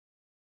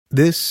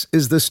This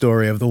is the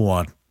story of the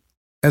one.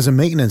 As a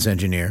maintenance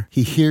engineer,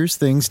 he hears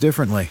things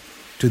differently.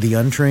 To the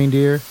untrained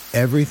ear,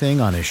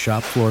 everything on his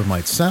shop floor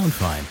might sound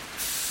fine,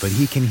 but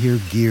he can hear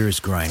gears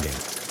grinding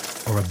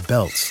or a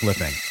belt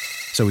slipping.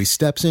 So he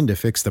steps in to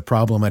fix the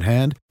problem at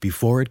hand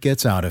before it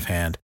gets out of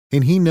hand.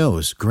 And he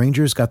knows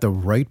Grainger's got the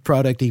right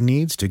product he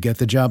needs to get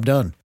the job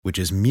done, which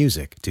is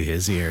music to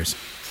his ears.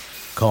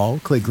 Call,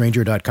 click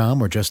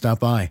Grainger.com, or just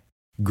stop by.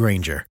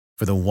 Grainger,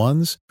 for the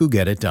ones who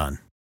get it done.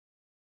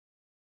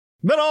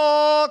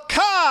 Middle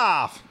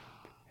Cough!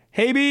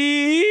 Hey,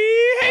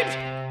 beeps!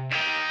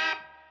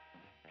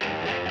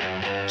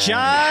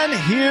 John,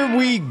 here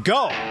we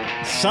go.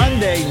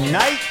 Sunday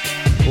night,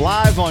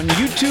 live on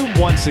YouTube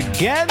once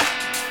again.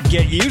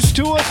 Get used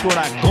to us. We're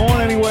not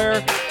going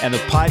anywhere. And the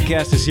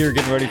podcast is here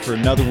getting ready for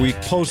another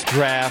week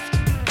post-draft.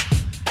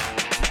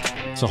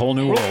 It's a whole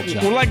new world,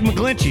 John. We're like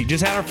McGlinchey.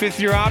 Just had our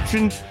fifth-year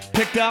option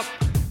picked up.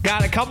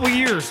 Got a couple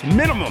years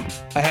minimum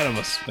ahead of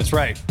us. That's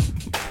right.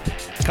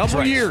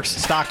 Couple years.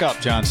 Stock up,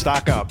 John.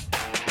 Stock up.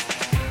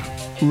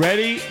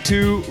 Ready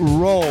to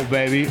roll,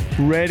 baby.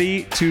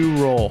 Ready to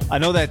roll. I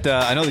know that the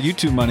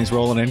YouTube money's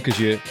rolling in because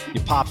you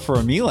popped for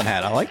a Milan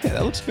hat. I like that.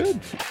 That looks good.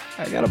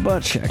 I got a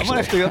bunch, actually. I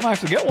might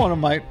have to get one of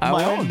my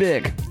own.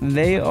 Big.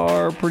 They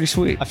are pretty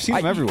sweet. I've seen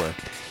them everywhere.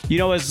 You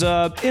know, as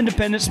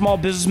independent small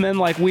businessmen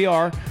like we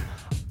are,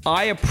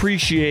 I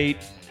appreciate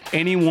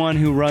anyone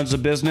who runs a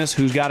business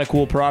who's got a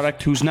cool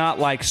product, who's not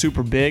like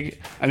super big.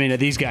 I mean,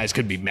 these guys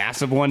could be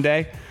massive one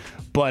day,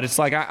 but it's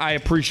like I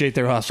appreciate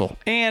their hustle.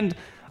 And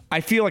I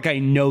feel like I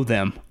know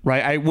them,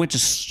 right? I went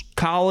to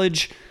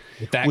college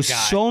with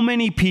so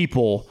many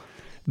people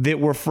that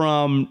were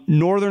from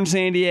northern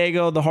San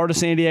Diego, the heart of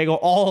San Diego,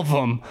 all of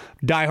them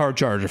diehard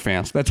Charger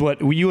fans. That's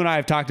what you and I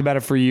have talked about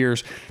it for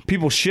years.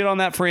 People shit on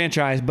that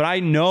franchise, but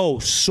I know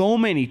so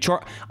many.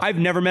 I've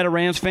never met a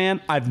Rams fan.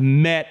 I've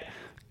met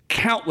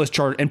countless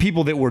Charger and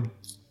people that were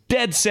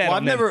dead set. Well,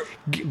 I've never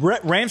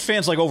Rams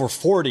fans like over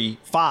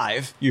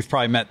 45. You've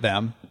probably met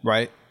them,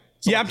 right?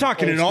 Yeah, I'm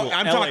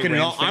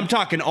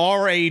talking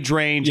our age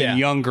range and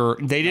younger.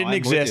 They didn't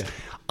exist.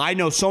 I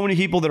know so many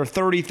people that are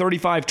 30,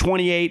 35,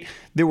 28.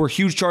 They were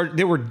huge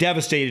They were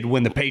devastated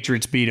when the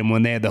Patriots beat them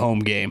when they had the home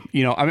game.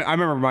 You know, I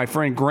remember my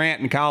friend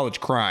Grant in college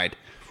cried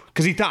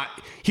because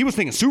he was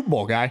thinking Super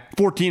Bowl guy,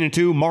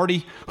 14-2,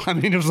 Marty. I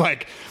mean, it was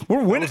like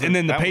we're winning, and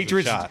then the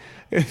Patriots.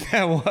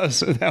 That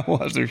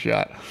was their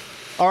shot.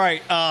 All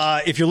right.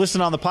 If you're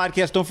listening on the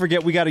podcast, don't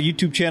forget we got a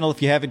YouTube channel.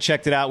 If you haven't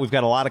checked it out, we've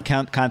got a lot of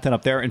content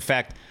up there. In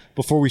fact,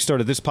 before we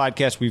started this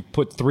podcast, we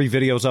put 3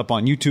 videos up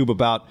on YouTube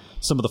about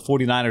some of the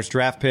 49ers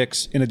draft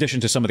picks, in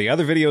addition to some of the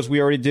other videos we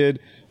already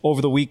did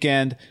over the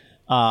weekend.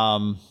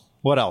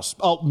 What else?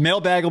 Oh,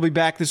 mailbag will be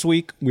back this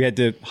week. We had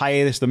to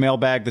hiatus the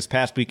mailbag this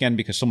past weekend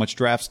because so much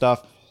draft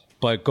stuff.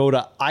 But go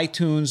to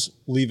iTunes,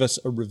 leave us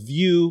a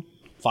review,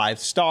 5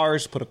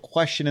 stars, put a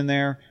question in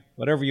there,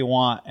 whatever you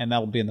want, and that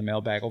will be in the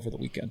mailbag over the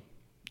weekend.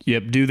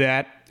 Yep, do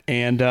that.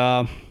 And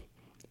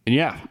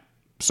yeah,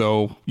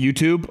 so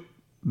YouTube,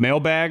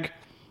 mailbag,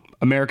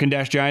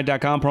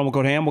 American-Giant.com, promo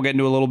code HAM. We'll get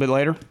into it a little bit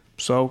later.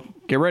 So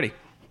get ready.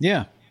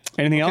 Yeah.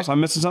 Anything else?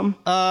 I'm missing something?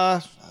 Yeah.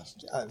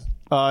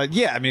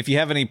 I mean, if you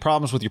have any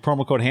problems with your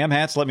promo code HAM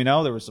hats, let me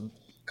know. There was some,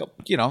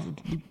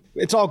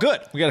 it's all good.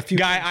 We got a few.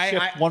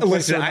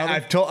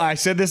 I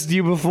said this to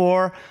you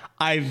before.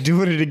 I'm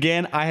doing it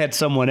again. I had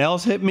someone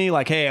else hit me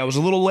like, hey, I was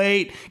a little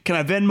late. Can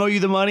I Venmo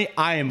you the money?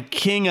 I am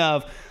king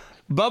of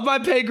above my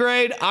pay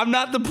grade. I'm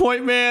not the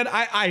point man.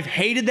 I've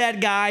hated that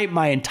guy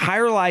my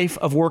entire life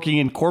of working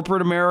in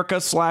corporate America / the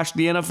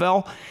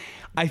NFL.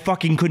 I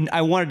fucking couldn't.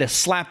 I wanted to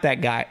slap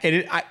that guy.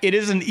 It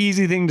is an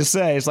easy thing to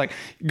say. It's like,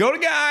 go to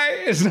guy.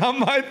 It's not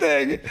my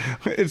thing.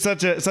 It's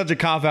such a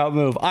cop-out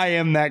move. I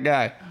am that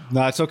guy.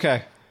 No, it's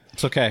okay.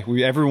 It's okay.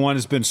 Everyone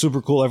has been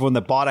super cool. Everyone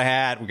that bought a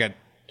hat. We got,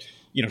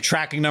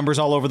 tracking numbers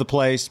all over the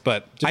place.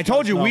 But I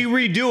told you, we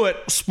redo it,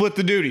 split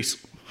the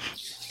duties.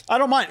 I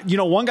don't mind.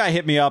 One guy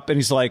hit me up and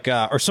he's like,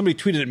 or somebody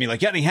tweeted at me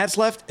like, got any hats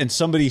left? And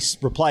somebody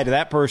replied to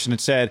that person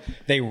and said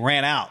they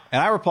ran out.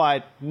 And I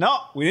replied, no,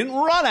 we didn't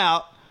run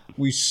out.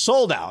 We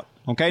sold out.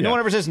 Okay. Yeah. No one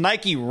ever says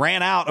Nike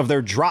ran out of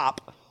their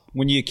drop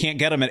when you can't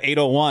get them at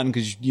 801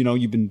 because,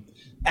 you've been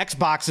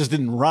Xboxes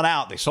didn't run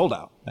out. They sold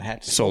out. The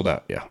hats sold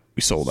out. Yeah.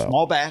 We sold out.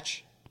 Small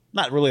batch.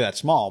 Not really that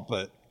small,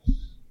 but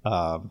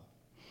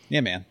yeah,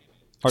 man.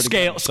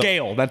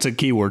 Scale. That's a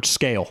keyword.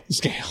 Scale.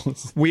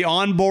 We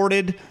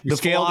onboarded the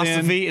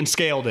philosophy and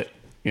scaled it.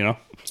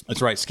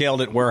 That's right. Scaled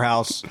it.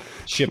 Warehouse,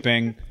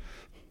 shipping,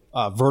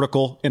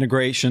 vertical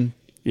integration.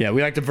 Yeah,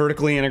 we like to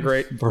vertically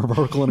integrate.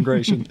 Vertical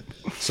integration.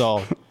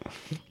 So,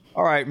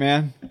 all right,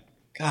 man.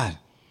 God,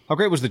 how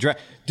great was the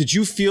draft? Did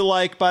you feel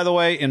like, by the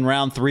way, in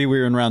round 3 we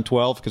were in round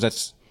 12?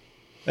 Because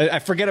I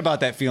forget about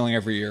that feeling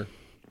every year.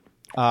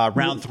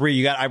 Round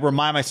 3, I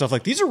remind myself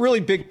like these are really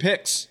big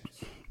picks.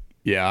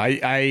 Yeah,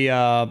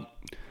 I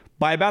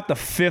by about the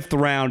 5th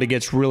round, it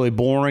gets really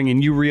boring,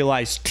 and you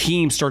realize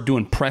teams start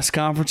doing press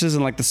conferences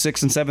in like the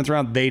 6th and 7th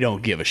round. They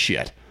don't give a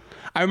shit.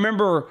 I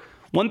remember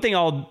one thing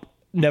I'll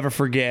never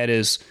forget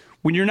is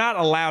when you're not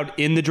allowed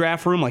in the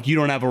draft room, like you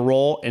don't have a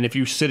role, and if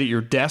you sit at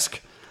your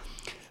desk,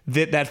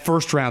 that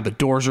first round, the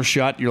doors are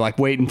shut. You're like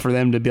waiting for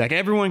them to be like,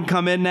 everyone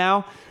come in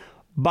now.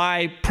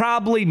 By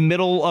probably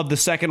middle of the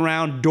second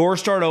round, doors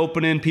start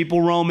opening,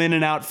 people roam in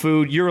and out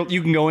food. You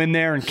can go in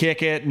there and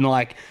kick it, and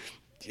like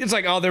it's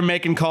like, oh, they're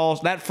making calls.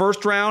 That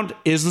first round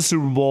is the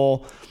Super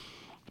Bowl.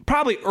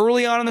 Probably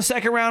early on in the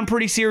second round,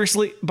 pretty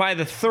seriously. By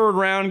the third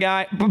round,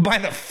 by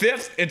the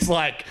fifth, it's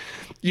like,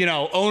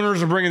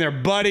 owners are bringing their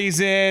buddies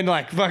in,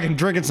 like fucking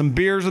drinking some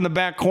beers in the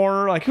back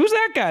corner. Like, who's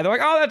that guy? They're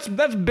like, oh,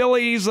 that's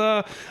Billy's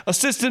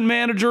assistant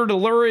manager to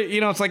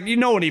Lurie. It's like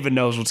no one even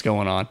knows what's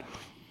going on.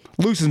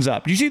 Loosens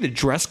up. Do you see the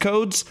dress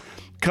codes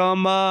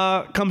come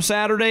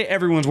Saturday?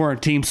 Everyone's wearing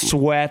team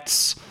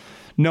sweats.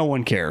 No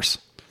one cares.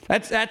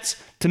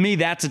 That's to me,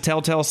 that's a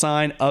telltale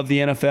sign of the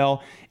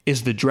NFL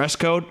is the dress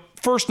code.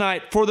 First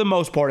night, for the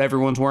most part,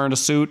 everyone's wearing a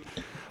suit.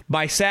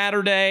 By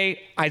Saturday,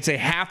 I'd say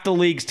half the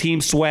league's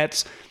team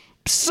sweats.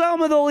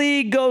 Some of the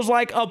league goes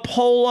like a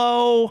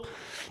polo.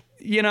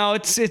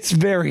 It's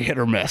very hit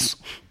or miss.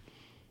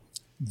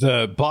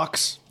 The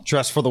Bucks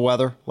dress for the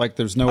weather, like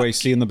there's no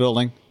AC in the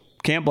building.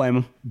 Can't blame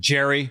him.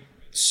 Jerry,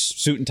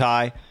 suit and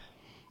tie.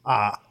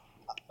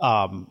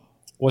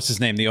 What's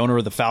his name? The owner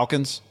of the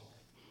Falcons.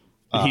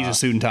 He's a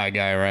suit and tie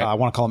guy, right? I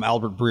want to call him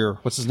Albert Breer.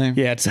 What's his name?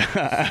 Yeah,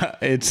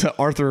 it's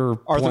Arthur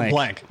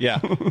Blank.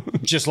 Yeah,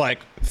 just like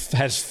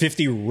has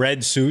 50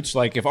 red suits.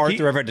 Like if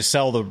Arthur ever had to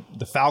sell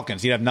the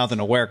Falcons, he'd have nothing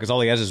to wear because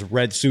all he has is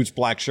red suits,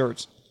 black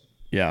shirts.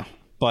 Yeah,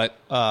 but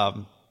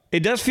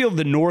it does feel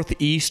the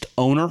Northeast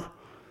owner,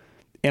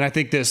 and I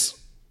think this.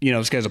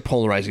 This guy's a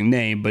polarizing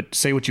name, but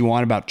say what you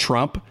want about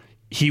Trump.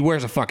 He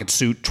wears a fucking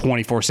suit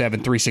 24/7,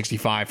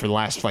 365 for the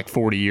last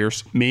 40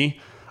 years. Me,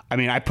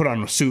 I put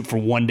on a suit for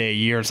one day a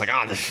year. It's like,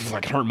 this is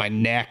like hurting my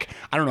neck.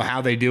 I don't know how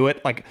they do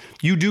it. Like,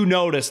 you do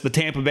notice the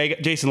Tampa Bay,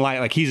 Jason Light,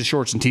 like he's a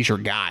shorts and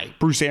t-shirt guy.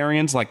 Bruce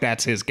Arians, like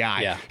that's his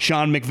guy. Yeah.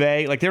 Sean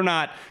McVay, like they're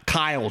not,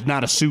 Kyle's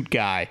not a suit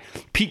guy.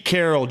 Pete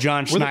Carroll,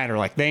 John Schneider,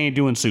 like they ain't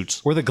doing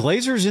suits. Were the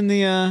Glazers in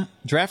the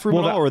draft room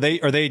at all, or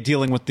are they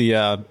dealing with the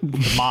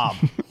mob?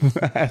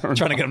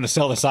 Trying to get them to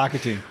sell the soccer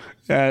team.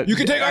 You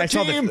can take our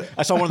team.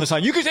 I saw one of the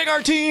signs. You can take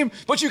our team,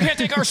 but you can't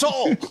take our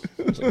soul.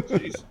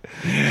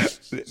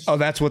 Oh,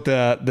 that's what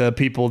the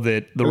people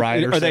that the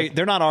rioters are.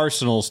 They're not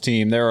Arsenal's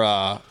team. They're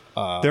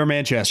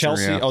Manchester.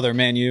 Chelsea. Yeah. Oh, they're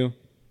Man U.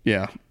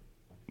 Yeah.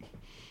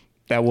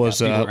 That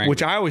was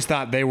which I always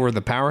thought they were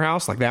the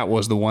powerhouse. Like that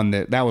was the one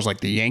that was like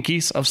the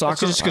Yankees of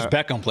soccer. That's just because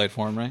Beckham played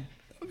for him, right?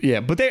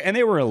 Yeah, but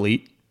they were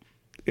elite.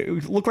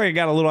 It looked like it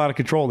got a little out of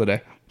control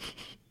today.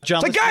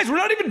 John, it's like, guys, we're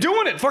not even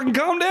doing it. Fucking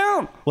calm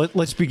down.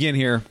 Let's begin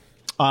here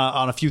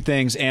on a few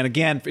things. And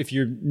again, if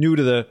you're new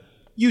to the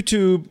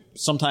YouTube,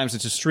 sometimes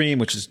it's a stream,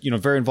 which is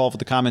very involved with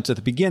the comments at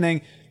the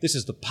beginning. This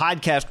is the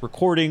podcast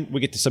recording.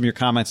 We get to some of your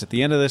comments at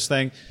the end of this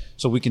thing,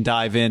 so we can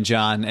dive in,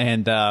 John.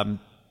 And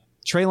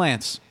Trey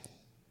Lance,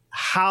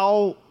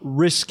 how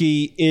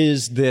risky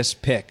is this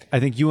pick? I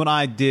think you and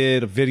I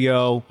did a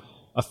video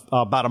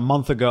about a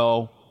month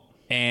ago,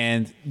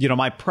 and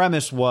my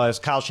premise was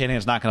Kyle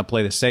Shanahan's not going to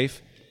play this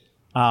safe.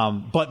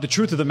 But the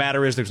truth of the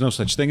matter is there's no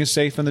such thing as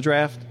safe in the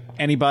draft.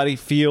 Anybody,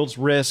 Fields,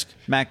 risk,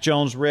 Mac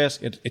Jones,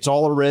 risk. It's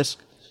all a risk.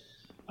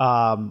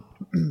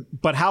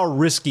 But how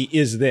risky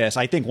is this?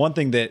 I think one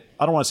thing that,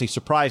 I don't want to say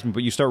surprised me,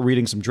 but you start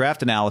reading some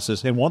draft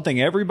analysis, and one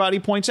thing everybody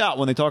points out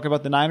when they talk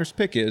about the Niners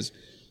pick is,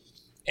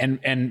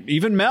 and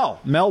even Mel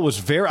was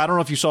very, I don't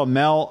know if you saw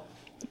Mel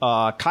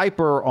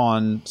Kiper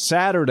on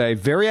Saturday,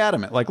 very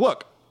adamant. Like,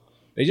 look,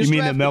 they just You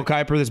mean the Mel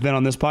Kiper that's been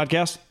on this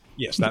podcast?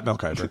 Yes, that Mel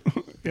Kiper.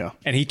 Yeah.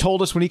 And he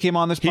told us when he came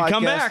on this podcast, he'd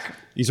come back.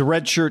 He's a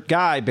red shirt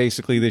guy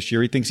basically this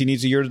year. He thinks he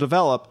needs a year to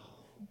develop.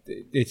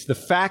 It's the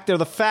fact of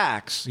the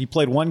facts. He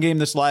played one game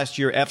this last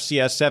year,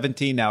 FCS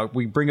 17. Now, if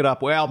we bring it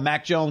up, well,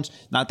 Mac Jones,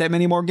 not that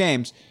many more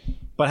games.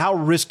 But how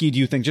risky do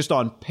you think, just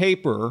on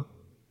paper,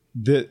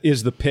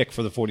 is the pick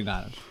for the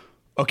 49ers?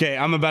 Okay,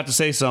 I'm about to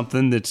say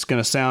something that's going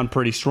to sound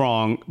pretty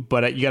strong,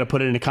 but you got to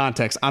put it into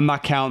context. I'm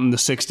not counting the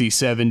 60s,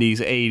 70s,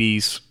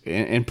 80s,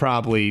 and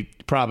probably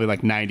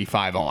like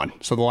 95 on.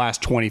 So the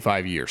last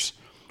 25 years,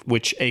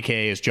 which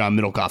AKA is John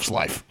Middlecoff's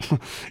life.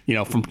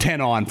 From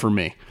 10 on for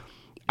me.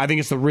 I think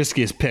it's the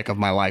riskiest pick of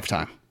my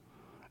lifetime.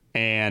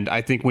 And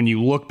I think when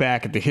you look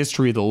back at the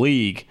history of the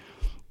league,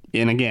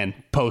 and again,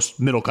 post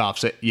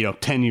Middlecoff's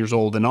at 10 years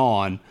old and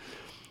on,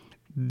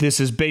 this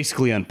is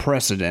basically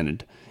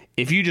unprecedented.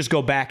 If you just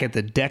go back at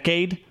the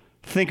decade,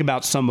 think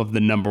about some of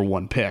the number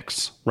one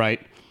picks, right?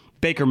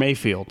 Baker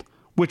Mayfield,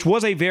 which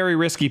was a very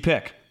risky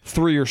pick,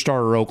 3-year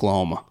starter at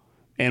Oklahoma,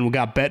 and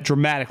got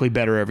dramatically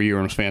better every year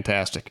and was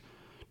fantastic.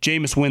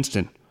 Jameis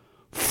Winston,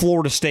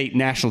 Florida State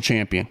national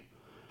champion.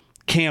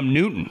 Cam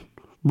Newton,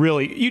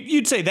 really,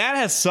 you'd say that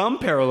has some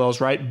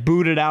parallels, right?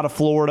 Booted out of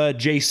Florida,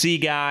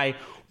 JC guy,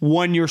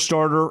 1-year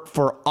starter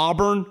for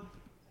Auburn,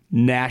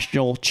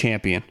 national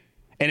champion.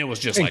 And it was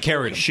just and like,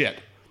 carried shit.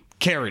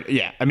 Carried,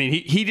 yeah. I mean,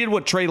 he did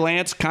what Trey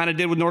Lance kind of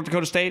did with North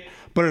Dakota State,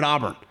 but at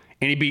Auburn.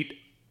 And he beat,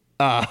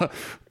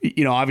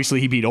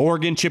 obviously he beat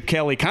Oregon, Chip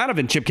Kelly, kind of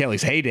in Chip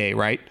Kelly's heyday,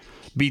 right?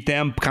 beat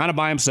them kind of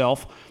by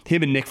himself,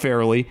 him and Nick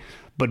Fairley,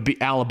 but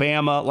beat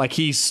Alabama. Like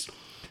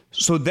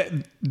so that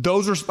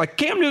those are like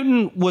Cam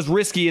Newton was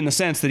risky in the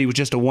sense that he was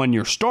just a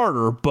 1-year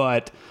starter,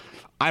 but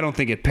I don't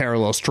think it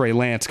parallels Trey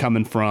Lance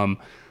coming from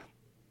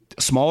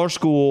a smaller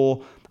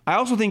school. I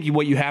also think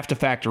what you have to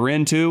factor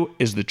into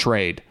is the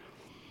trade.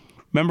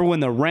 Remember when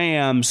the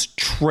Rams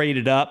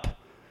traded up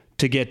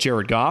to get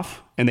Jared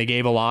Goff, and they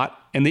gave a lot,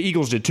 and the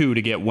Eagles did too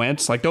to get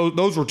Wentz. Like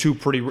those were two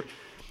pretty.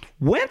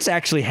 Wentz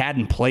actually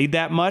hadn't played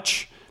that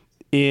much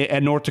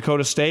at North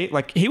Dakota State.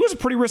 Like he was a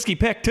pretty risky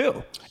pick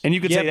too, and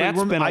you could say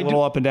that's been a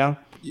little up and down.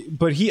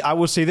 But I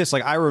will say this: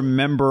 like I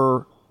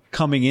remember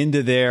coming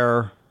into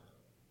there,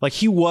 like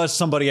he was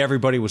somebody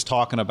everybody was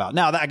talking about.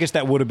 Now I guess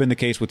that would have been the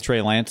case with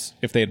Trey Lance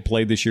if they had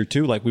played this year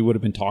too. Like we would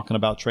have been talking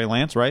about Trey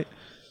Lance, right?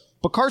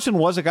 But Carson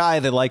was a guy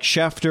that like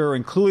Schefter,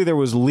 and clearly there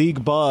was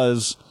league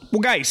buzz. Well,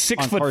 guy,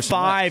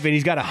 6'5", and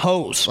he's got a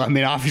hose. I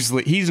mean,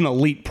 obviously, he's an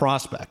elite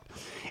prospect.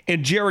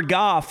 And Jared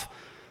Goff,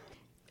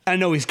 I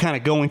know he's kind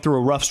of going through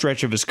a rough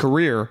stretch of his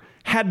career,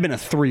 had been a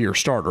 3-year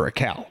starter at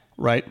Cal,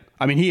 right?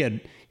 I mean,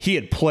 he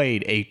had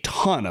played a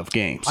ton of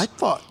games. I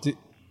thought,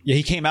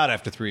 he came out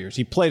after 3 years.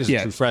 He played as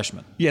a true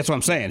freshman. Yeah, that's what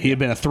I'm saying. He had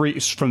been a 3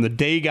 from the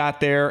day he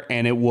got there,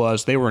 and they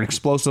were an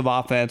explosive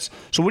offense.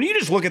 So when you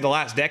just look at the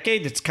last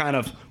decade, it's kind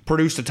of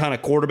produced a ton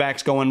of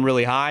quarterbacks going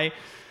really high.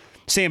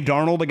 Sam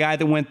Darnold, the guy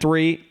that went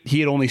 3,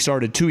 he had only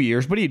started 2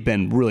 years, but he'd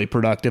been really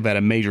productive at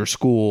a major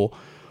school.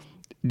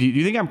 Do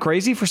you think I'm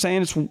crazy for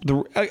saying it's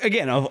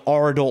again of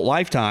our adult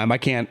lifetime? I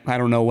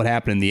don't know what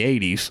happened in the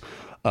 80s,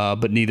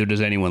 but neither does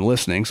anyone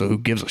listening. So who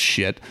gives a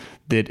shit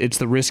that it's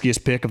the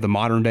riskiest pick of the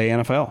modern day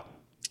NFL?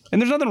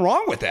 And there's nothing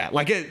wrong with that.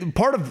 Like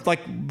part of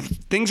like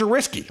things are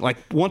risky. Like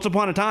once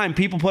upon a time,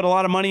 people put a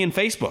lot of money in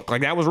Facebook.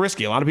 Like that was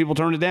risky. A lot of people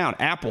turned it down.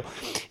 Apple.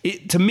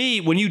 To me,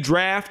 when you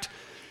draft,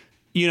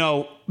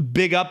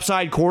 big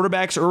upside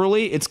quarterbacks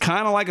early, it's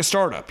kind of like a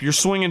startup. You're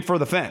swinging for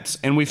the fence.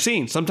 And we've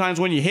seen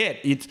sometimes when you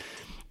hit,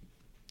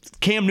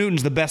 Cam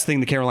Newton's the best thing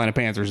the Carolina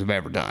Panthers have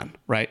ever done,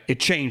 right? It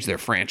changed their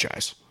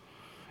franchise.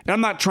 And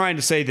I'm not trying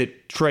to say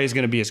that Trey is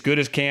going to be as good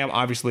as Cam.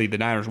 Obviously, the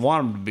Niners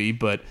want him to be,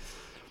 but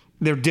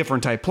they're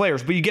different type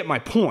players. But you get my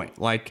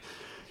point. Like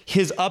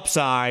his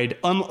upside,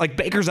 like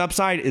Baker's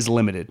upside is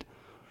limited.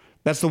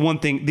 That's the one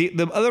thing.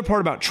 The other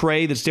part about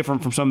Trey that's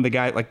different from some of the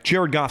guys, like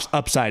Jared Goff's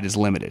upside is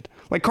limited.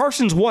 Like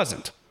Carson's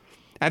wasn't.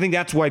 I think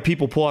that's why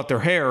people pull out their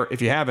hair, if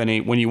you have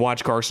any, when you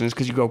watch Carson, is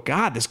because you go,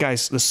 God,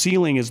 the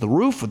ceiling is the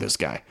roof with this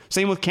guy.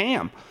 Same with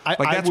Cam.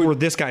 That's where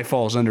this guy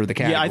falls under the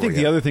category. Yeah, I think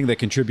the other thing that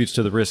contributes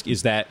to the risk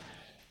is that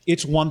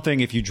it's one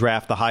thing if you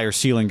draft the higher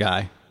ceiling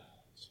guy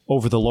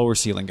over the lower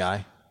ceiling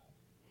guy,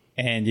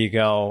 and you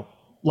go,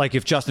 like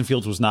if Justin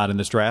Fields was not in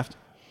this draft,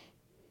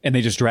 and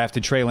they just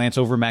drafted Trey Lance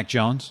over Mac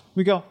Jones,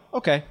 we go,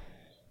 okay.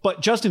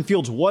 But Justin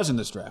Fields was in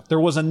this draft. There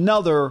was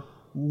another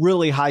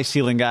really high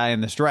ceiling guy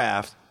in this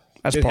draft.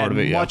 That's part of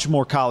it, yeah. Much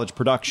more college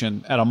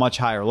production at a much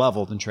higher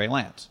level than Trey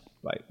Lance.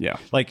 Right? Yeah.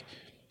 Like,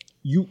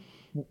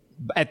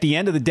 at the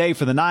end of the day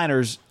for the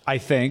Niners, I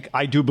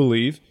do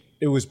believe,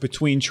 it was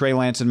between Trey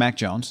Lance and Mac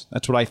Jones.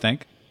 That's what I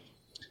think.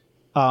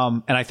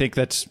 And I think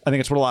that's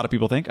what a lot of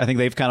people think. I think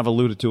they've kind of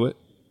alluded to it.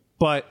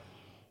 But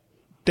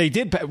they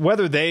did,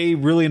 whether they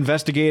really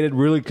investigated,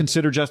 really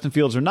considered Justin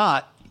Fields or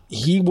not,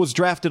 he was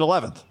drafted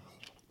 11th.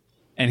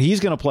 And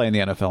he's going to play in the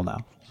NFL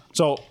now.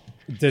 So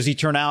does he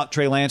turn out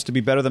Trey Lance to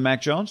be better than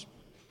Mac Jones?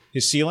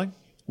 His ceiling?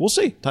 We'll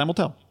see. Time will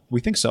tell. We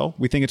think so.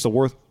 We think it's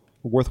a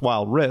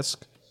worthwhile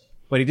risk.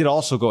 But he did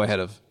also go ahead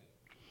of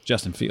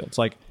Justin Fields.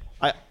 Like,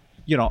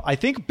 I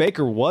think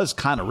Baker was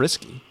kind of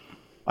risky.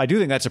 I do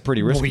think that's a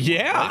pretty risky. Well,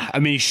 yeah. I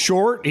mean, he's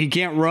short. He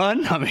can't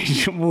run. I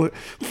mean,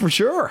 for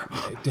sure.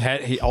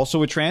 He also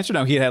would transfer.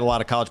 Now, he had a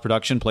lot of college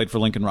production, played for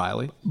Lincoln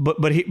Riley.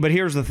 But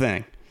here's the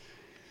thing.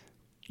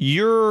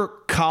 Your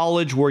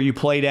college where you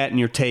played at in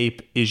your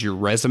tape is your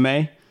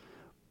resume.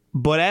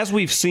 But as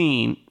we've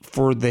seen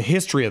for the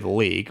history of the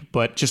league,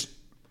 but just,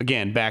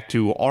 again, back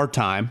to our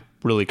time,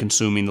 really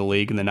consuming the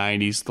league in the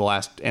 90s,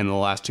 the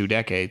last 2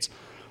 decades,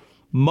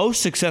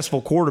 most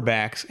successful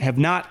quarterbacks have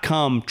not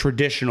come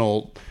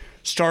traditional,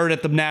 started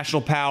at the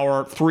national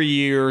power, 3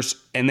 years,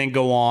 and then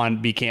go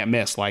on, be can't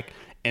miss, like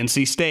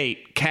NC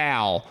State,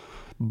 Cal,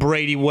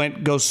 Brady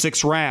goes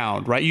 6th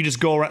round, right? You just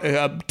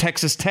go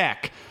Texas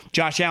Tech,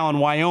 Josh Allen,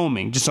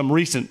 Wyoming, just some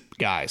recent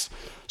guys.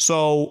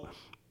 So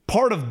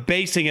part of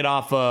basing it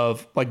off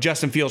of, like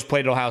Justin Fields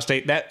played at Ohio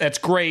State, that's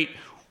great.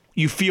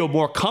 You feel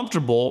more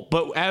comfortable,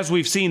 but as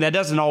we've seen, that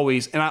doesn't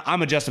always, and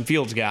I'm a Justin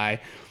Fields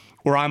guy,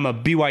 or I'm a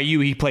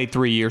BYU, he played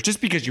 3 years.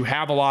 Just because you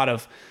have a lot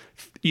of,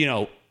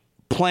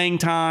 playing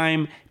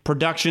time,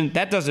 production,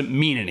 that doesn't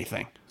mean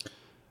anything.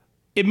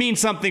 It means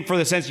something for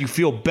the sense you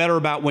feel better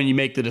about when you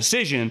make the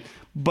decision,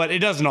 but it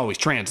doesn't always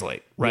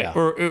translate, right?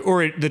 Yeah.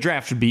 Or the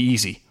draft should be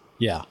easy.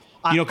 Yeah.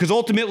 Because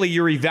ultimately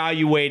you're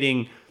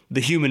evaluating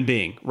the human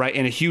being, right?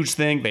 And a huge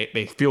thing,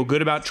 they feel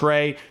good about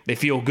Trey. They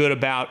feel good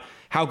about,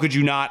 how could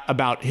you not,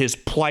 about his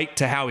plight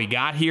to how he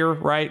got here,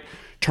 right?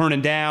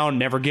 turning down,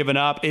 never giving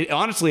up.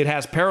 Honestly, it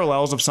has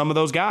parallels of some of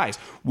those guys.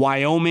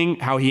 Wyoming,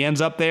 how he ends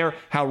up there,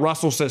 how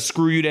Russell says,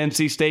 screw you to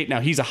NC State.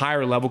 Now, he's a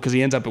higher level because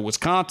he ends up at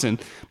Wisconsin.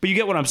 But you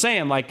get what I'm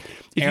saying. Like,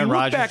 if Aaron you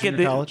look Rodgers back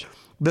at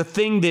the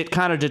thing that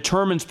kind of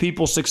determines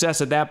people's success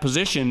at that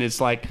position,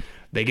 it's like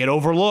they get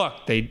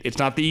overlooked. It's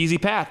not the easy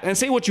path. And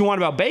say what you want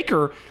about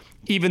Baker,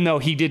 even though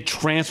he did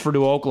transfer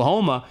to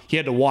Oklahoma, he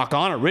had to walk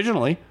on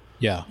originally.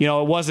 Yeah. You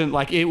know, it wasn't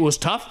like it was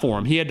tough for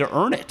him. He had to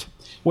earn it.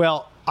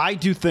 Well, I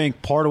do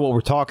think part of what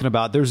we're talking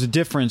about, there's a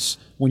difference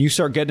when you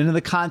start getting into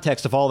the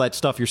context of all that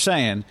stuff you're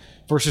saying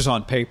versus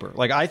on paper.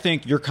 Like, I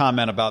think your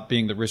comment about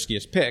being the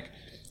riskiest pick,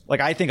 like,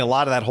 I think a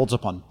lot of that holds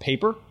up on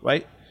paper,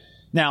 right?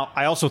 Now,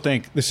 I also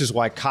think this is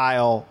why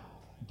Kyle,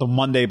 the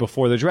Monday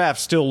before the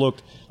draft, still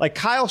looked like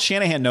Kyle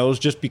Shanahan knows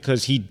just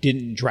because he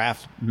didn't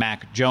draft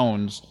Mac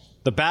Jones,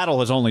 the battle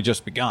has only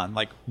just begun.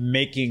 Like,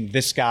 making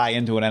this guy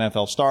into an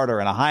NFL starter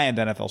and a high-end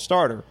NFL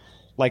starter,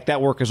 like,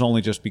 that work has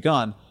only just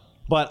begun.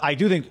 But I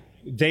do think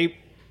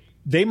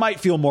they might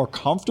feel more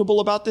comfortable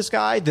about this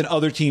guy than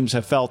other teams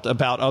have felt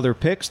about other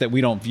picks that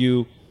we don't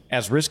view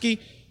as risky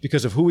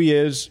because of who he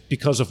is,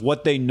 because of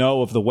what they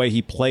know of the way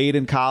he played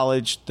in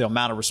college, the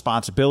amount of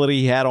responsibility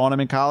he had on him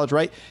in college,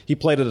 right? He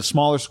played at a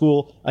smaller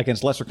school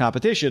against lesser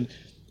competition,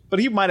 but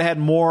he might have had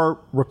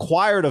more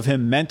required of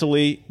him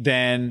mentally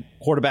than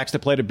quarterbacks that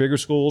played at bigger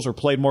schools or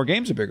played more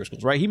games at bigger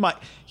schools, right?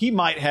 He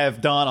might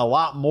have done a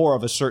lot more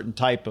of a certain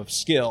type of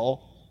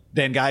skill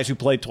than guys who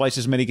played twice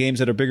as many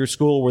games at a bigger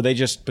school where they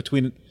just,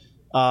 between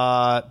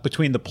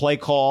the play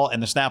call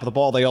and the snap of the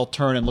ball, they all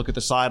turn and look at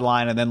the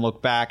sideline and then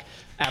look back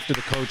after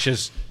the coach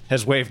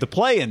has waved the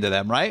play into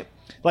them, right?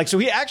 Like, so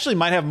he actually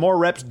might have more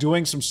reps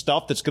doing some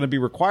stuff that's going to be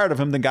required of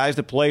him than guys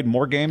that played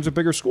more games at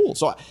bigger schools.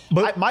 So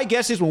my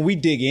guess is when we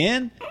dig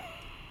in,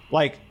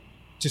 like,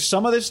 to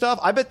some of this stuff,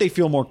 I bet they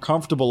feel more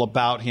comfortable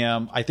about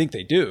him. I think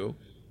they do.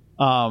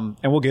 And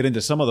we'll get into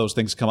some of those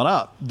things coming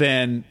up.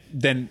 Then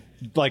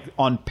like,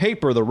 on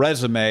paper, the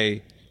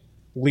resume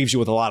leaves you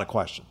with a lot of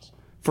questions.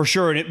 For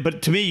sure.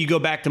 But to me, you go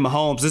back to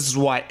Mahomes. This is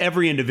why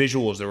every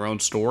individual is their own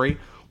story.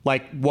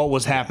 Like what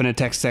was happening at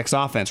Texas Tech's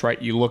offense, right?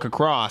 You look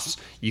across,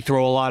 you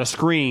throw a lot of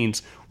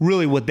screens.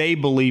 Really what they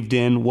believed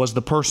in was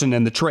the person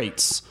and the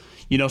traits.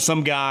 You know,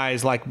 some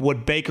guys, like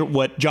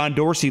what John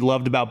Dorsey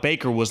loved about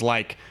Baker was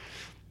like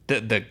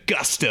the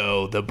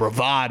gusto, the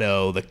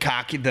bravado, the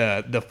cocky,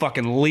 the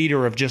fucking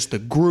leader of just the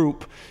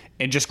group,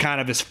 and just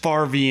kind of his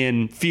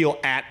Favrean feel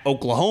at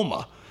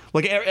Oklahoma.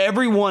 Like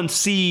everyone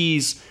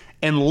sees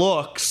and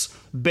looks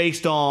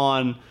based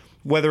on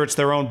whether it's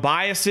their own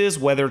biases,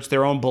 whether it's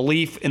their own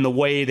belief in the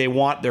way they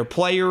want their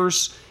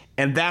players,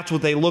 and that's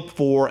what they look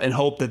for and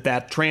hope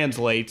that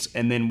translates.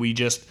 And then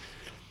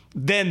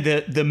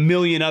the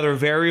million other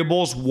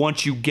variables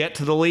once you get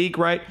to the league,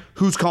 right?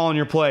 Who's calling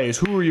your plays?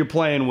 Who are you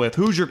playing with?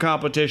 Who's your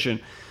competition?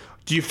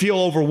 Do you feel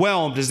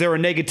overwhelmed? Is there a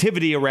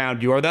negativity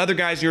around you? Are the other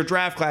guys in your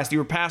draft class that you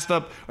were passed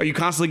up? Are you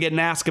constantly getting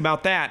asked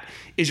about that?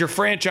 Is your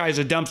franchise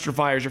a dumpster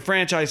fire? Is your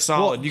franchise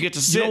solid? Well, you get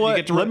to sit. You know what?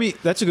 You get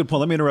to that's a good point.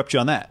 Let me interrupt you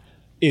on that.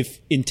 If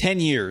in 10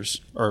 years,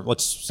 or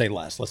let's say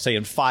less, let's say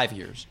in 5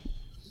 years,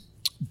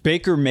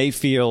 Baker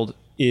Mayfield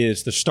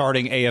is the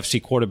starting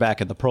AFC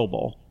quarterback in the Pro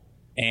Bowl,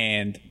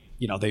 and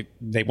you know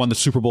they won the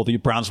Super Bowl. The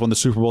Browns won the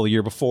Super Bowl the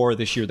year before.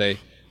 This year they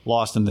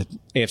lost in the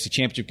AFC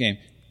Championship game.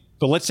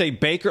 But let's say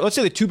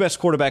the two best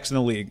quarterbacks in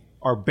the league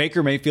are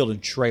Baker Mayfield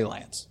and Trey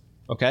Lance.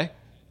 Okay?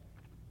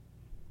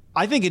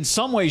 I think in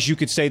some ways you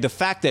could say the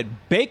fact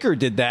that Baker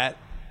did that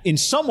in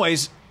some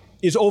ways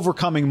is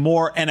overcoming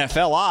more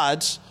NFL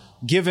odds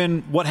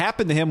given what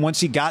happened to him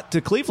once he got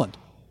to Cleveland.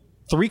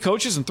 3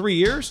 coaches in 3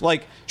 years?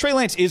 Like, Trey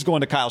Lance is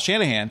going to Kyle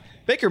Shanahan.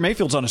 Baker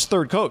Mayfield's on his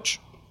 3rd coach.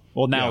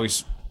 Well, now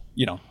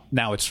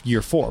now it's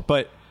year 4.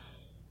 But,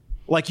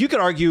 like, you could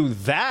argue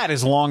that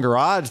is longer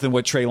odds than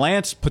what Trey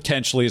Lance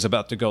potentially is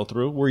about to go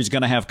through, where he's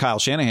going to have Kyle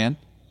Shanahan.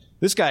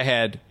 This guy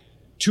had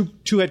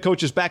two head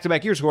coaches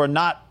back-to-back years who are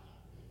not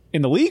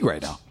in the league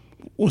right now.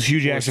 Was Hugh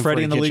Jackson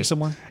Freddie in the league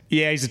somewhere?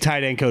 Yeah, he's a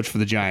tight end coach for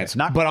the Giants.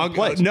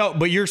 Okay,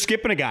 but you're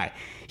skipping a guy.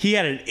 He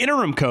had an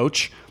interim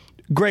coach,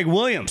 Greg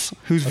Williams,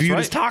 who's viewed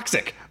as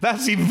toxic.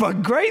 That's even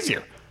fucking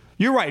crazier.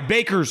 You're right.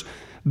 Baker's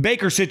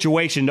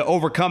situation to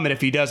overcome it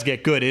if he does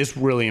get good is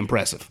really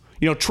impressive.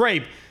 You know,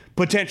 Trey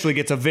potentially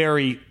gets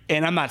and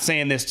I'm not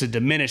saying this to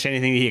diminish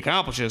anything that he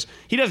accomplishes,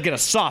 he does get a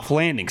soft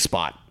landing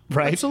spot.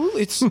 Right.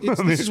 Absolutely.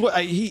 This is what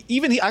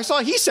I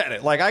saw. He said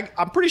it. Like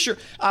I'm pretty sure.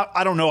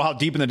 I don't know how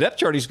deep in the depth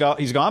chart he's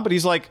gone, but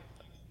he's like,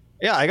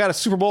 yeah, I got a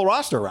Super Bowl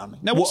roster around me.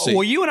 Now we'll see.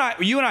 Well, you and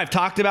I have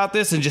talked about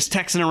this and just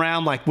texting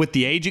around like with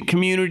the agent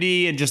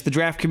community and just the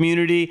draft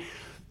community.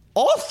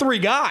 All 3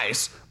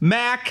 guys,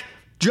 Mac,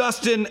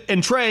 Justin,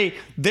 and Trey,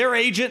 their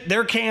agent,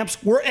 their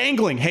camps, we're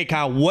angling. Hey,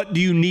 Kyle, what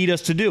do you need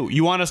us to do?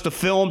 You want us to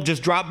film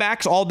just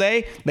dropbacks all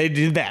day? They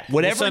did that.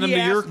 Whatever send them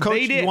to your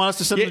coach. You want us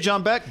to send them to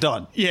John Beck?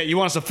 Done. Yeah, you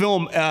want us to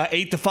film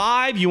 8 to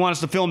 5? You want us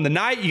to film the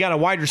night? You got a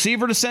wide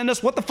receiver to send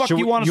us? What the fuck do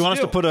you want us to do? You want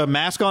us to put a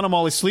mask on him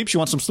while he sleeps? You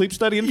want some sleep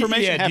study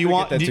information? Yeah, do you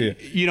want that to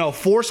you?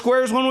 4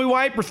 squares when we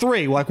wipe or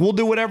 3? Like, we'll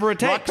do whatever it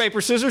takes. Rock, paper,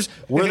 scissors?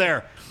 We're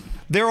there.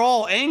 they're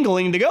all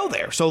angling to go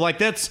there. So like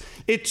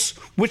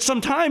which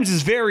sometimes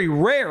is very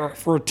rare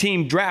for a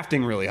team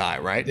drafting really high,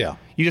 right? Yeah.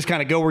 You just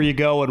kind of go where you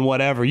go and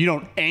whatever. You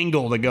don't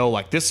angle to go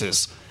like this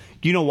is.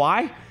 You know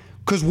why?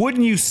 Because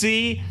wouldn't you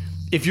see,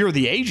 if you're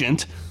the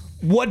agent,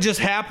 what just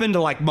happened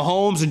to like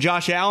Mahomes and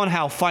Josh Allen,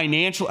 how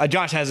financial,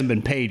 Josh hasn't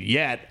been paid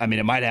yet. I mean,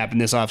 it might happen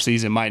this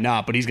offseason, might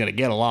not, but he's going to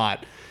get a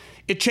lot.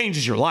 It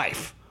changes your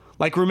life.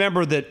 Like,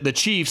 remember that the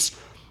Chiefs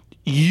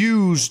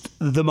used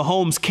the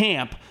Mahomes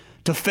camp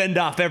to fend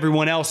off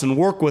everyone else and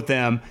work with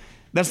them.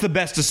 That's the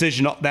best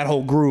decision, that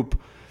whole group,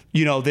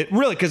 that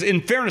really, because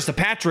in fairness to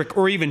Patrick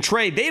or even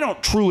Trey, they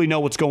don't truly know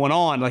what's going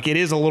on. Like, it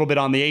is a little bit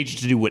on the agent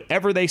to do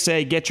whatever they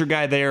say, get your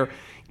guy there,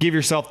 give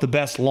yourself the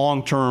best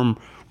long-term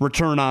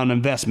return on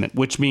investment,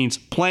 which means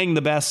playing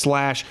the best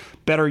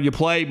 / better you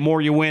play,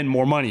 more you win,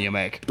 more money you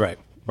make.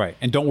 Right.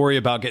 And don't worry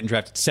about getting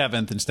drafted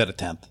 7th instead of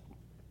 10th.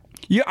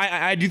 Yeah,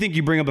 I do think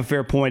you bring up a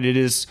fair point. It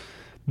is,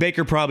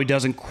 Baker probably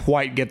doesn't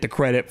quite get the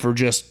credit for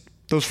just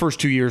those first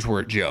 2 years were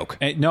a joke.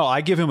 No,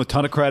 I give him a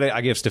ton of credit. I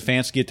give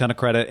Stefanski a ton of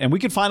credit. And we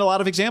could find a lot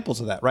of examples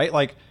of that, right?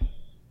 Like,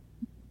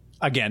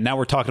 again, now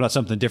we're talking about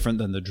something different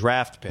than the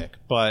draft pick.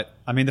 But,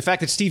 I mean, the fact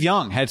that Steve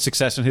Young had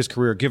success in his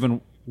career, given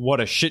what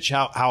a shit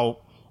show, how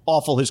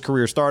awful his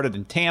career started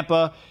in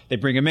Tampa. They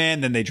bring him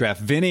in, then they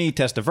draft Vinny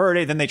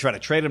Testaverde, then they try to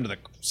trade him to the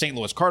St.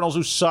 Louis Cardinals,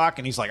 who suck.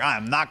 And he's like,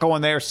 I'm not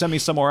going there. Send me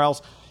somewhere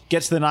else.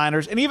 Gets to the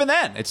Niners. And even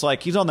then, it's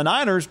like he's on the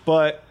Niners,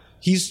 but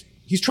he's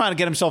trying to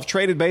get himself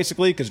traded,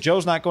 basically, because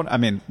Joe's not going. I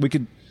mean, we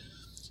could.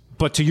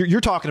 But you're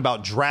talking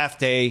about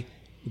draft day,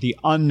 the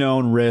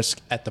unknown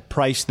risk at the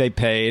price they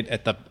paid,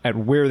 at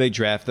where they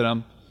drafted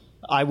him.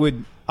 I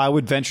would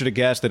venture to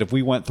guess that if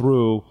we went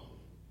through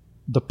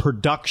the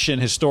production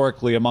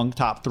historically among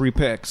top 3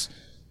 picks,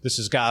 this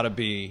has got to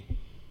be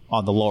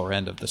on the lower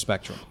end of the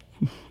spectrum.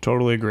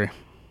 Totally agree.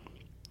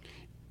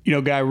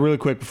 Guy, really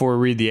quick before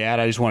we read the ad,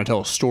 I just want to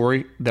tell a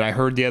story that I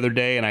heard the other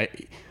day, and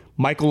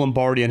Michael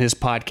Lombardi on his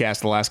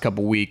podcast the last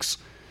couple weeks,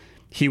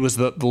 he was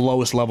the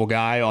lowest level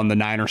guy on the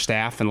Niner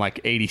staff in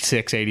like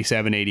 86,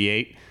 87,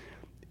 88.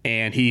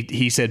 And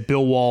he said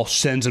Bill Walsh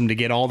sends him to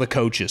get all the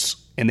coaches,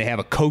 and they have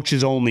a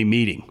coaches-only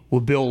meeting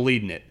with Bill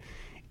leading it.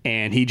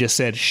 And he just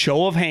said,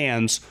 show of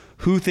hands,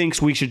 who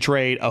thinks we should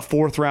trade a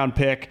 4th-round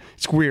pick?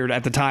 It's weird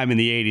at the time in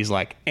the 80s,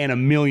 like, and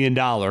 $1 million.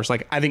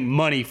 Like, I think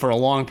money for a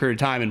long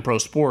period of time in pro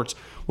sports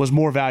was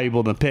more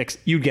valuable than picks.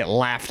 You'd get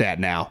laughed at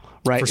now,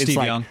 right? For Steve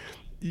Young.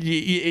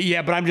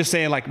 Yeah, but I'm just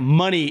saying, like,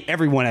 money,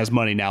 everyone has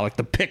money now. Like,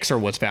 the picks are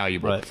what's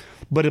valuable. Right.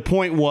 But the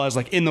point was,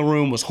 like, in the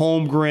room was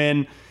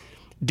Holmgren,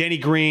 Denny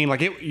Green.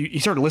 Like, you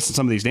started listing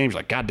some of these names,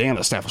 like, God damn,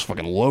 the staff was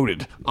fucking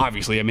loaded.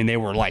 Obviously, I mean, they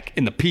were, like,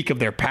 in the peak of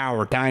their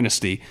power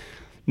dynasty.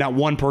 Not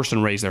one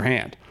person raised their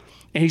hand.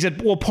 And he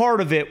said, well,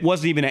 part of it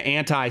wasn't even an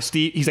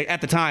anti-Steve. He's like,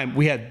 at the time,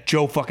 we had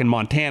Joe fucking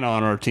Montana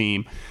on our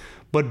team.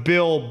 But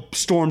Bill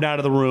stormed out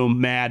of the room,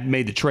 mad,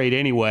 made the trade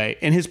anyway.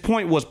 And his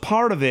point was,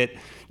 part of it,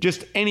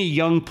 just any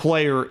young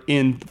player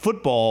in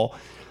football,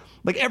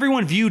 like,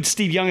 everyone viewed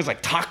Steve Young as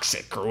like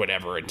toxic or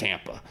whatever in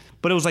Tampa.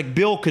 But it was like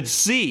Bill could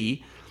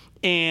see.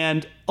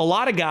 And a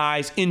lot of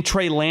guys in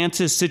Trey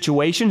Lance's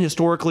situation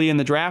historically in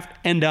the draft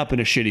end up in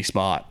a shitty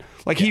spot.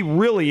 Like, he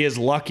really is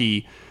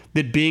lucky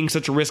that being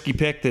such a risky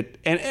pick that,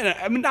 and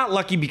I mean, not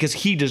lucky because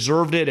he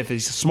deserved it if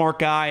he's a smart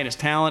guy and his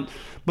talent,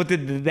 but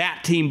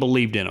that team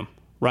believed in him,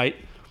 right?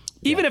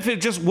 Even if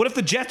it just, what if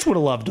the Jets would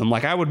have loved him?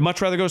 Like, I would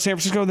much rather go to San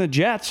Francisco than the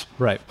Jets.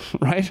 Right.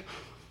 Right?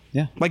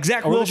 Yeah. Like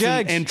Zach Wilson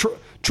and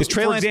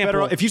Trey Lance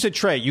better. If you said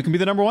Trey, you can be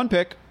the number 1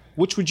 pick.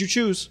 Which would you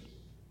choose?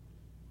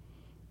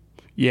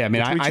 Yeah, I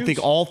mean, I think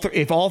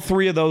if all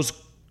 3 of those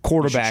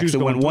quarterbacks that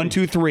went 1,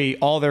 2, 3,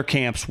 all their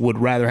camps would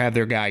rather have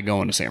their guy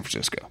going to San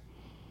Francisco.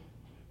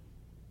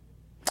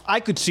 I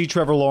could see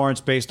Trevor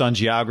Lawrence based on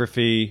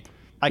geography.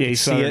 I could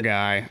see it,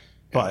 guy.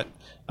 But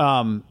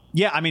I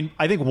mean,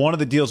 I think one of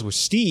the deals with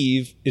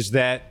Steve is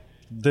that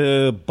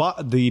the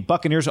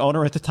Buccaneers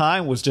owner at the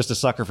time was just a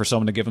sucker for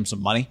someone to give him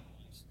some money.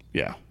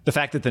 Yeah. The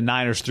fact that the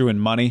Niners threw in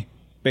money,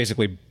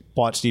 basically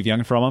bought Steve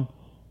Young from him.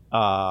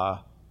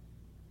 Now,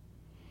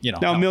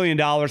 $1 million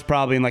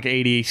probably in like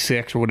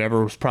 86 or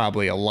whatever was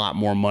probably a lot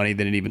more money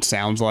than it even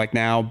sounds like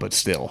now, but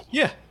still.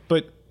 Yeah,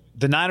 but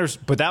the Niners,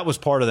 but that was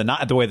part of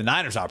the way the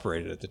Niners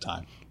operated at the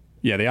time.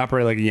 Yeah, they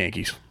operate like the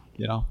Yankees.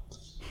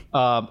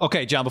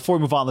 Okay, John, before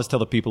we move on, let's tell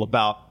the people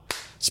about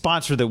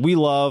sponsor that we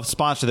love,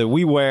 sponsor that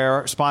we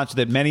wear, sponsor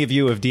that many of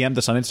you have DM'd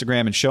us on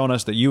Instagram and shown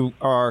us that you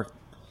are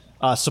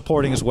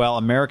supporting as well.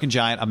 American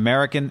Giant,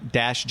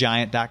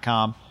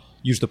 American-Giant.com.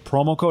 Use the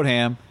promo code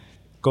HAM.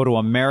 Go to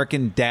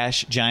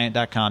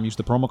American-Giant.com. Use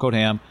the promo code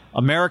HAM.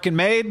 American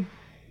made,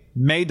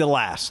 made to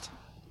last.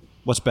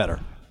 What's better?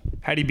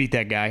 How do you beat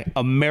that guy?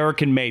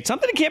 American made.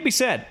 Something that can't be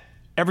said.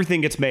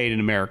 Everything gets made in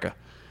America.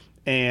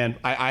 And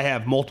I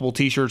have multiple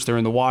T-shirts. They're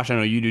in the wash. I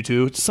know you do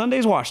too. It's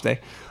Sunday's wash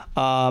day.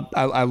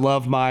 I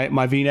love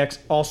my V-necks.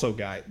 Also,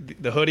 guy,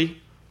 the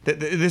hoodie.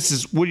 This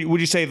is, would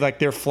you say, like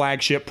their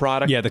flagship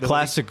product? Yeah, the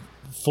classic hoodie?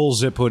 Full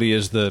zip hoodie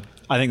is I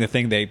think the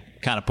thing they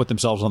kind of put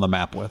themselves on the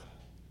map with.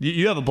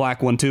 You have a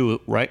black one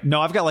too, right? No,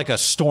 I've got like a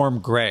storm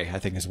gray, I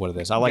think is what it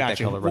is. I like that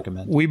color.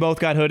 Recommend. We both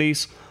got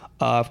hoodies.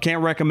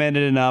 Can't recommend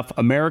it enough.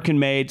 American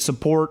made.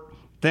 Support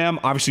them.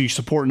 Obviously, you're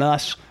supporting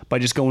us by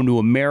just going to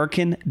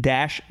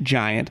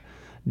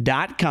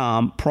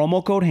American-Giant.com,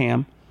 promo code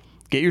HAM.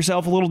 Get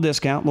yourself a little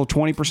discount, a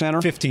little 20%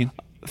 or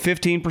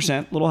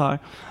 15%, a little high.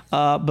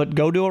 But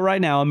go do it right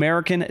now.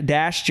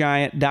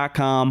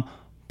 American-Giant.com,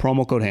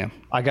 promo code HAM.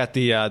 I got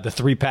the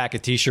 3-pack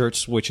of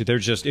T-shirts, which they're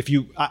just, if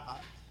you, I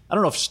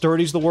don't know if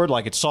sturdy's the word,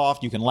 like it's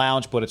soft, you can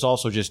lounge, but it's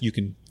also just, you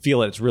can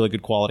feel it. It's really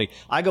good quality.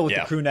 I go with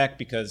the crew neck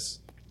because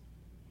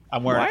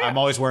I'm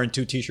always wearing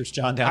 2 T-shirts,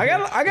 John. Down I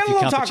got a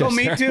little taco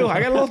meat too. I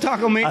got a little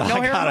taco meat. No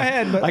hair on my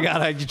head,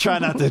 but you try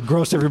not to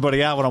gross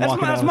everybody out when I'm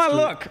walking down the street. That's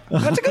my look.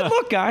 That's a good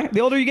look, guy.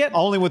 The older you get.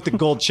 Only with the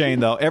gold chain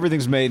though.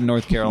 Everything's made in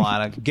North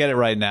Carolina. Get it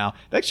right now.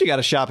 They actually got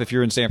a shop if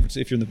you're in San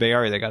Francisco. If you're in the Bay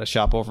Area, they got a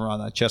shop over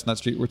on Chestnut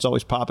Street where it's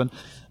always popping.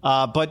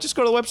 But just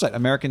go to the website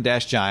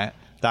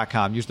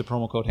American-Giant.com. Use the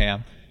promo code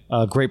HAM.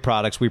 Great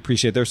products. We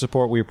appreciate their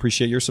support. We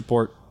appreciate your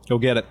support. Go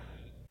get it.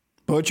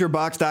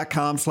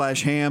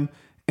 Butcherbox.com/ham.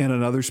 And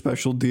another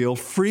special deal,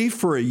 free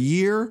for a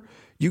year.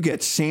 You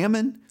get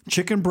salmon,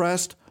 chicken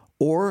breast,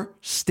 or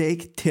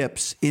steak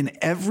tips in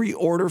every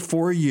order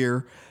for a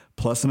year,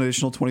 plus an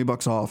additional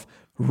 $20 off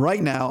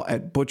right now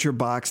at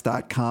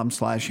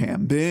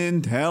butcherbox.com/ham.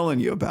 Been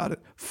telling you about it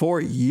for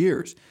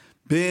years.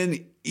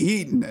 Been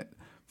eating it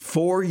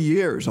for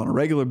years on a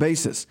regular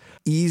basis.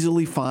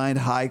 Easily find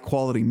high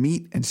quality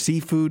meat and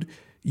seafood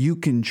you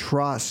can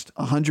trust.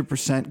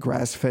 100%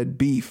 grass-fed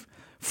beef,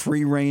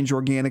 free-range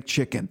organic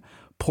chicken,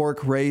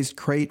 pork raised,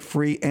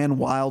 crate-free, and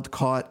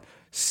wild-caught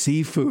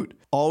seafood.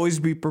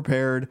 Always be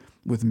prepared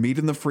with meat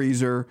in the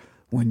freezer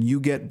when you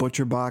get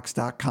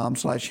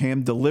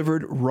butcherbox.com/ham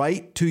delivered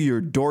right to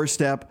your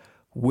doorstep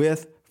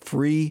with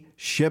free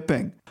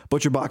shipping.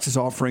 ButcherBox is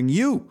offering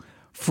you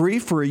free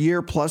for a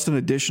year plus an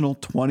additional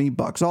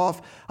 $20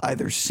 off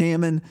either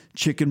salmon,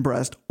 chicken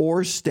breast,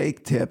 or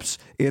steak tips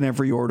in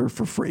every order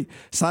for free.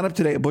 Sign up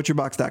today at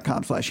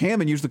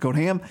butcherbox.com/ham and use the code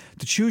HAM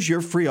to choose your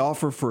free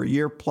offer for a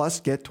year plus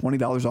get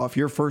 $20 off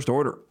your first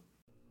order.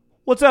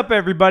 What's up,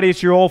 everybody?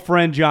 It's your old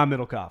friend, John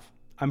Middlecoff.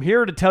 I'm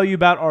here to tell you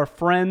about our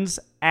friends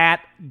at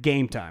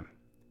Game Time.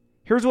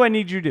 Here's what I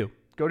need you to do.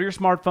 Go to your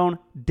smartphone,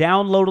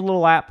 download a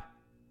little app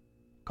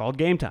called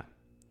Game Time.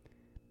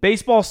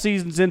 Baseball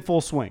season's in full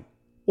swing.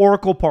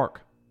 Oracle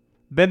Park.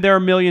 Been there a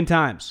million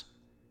times.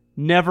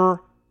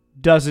 Never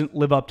doesn't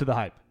live up to the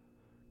hype.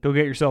 Go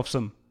get yourself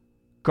some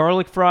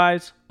garlic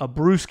fries, a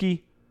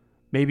brewski,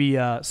 maybe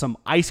some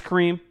ice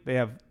cream. They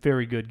have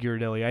very good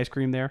Ghirardelli ice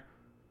cream there.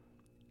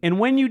 And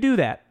when you do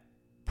that,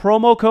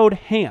 promo code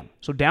HAM.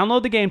 So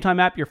download the Game Time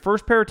app. Your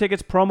first pair of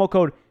tickets, promo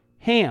code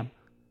HAM,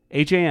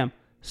 H-A-M,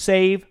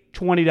 save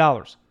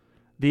 $20.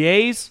 The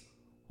A's,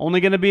 only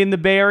going to be in the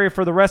Bay Area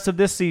for the rest of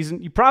this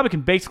season. You probably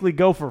can basically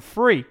go for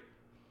free.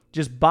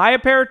 Just buy a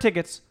pair of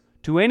tickets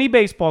to any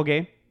baseball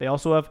game. They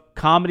also have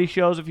comedy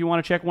shows if you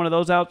want to check one of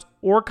those out,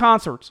 or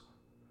concerts.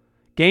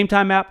 Game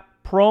Time app,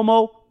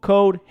 promo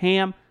code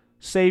HAM,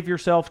 save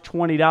yourself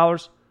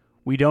 $20.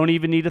 We don't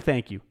even need a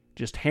thank you.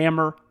 Just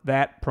hammer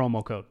that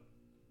promo code.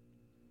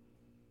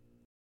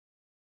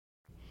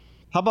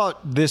 How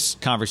about this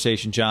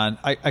conversation, John?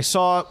 I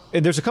saw,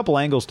 and there's a couple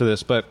angles to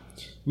this, but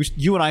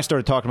you and I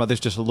started talking about this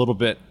just a little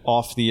bit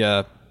off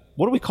the,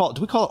 what do we call it?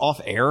 Do we call it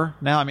off air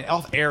now? I mean,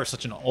 off air is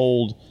such an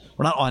old,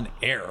 we're not on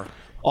air.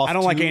 I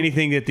don't like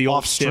anything that the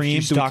old stiff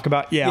used to talk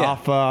about. Yeah.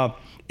 Off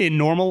in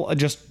normal. We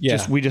just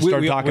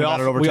started talking about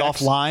it over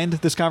text. We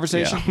offlined this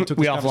conversation. Yeah.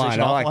 We offlined.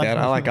 I like that.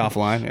 I like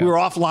offline. Yeah. We were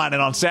offline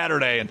and on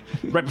Saturday and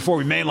right before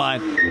we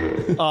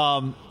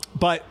mainline.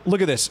 But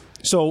look at this.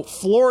 So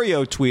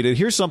Florio tweeted,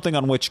 here's something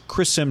on which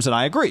Chris Sims and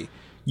I agree.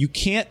 You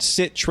can't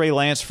sit Trey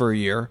Lance for a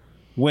year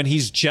when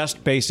he's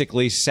just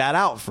basically sat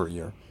out for a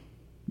year.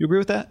 You agree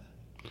with that?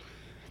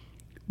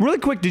 Really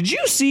quick, did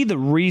you see the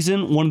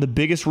reason, one of the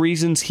biggest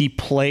reasons he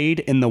played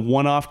in the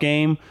one-off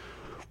game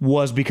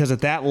was because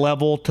at that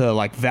level to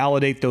like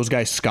validate those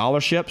guys'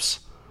 scholarships?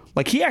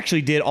 Like he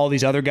actually did all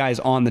these other guys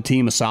on the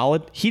team a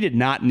solid. He did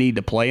not need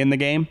to play in the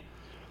game.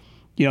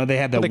 You know, they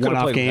had that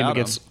one-off game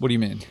against... What do you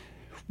mean?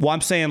 Well, I'm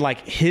saying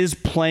like his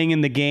playing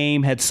in the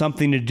game had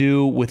something to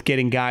do with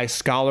getting guys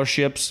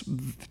scholarships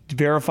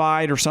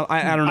verified or something.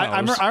 I don't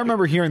know. I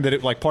remember hearing that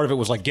it, part of it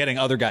was like getting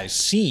other guys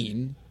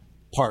seen.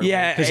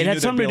 Yeah, it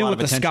had something to do with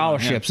the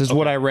scholarships is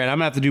what I read. I'm going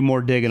to have to do more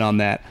digging on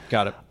that.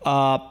 Got it.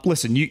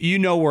 Listen, you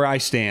know where I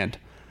stand,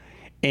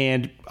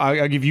 and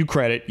I'll give you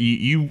credit.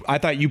 I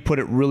thought you put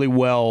it really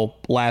well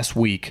last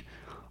week.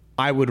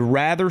 I would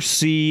rather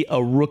see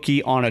a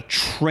rookie on a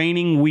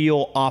training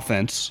wheel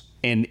offense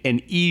and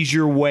ease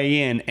your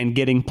way in and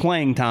getting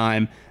playing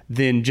time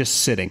than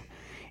just sitting.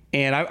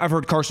 And I've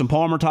heard Carson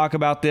Palmer talk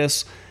about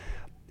this.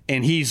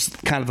 And he's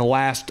kind of the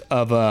last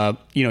of,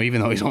 even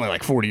though he's only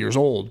like 40 years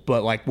old,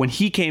 but like when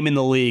he came in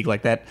the league,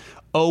 like that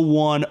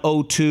 01,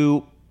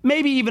 02,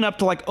 maybe even up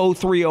to like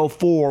 03,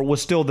 04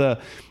 was still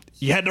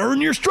you had to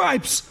earn your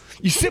stripes.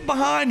 You sit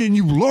behind and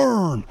you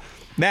learn.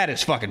 That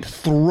is fucking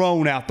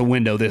thrown out the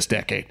window this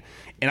decade.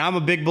 and I'm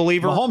a big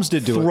believer. Mahomes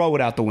did do it. Throw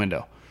it out the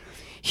window.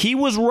 He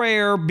was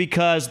rare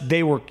because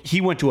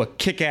he went to a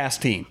kick-ass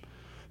team.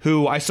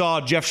 Who I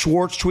saw Jeff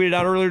Schwartz tweeted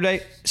out earlier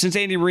today. Since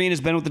Andy Reid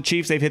has been with the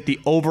Chiefs, they've hit the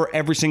over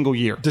every single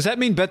year. Does that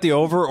mean bet the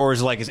over, or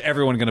is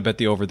everyone going to bet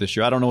the over this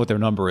year? I don't know what their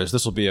number is.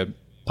 This will be a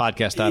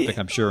podcast topic,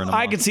 I'm sure.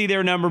 I could see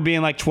their number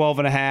being like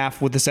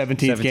 12.5 with the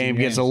 17th game.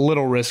 Gets a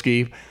little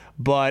risky.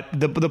 But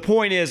the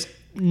point is,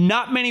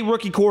 not many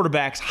rookie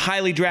quarterbacks,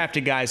 highly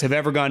drafted guys, have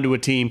ever gone to a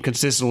team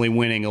consistently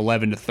winning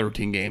 11 to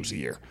 13 games a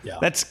year. Yeah.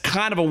 That's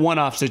kind of a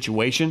one-off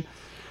situation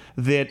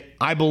that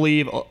I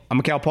believe, I'm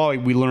a Cal Poly,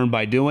 we learn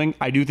by doing.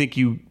 I do think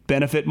you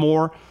benefit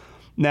more.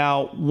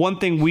 Now, one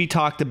thing we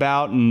talked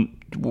about, and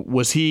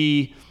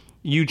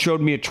you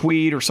showed me a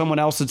tweet or someone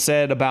else had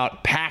said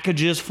about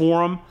packages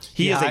for him.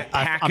 He is a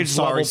package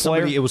level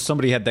player. It was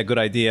somebody had that good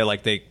idea,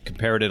 like they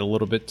compared it a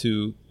little bit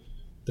to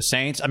the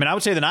Saints. I mean, I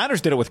would say the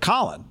Niners did it with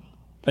Colin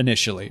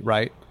initially,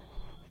 right?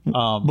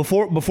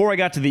 Before I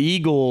got to the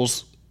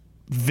Eagles,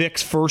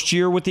 Vic's first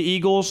year with the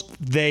Eagles,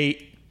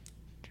 they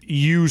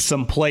used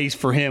some plays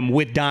for him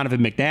with Donovan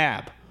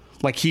McNabb.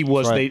 Like he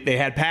was, right. They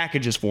had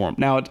packages for him.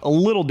 Now, it's a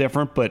little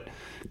different, but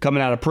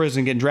coming out of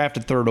prison, getting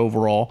drafted 3rd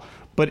overall,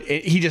 but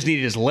he just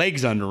needed his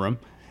legs under him.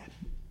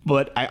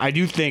 But I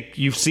do think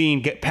you've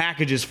seen get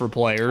packages for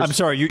players. I'm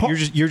sorry,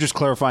 you're just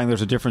clarifying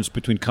there's a difference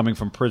between coming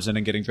from prison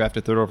and getting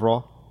drafted 3rd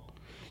overall?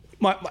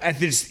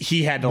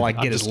 He had to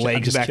get his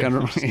legs back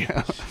under him.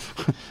 Yeah.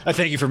 I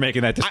thank you for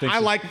making that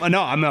distinction.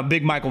 I'm a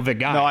big Michael Vick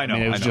guy. No, I know.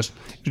 I know.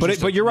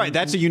 But you're right.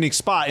 That's a unique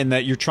spot in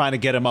that you're trying to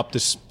get him up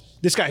to.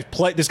 This guy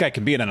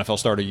can be an NFL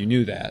starter. You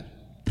knew that.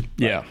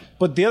 Yeah. Right?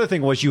 But the other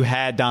thing was you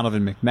had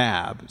Donovan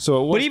McNabb.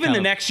 So it was. But even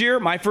the next year,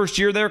 my first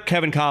year there,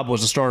 Kevin Kolb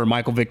was a starter.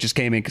 Michael Vick just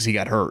came in because he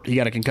got hurt. He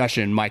got a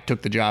concussion. Mike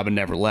took the job and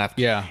never left.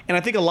 Yeah. And I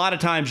think a lot of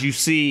times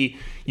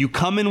you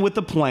come in with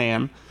the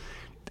plan,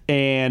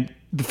 and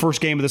the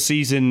first game of the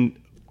season,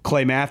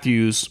 Clay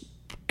Matthews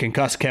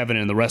concussed Kevin,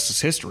 and the rest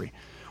is history.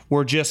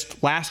 Where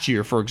just last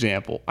year, for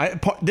example, I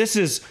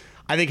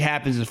think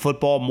happens in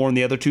football more than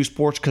the other two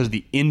sports because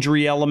the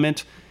injury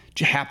element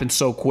happens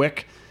so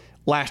quick.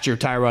 Last year,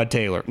 Tyrod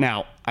Taylor.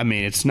 Now, I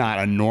mean, it's not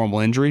a normal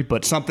injury,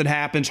 but something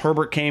happens.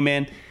 Herbert came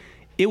in.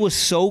 It was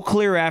so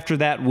clear after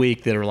that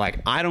week that are like,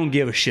 I don't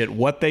give a shit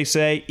what they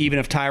say, even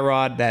if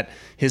Tyrod, that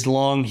his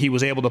lung, he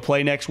was able to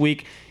play next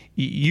week.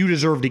 You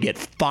deserve to get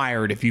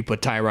fired if you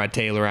put Tyrod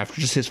Taylor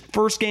after just his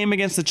first game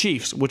against the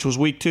Chiefs, which was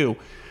week 2.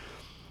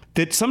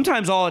 That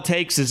sometimes all it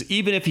takes is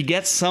even if he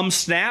gets some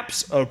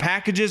snaps or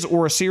packages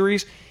or a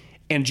series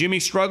and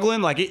Jimmy's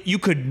struggling, you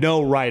could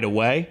know right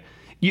away.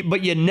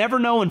 But you never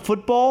know in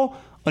football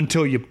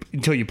until you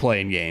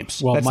play in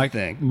games. Well, that's the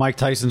thing. Mike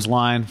Tyson's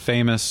line,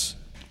 famous,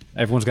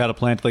 everyone's got a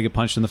plan until they get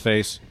punched in the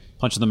face,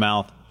 punched in the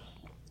mouth.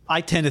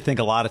 I tend to think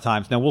a lot of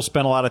times. Now, we'll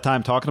spend a lot of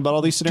time talking about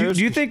all these scenarios.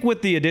 Do you think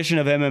with the addition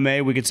of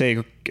MMA, we could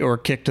say, or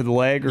kick to the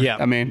leg? Yeah.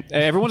 I mean,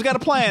 everyone's got a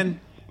plan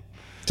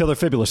till their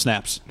fibula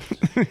snaps.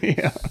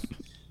 Yeah.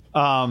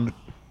 But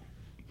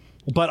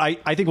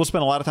I think we'll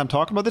spend a lot of time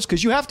talking about this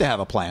because you have to have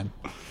a plan.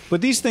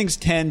 But these things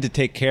tend to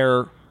take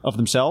care of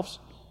themselves.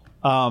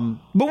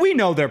 But we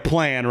know their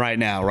plan right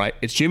now, right?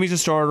 It's Jimmy's a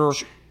starter.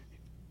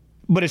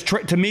 But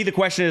to me, the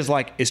question is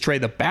is Trey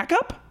the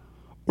backup?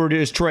 Or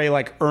is Trey is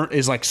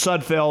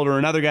Sudfeld or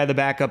another guy the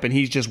backup, and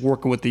he's just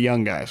working with the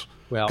young guys?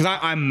 Well,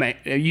 because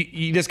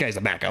this guy's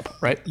the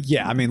backup, right?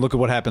 Yeah, I mean, look at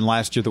what happened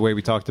last year. The way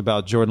we talked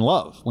about Jordan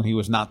Love when he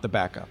was not the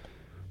backup.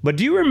 But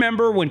do you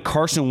remember when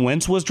Carson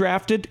Wentz was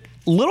drafted?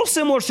 Little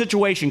similar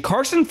situation.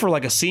 Carson, for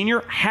a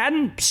senior,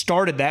 hadn't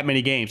started that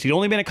many games. He'd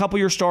only been a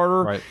couple-year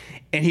starter, right.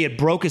 And he had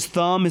broke his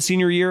thumb his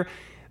senior year.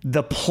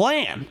 The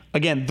plan,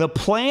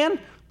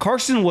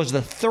 Carson was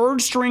the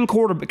 3rd-string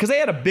quarterback because they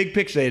had a big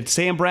picture. They had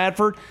Sam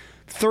Bradford,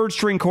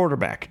 3rd-string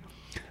quarterback.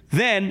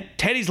 Then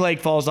Teddy's leg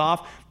falls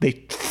off.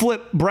 They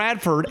flip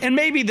Bradford, and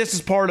maybe this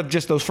is part of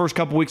just those first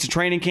couple weeks of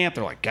training camp.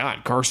 They're like,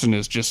 God, Carson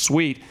is just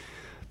sweet.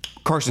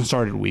 Carson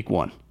started week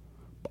 1.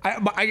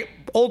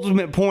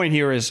 Ultimate point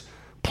here is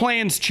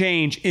plans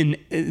change in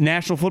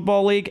National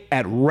Football League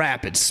at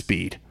rapid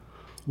speed.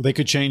 They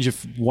could change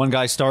if one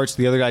guy starts,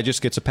 the other guy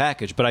just gets a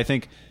package. But I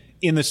think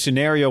in the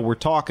scenario we're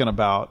talking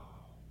about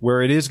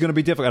where it is going to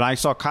be difficult, and I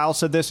saw Kyle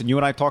said this, and you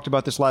and I talked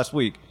about this last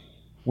week,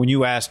 when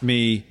you asked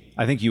me,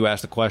 I think you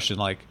asked the question,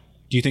 do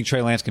you think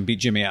Trey Lance can beat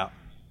Jimmy out?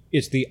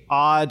 It's the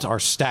odds are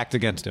stacked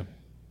against him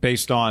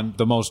based on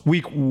the most...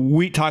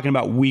 talking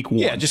about week 1.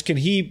 Yeah, just can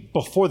he,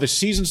 before the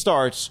season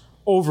starts,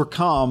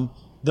 overcome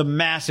the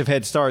massive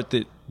head start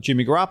that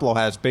Jimmy Garoppolo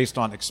has based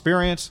on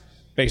experience,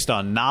 based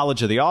on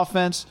knowledge of the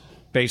offense,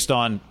 based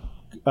on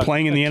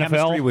playing in the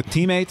NFL with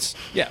teammates.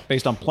 Yeah,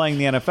 based on playing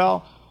the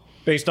NFL,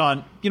 based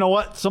on,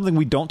 something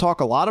we don't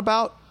talk a lot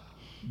about.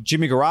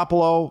 Jimmy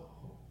Garoppolo,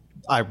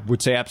 I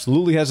would say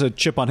absolutely has a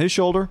chip on his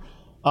shoulder.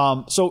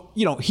 So,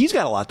 he's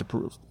got a lot to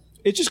prove.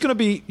 It's just going to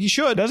be, he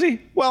should. Does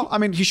he? Well, I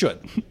mean, he should.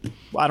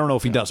 I don't know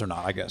if he does or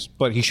not, I guess,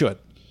 but he should,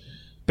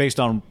 based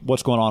on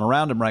what's going on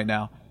around him right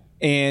now.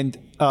 And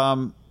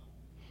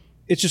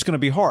it's just going to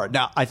be hard.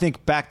 Now, I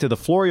think back to the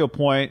Florio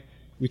point,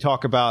 we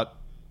talk about,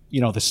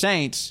 the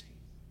Saints.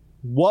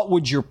 what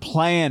would your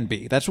plan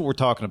be? That's what we're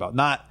talking about,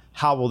 not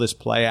how will this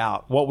play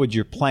out. What would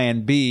your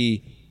plan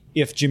be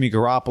if Jimmy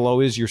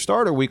Garoppolo is your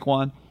starter week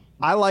 1?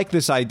 I like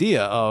this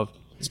idea of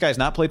this guy's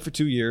not played for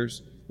 2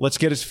 years. Let's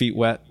get his feet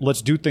wet.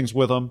 Let's do things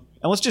with him,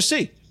 and let's just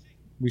see.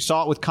 We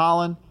saw it with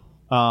Colin.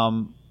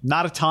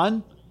 Not a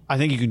ton. I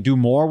think you can do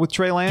more with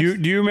Trey Lance.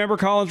 Do you remember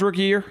Colin's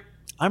rookie year?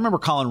 I remember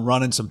Colin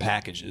running some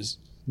packages,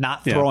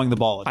 not throwing the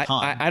ball a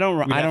ton.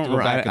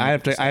 I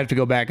have to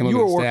go back and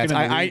look at the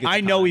stats.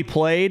 I know he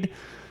played,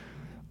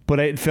 but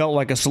it felt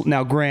like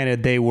now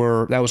granted that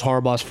was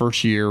Harbaugh's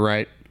first year,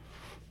 right?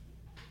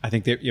 I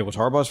think it was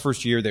Harbaugh's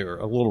first year. They were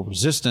a little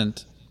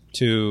resistant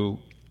to,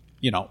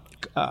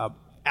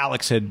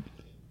 Alex had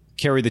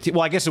carried the team.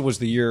 Well, I guess it was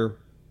the year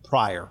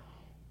prior,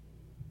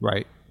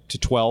 right, to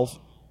 12.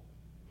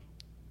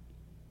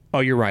 Oh,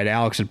 you're right.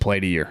 Alex had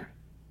played a year.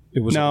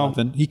 It was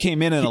 11. He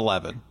came in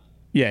 11.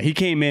 Yeah, he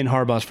came in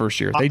Harbaugh's first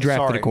year. They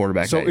drafted a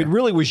quarterback. So it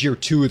really was year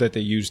 2 that they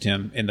used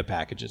him in the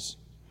packages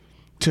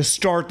to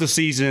start the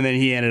season, and then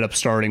he ended up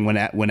starting when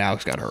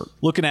Alex got hurt.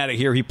 Looking at it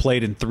here, he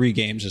played in 3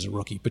 games as a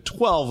rookie, but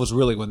 12 was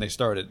really when they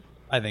started,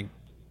 I think,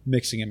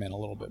 mixing him in a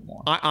little bit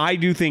more. I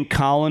do think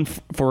Colin,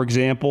 for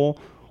example,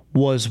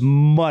 was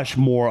much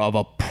more of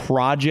a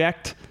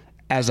project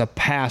as a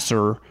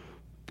passer.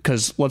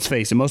 Because let's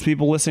face it, most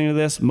people listening to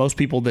this, most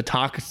people that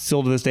talk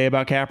still to this day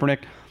about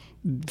Kaepernick,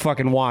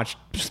 fucking watched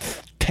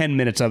 10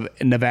 minutes of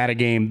a Nevada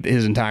game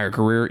his entire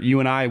career. You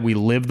and I, we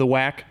live the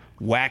whack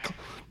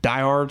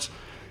diehards.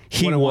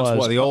 He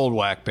was the old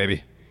whack,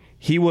 baby.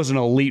 He was an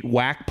elite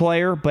whack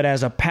player, but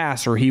as a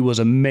passer, he was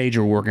a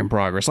major work in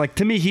progress. Like,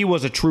 to me, he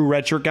was a true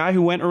redshirt guy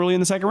who went early in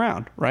the second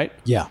round, right?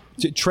 Yeah.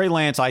 Trey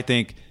Lance, I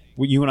think,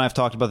 you and I have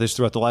talked about this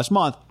throughout the last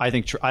month. I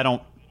think,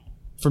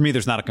 for me,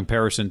 there's not a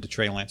comparison to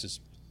Trey Lance's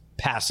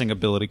passing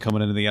ability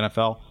coming into the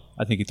NFL.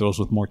 I think he throws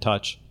with more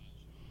touch,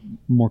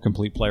 more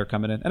complete player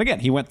coming in. And again,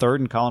 he went third,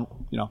 and Colin,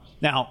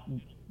 now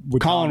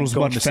Colin was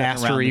much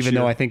faster, even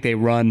though I think they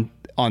run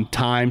on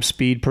time,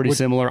 speed pretty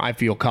similar. I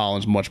feel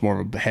Colin's much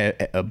more of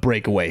a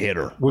breakaway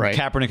hitter. Would right?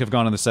 Kaepernick have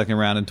gone in the second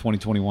round in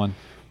 2021?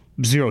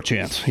 Zero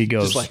chance. He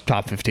goes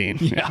top 15.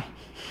 Yeah.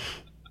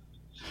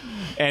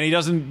 And he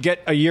doesn't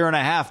get a year and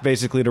a half,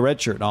 basically, to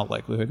redshirt in all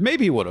likelihood.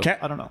 Maybe he would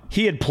have. I don't know.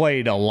 He had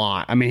played a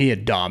lot. I mean, he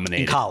had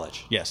dominated. In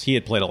college, yes. He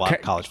had played a lot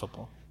of college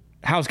football.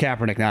 How's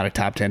Kaepernick not a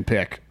top 10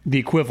 pick? The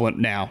equivalent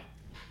now.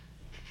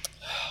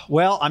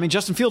 Well, I mean,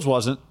 Justin Fields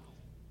wasn't.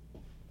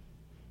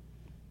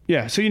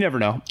 Yeah, so you never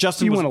know.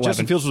 Justin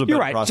Fields was a better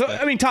prospect. So,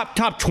 I mean,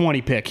 top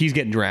 20 pick. He's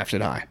getting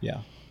drafted high.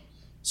 Yeah.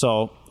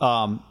 So,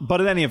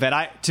 but in any event,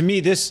 to me,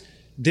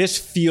 this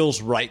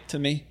feels right to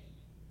me.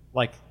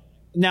 Like,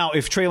 now,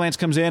 if Trey Lance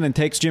comes in and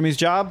takes Jimmy's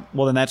job,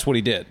 well, then that's what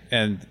he did,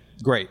 and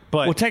great.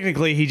 But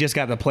technically, he just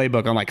got the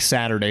playbook on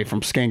Saturday from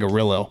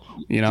Scangarillo.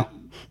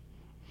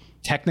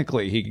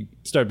 Technically, he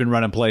been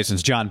running plays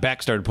since John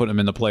Beck started putting him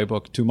in the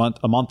playbook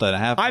a month and a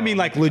half ago. I mean,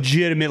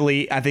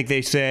 legitimately, I think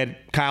they said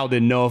Kyle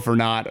didn't know if or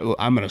not.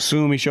 I'm going to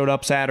assume he showed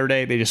up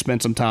Saturday. They just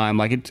spent some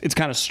time. It's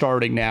kind of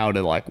starting now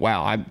to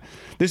wow,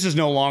 this is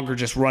no longer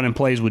just running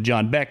plays with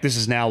John Beck. This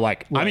is now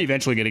I'm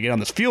eventually going to get on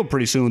this field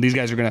pretty soon. These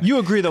guys are going to. You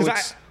agree though?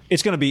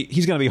 He's going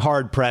to be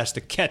hard pressed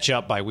to catch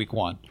up by week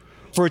 1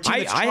 for a team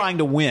that's trying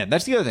to win.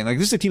 That's the other thing.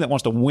 This is a team that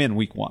wants to win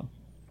week 1.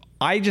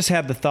 I just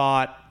had the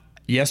thought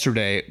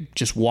yesterday,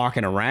 just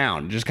walking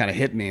around, just kind of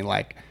hit me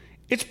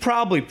it's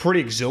probably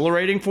pretty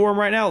exhilarating for him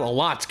right now. A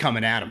lot's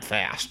coming at him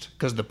fast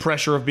because the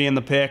pressure of being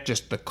the pick,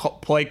 just the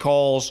play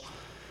calls.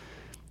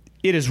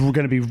 It is going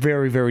to be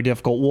very, very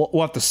difficult.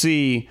 We'll have to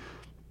see.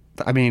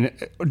 I mean,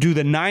 do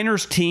the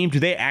Niners team, do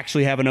they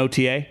actually have an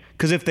OTA?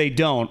 Because if they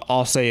don't,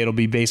 I'll say it'll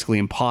be basically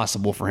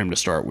impossible for him to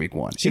start week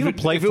 1. Is he going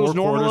to play if it was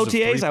normal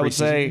OTAs, I would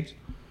say. Games?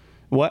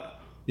 What?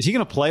 Is he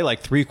going to play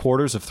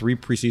 3/4 of 3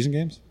 preseason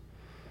games?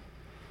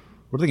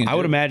 What are they going to do? I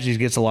would imagine he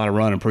gets a lot of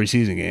run in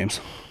preseason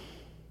games.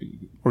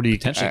 Or do you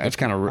potentially? It's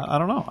kind of. I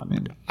don't know. I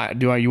mean,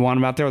 you want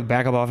him out there with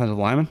backup offensive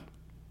lineman?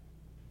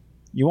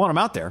 You want him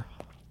out there.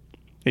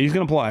 Yeah, he's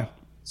going to play.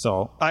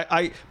 So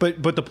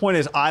but the point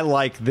is, I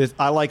like this.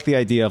 I like the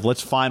idea of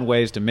let's find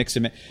ways to mix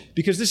him in,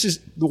 because this is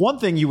the one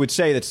thing you would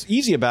say that's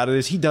easy about it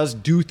is he does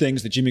do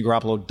things that Jimmy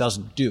Garoppolo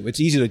doesn't do.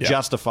 It's easy to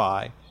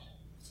justify,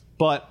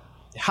 but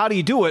how do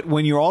you do it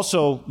when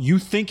you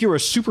think you're a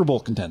Super Bowl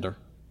contender,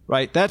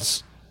 right?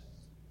 That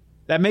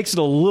makes it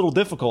a little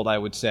difficult, I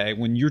would say,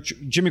 when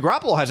Jimmy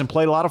Garoppolo hasn't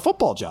played a lot of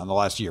football, John, the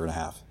last year and a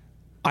half.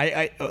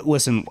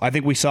 Listen, I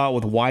think we saw it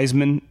with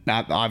Wiseman.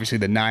 Not obviously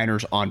the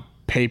Niners on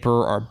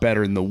paper are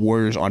better than the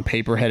Warriors on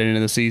paper heading into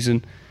the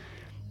season.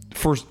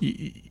 First,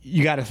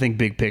 you got to think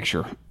big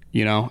picture.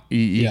 You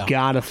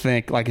got to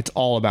think it's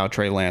all about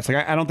Trey Lance.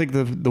 I don't think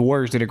the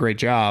Warriors did a great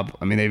job.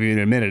 I mean, they've even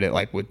admitted it,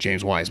 with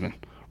James Wiseman,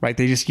 right?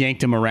 They just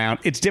yanked him around.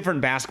 It's different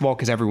in basketball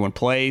because everyone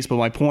plays, but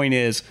my point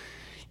is,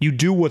 you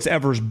do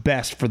whatever's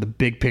best for the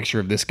big picture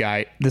of this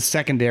guy. The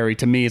secondary,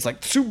 to me, is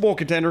Super Bowl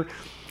contender.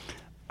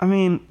 I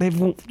mean, they've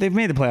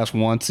made the playoffs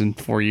once in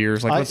 4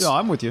 years.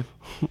 I'm with you.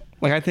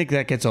 I think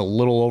that gets a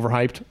little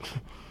overhyped.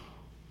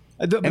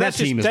 That's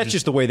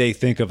just the way they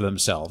think of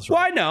themselves. Right?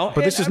 Well, I know.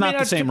 But this is not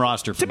the same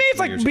roster. To me, it's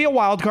like be a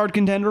wild card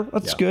contender.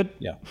 That's good.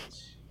 Yeah.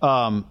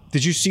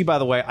 Did you see, by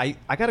the way,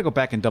 I got to go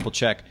back and double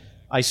check.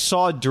 I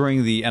saw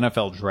during the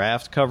NFL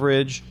draft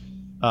coverage,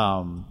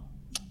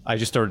 I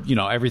just started,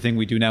 everything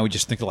we do now, we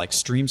just think of like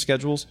stream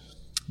schedules.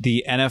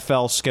 The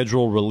NFL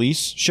schedule release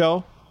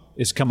show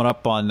is coming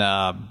up on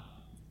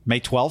May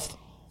 12th.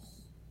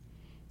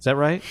 Is that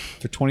right?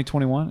 For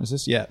 2021? Is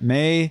this? Yeah,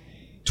 May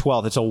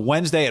 12th. It's a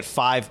Wednesday at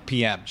 5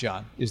 p.m.,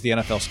 John, is the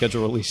NFL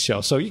schedule release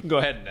show. So you can go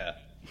ahead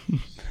and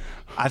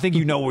I think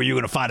you know where you're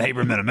going to find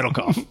Haberman and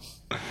Middlecoff.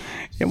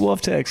 Yeah, we'll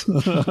have text.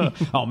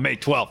 Oh, May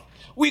 12th.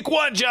 Week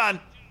 1, John.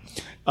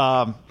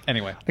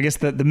 Anyway. I guess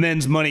the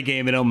men's money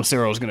game at El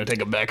Macero is going to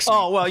take a backseat.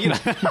 Oh, well,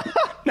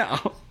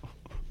 No.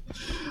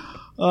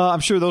 I'm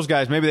sure those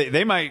guys, maybe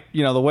they might,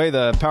 the way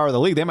the power of the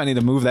league, they might need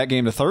to move that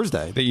game to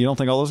Thursday. You don't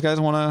think all those guys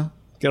want to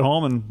get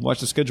home and watch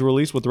the schedule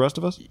release with the rest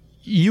of us?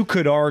 You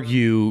could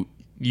argue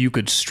you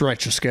could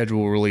stretch a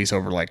schedule release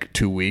over like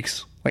 2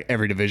 weeks, like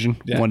every division.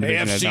 Yeah. One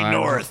division at a time.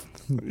 AFC North.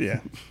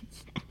 Yeah.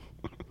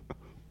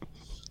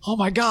 Oh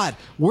my God.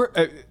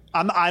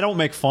 I don't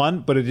make fun,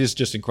 but it is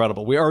just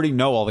incredible. We already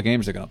know all the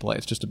games they're going to play.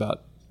 It's just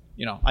about,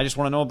 I just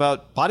want to know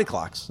about body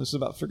clocks. This is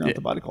about figuring out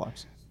the body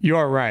clocks. You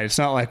are right. It's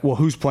not like, well,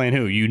 who's playing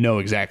who? You know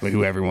exactly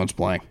who everyone's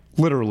playing.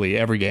 Literally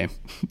every game.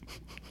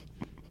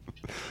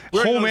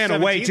 Home and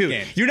away, too.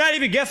 Game. You're not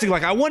even guessing,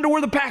 like, I wonder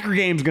where the Packer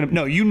game's going to...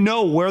 No, you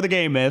know where the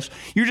game is.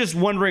 You're just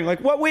wondering,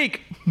 like, what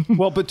week?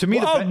 Well, but to me...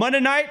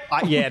 Monday night?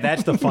 Yeah,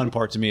 that's the fun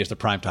part to me is the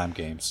primetime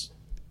games.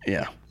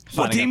 Yeah.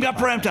 What team got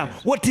primetime?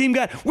 What team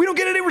got... We don't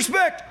get any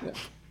respect. Yeah.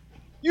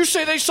 You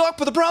say they suck,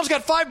 but the Browns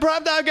got 5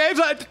 primetime games?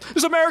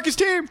 It's America's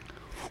team.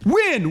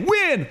 Win,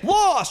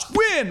 loss,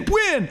 win.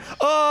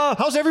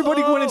 How's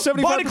everybody winning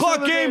 75%? Body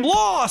clock game,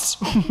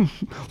 loss.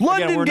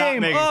 London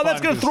game, that's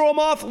going to throw them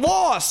off,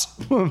 loss.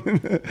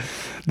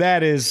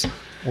 That is...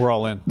 We're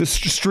all in. The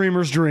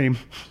streamer's dream.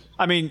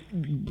 I mean,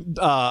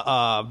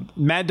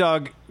 Mad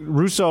Dog,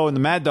 Russo and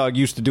the Mad Dog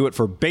used to do it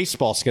for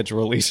baseball schedule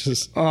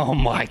releases. Oh,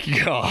 my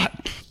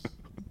God.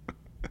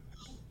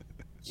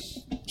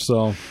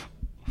 So,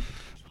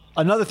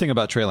 another thing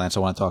about Trey Lance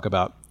I want to talk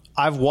about.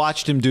 I've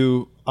watched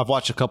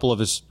a couple of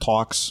his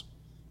talks,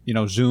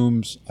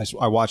 Zooms.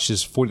 I watched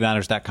his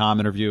 49ers.com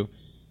interview.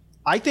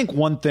 I think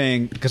one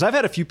thing, because I've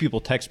had a few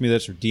people text me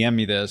this or DM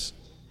me this,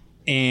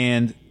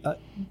 and,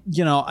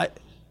 you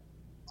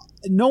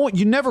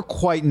never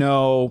quite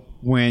know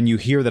when you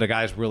hear that a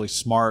guy's really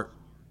smart,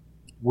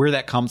 where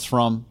that comes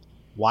from,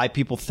 why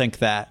people think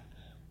that,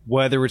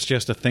 whether it's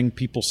just a thing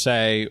people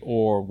say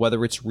or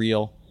whether it's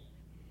real.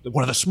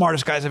 One of the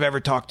smartest guys I've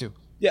ever talked to.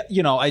 Yeah,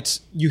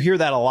 you hear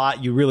that a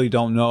lot. You really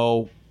don't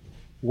know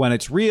when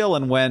it's real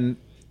and when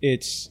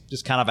it's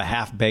just kind of a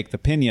half-baked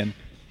opinion.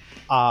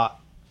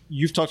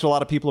 You've talked to a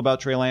lot of people about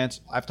Trey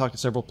Lance. I've talked to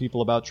several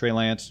people about Trey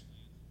Lance,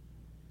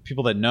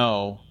 people that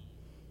know.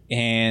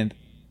 And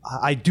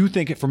I do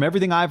think, from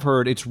everything I've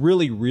heard, it's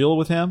really real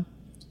with him.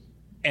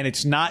 And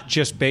it's not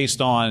just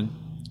based on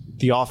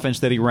the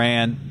offense that he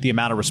ran, the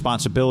amount of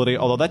responsibility,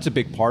 although that's a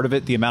big part of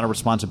it, the amount of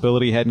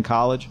responsibility he had in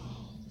college.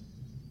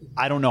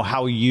 I don't know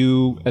how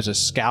you, as a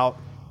scout,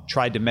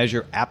 tried to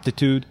measure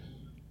aptitude.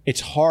 It's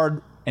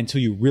hard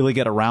until you really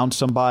get around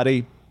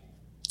somebody,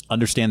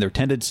 understand their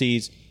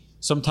tendencies.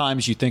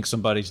 Sometimes you think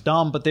somebody's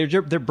dumb, but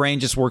their brain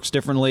just works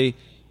differently.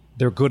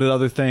 They're good at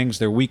other things.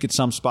 They're weak at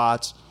some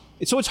spots.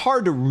 So it's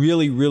hard to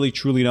really, really,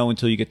 truly know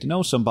until you get to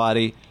know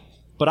somebody.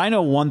 But I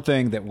know one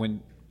thing, that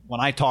when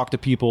I talk to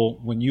people,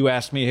 when you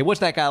ask me, hey, what's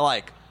that guy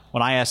like?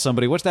 When I ask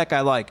somebody, what's that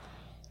guy like?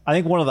 I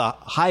think one of the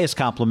highest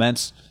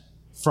compliments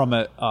from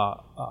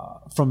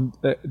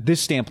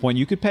this standpoint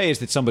you could pay is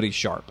that somebody's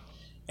sharp.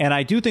 And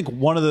I do think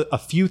a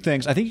few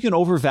things, I think you can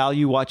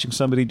overvalue watching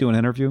somebody do an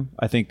interview.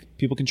 I think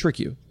people can trick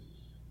you.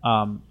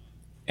 And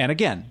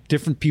again,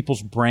 different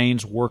people's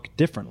brains work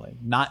differently.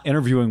 Not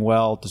interviewing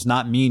well does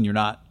not mean you're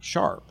not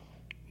sharp.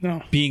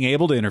 No. Being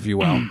able to interview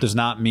well does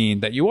not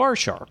mean that you are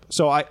sharp.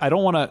 So I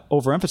don't want to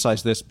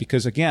overemphasize this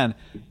because, again,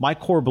 my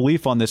core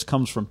belief on this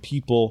comes from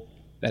people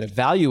that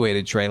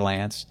evaluated Trey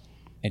Lance,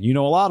 and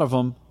a lot of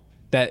them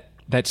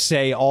that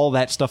say all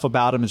that stuff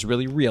about him is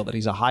really real, that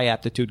he's a high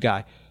aptitude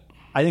guy.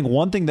 I think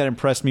one thing that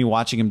impressed me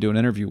watching him do an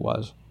interview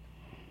was,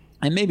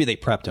 and maybe they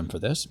prepped him for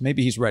this,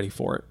 maybe he's ready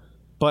for it,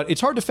 but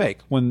it's hard to fake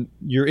when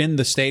you're in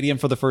the stadium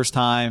for the first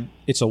time.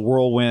 It's a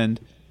whirlwind,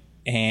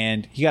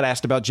 and he got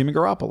asked about Jimmy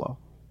Garoppolo.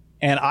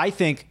 And I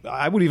think,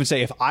 I would even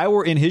say, if I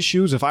were in his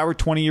shoes, if I were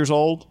 20 years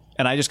old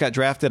and I just got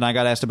drafted and I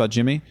got asked about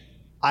Jimmy,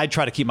 I'd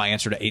try to keep my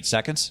answer to 8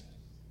 seconds,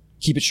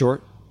 keep it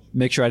short,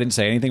 make sure I didn't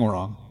say anything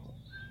wrong.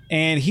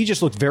 And he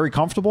just looked very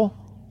comfortable.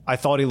 I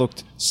thought he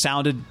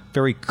sounded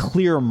very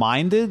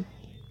clear-minded.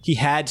 He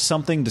had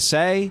something to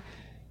say.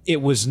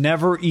 It was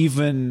never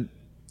even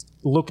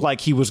looked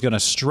like he was going to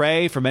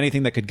stray from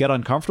anything that could get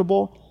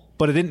uncomfortable,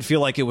 but it didn't feel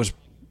like it was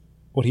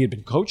what he had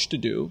been coached to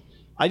do.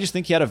 I just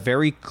think he had a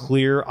very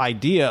clear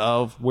idea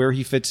of where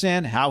he fits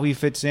in, how he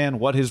fits in,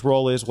 what his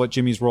role is, what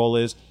Jimmy's role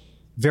is.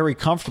 Very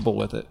comfortable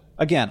with it.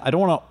 Again, I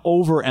don't want to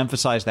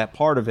overemphasize that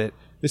part of it,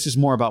 This is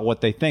more about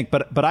what they think.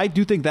 But I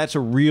do think that's a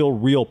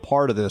real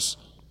part of this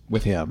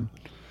with him,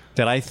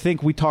 that I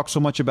think we talk so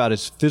much about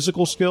his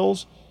physical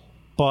skills,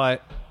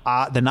 but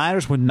the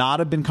Niners would not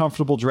have been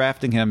comfortable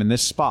drafting him in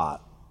this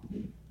spot.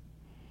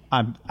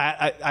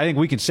 I think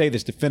we can say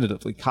this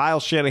definitively. Kyle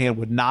Shanahan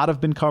would not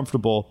have been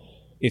comfortable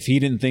if he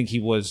didn't think he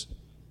was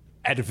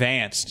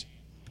advanced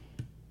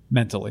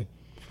mentally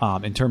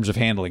in terms of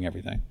handling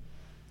everything.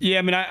 Yeah,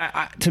 I mean,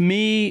 to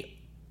me,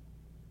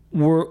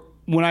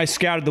 when I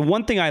scouted, the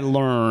one thing I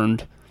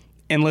learned,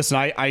 and listen,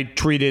 I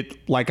treat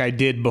it like I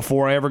did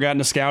before I ever got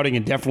into scouting,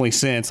 and definitely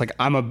since. Like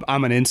I'm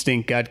an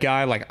instinct gut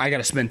guy. Like I got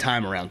to spend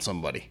time around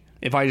somebody.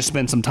 If I just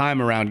spend some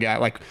time around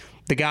like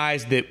the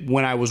guys that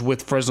when I was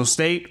with Fresno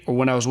State or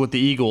when I was with the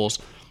Eagles,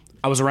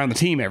 I was around the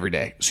team every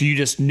day. So you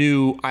just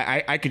knew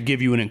I could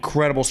give you an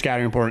incredible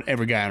scouting report on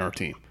every guy on our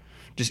team.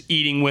 Just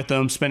eating with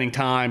them, spending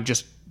time,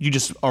 you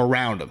just are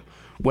around them.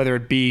 Whether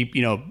it be,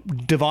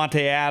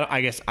 Devontae Adams,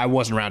 I guess I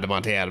wasn't around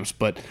Devontae Adams,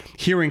 but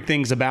hearing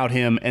things about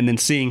him and then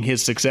seeing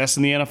his success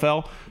in the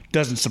NFL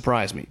doesn't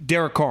surprise me.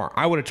 Derek Carr,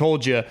 I would have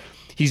told you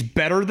he's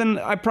better than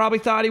I probably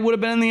thought he would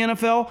have been in the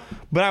NFL,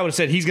 but I would have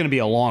said he's going to be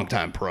a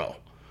long-time pro,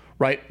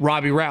 right?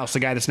 Robbie Rouse, the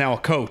guy that's now a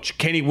coach.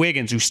 Kenny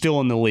Wiggins, who's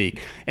still in the league.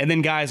 And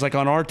then guys like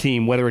on our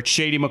team, whether it's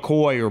Shady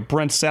McCoy or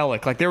Brent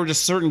Selleck, like there were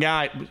just certain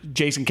guys,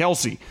 Jason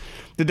Kelsey,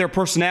 that their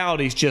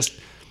personalities just...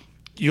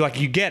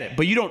 you get it,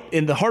 but you don't.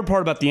 And the hard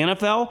part about the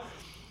NFL,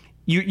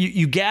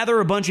 you gather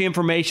a bunch of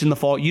information in the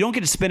fall. You don't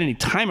get to spend any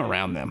time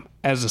around them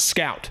as a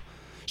scout.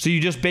 So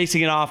you're just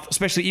basing it off,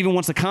 especially even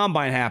once the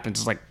combine happens,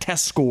 it's like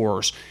test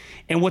scores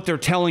and what they're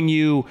telling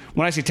you.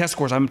 When I say test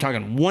scores, I'm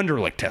talking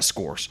Wonderlic test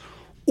scores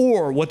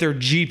or what their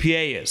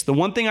GPA is. The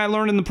one thing I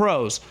learned in the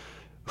pros,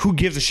 who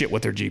gives a shit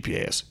what their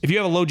GPA is? If you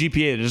have a low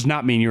GPA, it does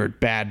not mean you're a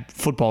bad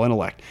football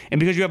intellect. And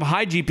because you have a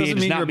high GPA, it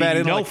does not mean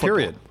you know football.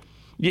 Period.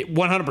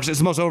 100%. It's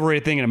the most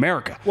overrated thing in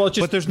America. Well,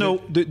 but there's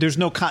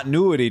no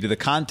continuity to the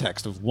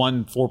context of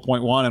one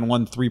 4.1 and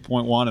one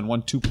 3.1 and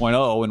one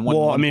 2.0 and one.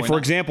 Well, 1. I mean, for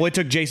example, it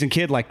took Jason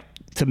Kidd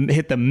to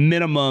hit the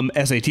minimum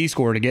SAT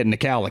score to get into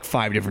Cal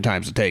 5 different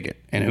times to take it,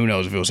 and who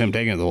knows if it was him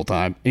taking it the whole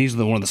time. He's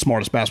one of the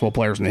smartest basketball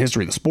players in the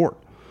history of the sport,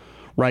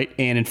 right?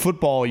 And in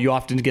football, you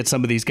often get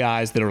some of these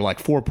guys that are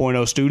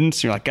 4.0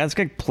 students. You're like, God, this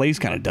guy plays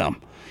kind of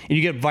dumb. And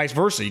you get vice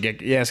versa. You get,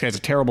 this guy's a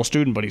terrible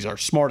student, but he's our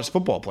smartest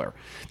football player.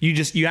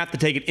 You have to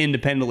take it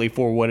independently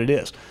for what it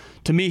is.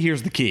 To me,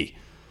 here's the key,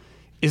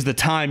 is the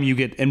time you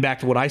get, and back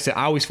to what I said,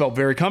 I always felt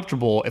very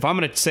comfortable. If I'm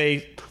going to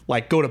say,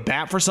 go to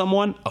bat for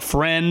someone, a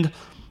friend,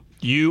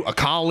 a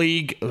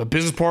colleague, a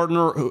business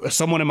partner,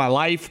 someone in my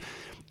life,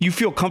 you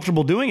feel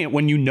comfortable doing it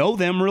when you know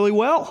them really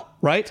well,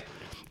 right?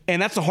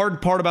 And that's the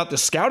hard part about the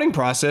scouting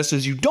process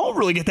is you don't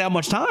really get that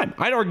much time.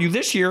 I'd argue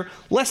this year,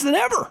 less than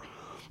ever.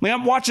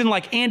 I'm watching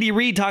Andy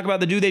Reid talk about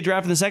the dude they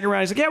drafted in the second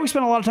round. He's like, yeah, we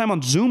spent a lot of time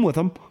on Zoom with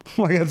him.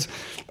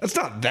 That's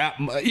not that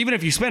much. Even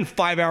if you spend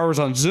 5 hours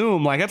on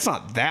Zoom, that's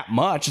not that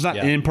much. It's not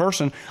in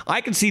person.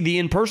 I can see the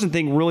in-person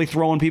thing really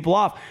throwing people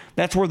off.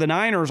 That's where the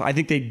Niners, I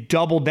think they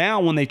doubled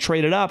down when they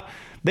traded up.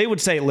 They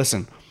would say,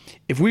 listen,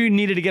 if we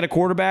needed to get a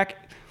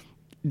quarterback,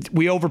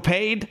 we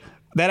overpaid.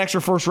 That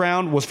extra first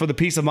round was for the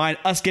peace of mind,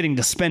 us getting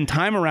to spend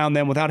time around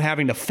them without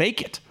having to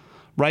fake it.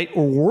 Right?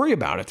 Or worry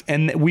about it.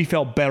 And we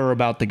felt better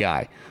about the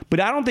guy. But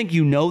I don't think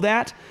you know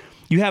that.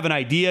 You have an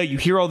idea, you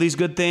hear all these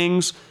good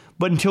things,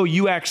 but until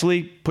you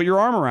actually put your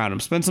arm around him,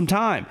 spend some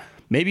time.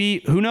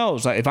 Maybe, who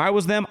knows? If I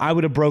was them, I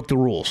would have broke the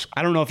rules.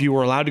 I don't know if you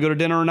were allowed to go to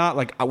dinner or not.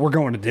 We're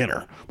going to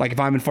dinner. If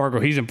I'm in Fargo,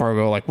 he's in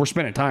Fargo. We're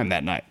spending time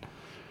that night.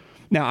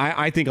 Now,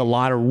 I think a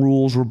lot of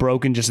rules were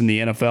broken just in the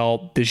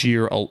NFL this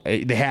year.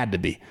 They had to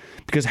be.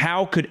 Because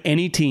how could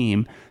any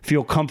team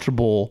feel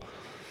comfortable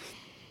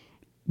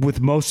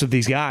with most of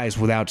these guys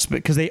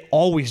because they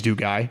always do,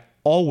 Guy.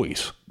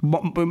 Always.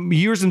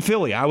 Years in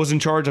Philly, I was in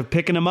charge of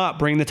picking them up,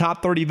 bringing the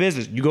top 30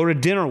 visits. You go to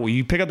dinner,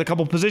 you pick up a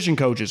couple position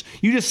coaches.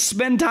 You just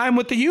spend time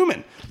with the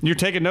human. You're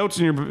taking notes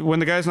and when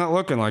the guy's not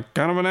looking,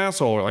 kind of an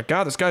asshole. Or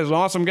God, this guy's an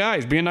awesome guy.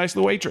 He's being nice to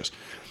the waitress.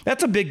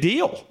 That's a big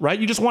deal, right?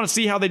 You just want to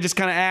see how they just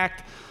kind of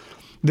act.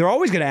 They're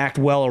always going to act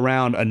well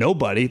around a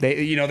nobody.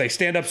 They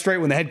stand up straight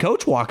when the head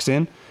coach walks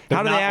in.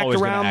 How do they act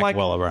around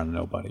well around a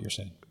nobody, you're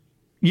saying?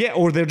 Yeah,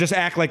 or they'll just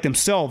act like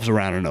themselves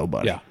around a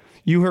nobody. Yeah.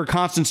 You hear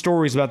constant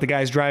stories about the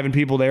guys driving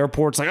people to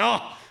airports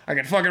I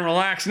can fucking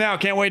relax now.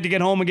 Can't wait to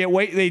get home and get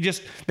weight.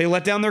 They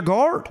let down their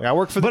guard. I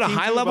work for the But a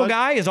high-level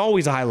guy is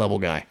always a high-level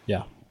guy.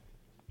 Yeah.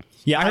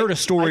 Yeah, I heard a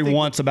story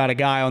once about a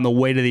guy on the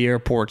way to the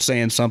airport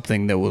saying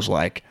something that was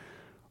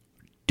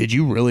did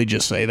you really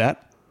just say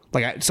that?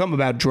 Something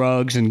about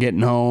drugs and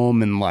getting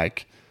home and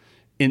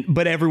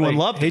but everyone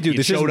loved it. Hey, dude,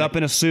 he showed up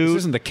in a suit. This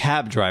isn't the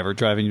cab driver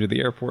driving you to the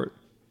airport.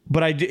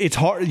 But it's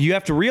hard. You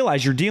have to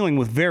realize you're dealing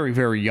with very,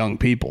 very young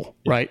people,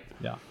 right?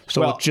 Yeah.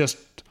 So it's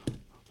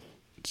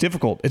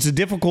difficult.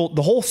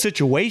 The whole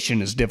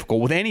situation is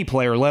difficult with any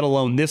player, let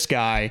alone this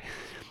guy,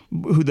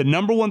 who the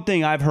number one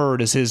thing I've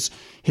heard is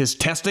his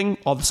testing,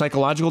 all the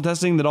psychological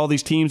testing that all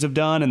these teams have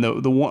done, and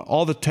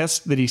all the tests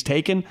that he's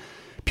taken.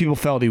 people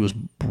felt he was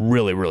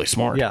really, really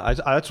smart. Yeah,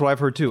 that's what I've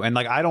heard too. And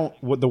like,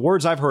 the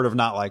words I've heard of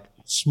not like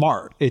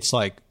smart. It's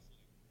like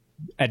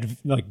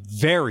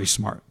very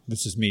smart.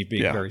 This is me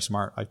being very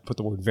smart. I put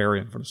the word very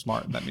in front of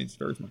smart, and that means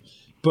very smart.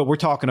 But we're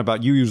talking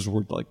about, you use the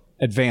word like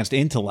advanced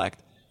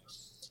intellect.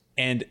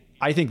 And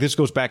I think this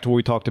goes back to what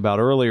we talked about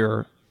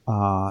earlier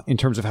in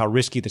terms of how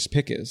risky this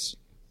pick is.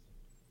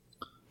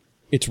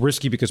 It's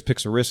risky because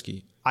picks are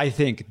risky. I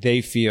think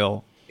they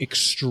feel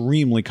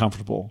extremely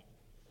comfortable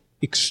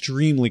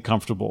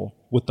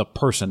with the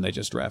person they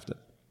just drafted.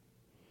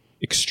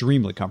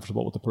 Extremely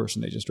comfortable with the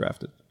person they just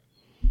drafted.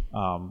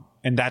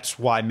 And that's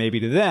why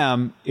maybe to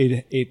them,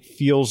 it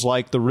feels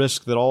like the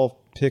risk that all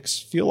picks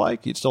feel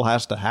like. It still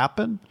has to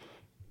happen.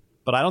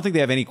 But I don't think they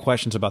have any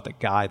questions about the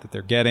guy that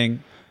they're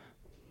getting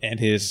and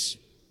his,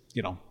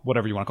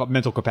 whatever you want to call it,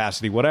 mental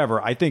capacity,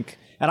 whatever. I think,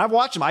 and I've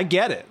watched him, I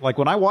get it. Like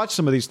when I watch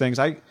some of these things,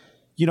 and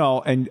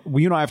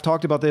I've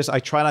talked about this, I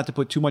try not to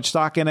put too much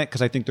stock in it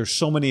because I think there's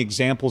so many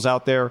examples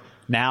out there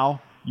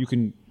now. You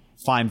can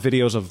find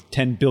videos of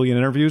 10 billion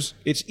interviews.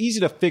 It's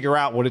easy to figure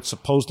out what it's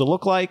supposed to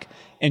look like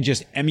and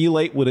just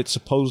emulate what it's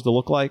supposed to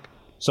look like.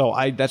 So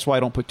that's why I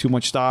don't put too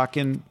much stock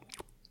in.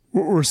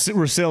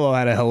 Russillo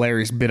had a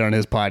hilarious bit on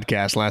his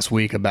podcast last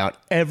week about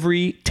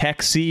every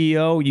tech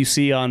CEO you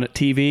see on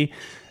TV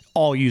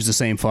all use the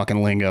same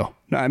fucking lingo.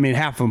 I mean,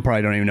 half of them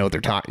probably don't even know what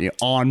they're talking.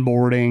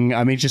 Onboarding.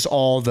 I mean, just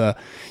all the,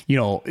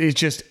 it's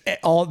just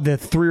all the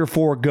 3 or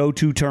 4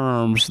 go-to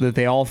terms that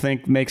they all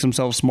think makes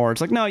themselves smart.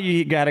 It's like, no,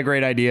 you got a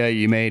great idea.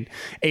 You made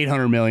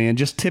 $800 million.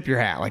 Just tip your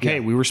hat. Like,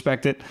 hey, we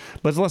respect it.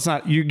 But let's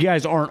not, you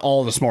guys aren't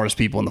all the smartest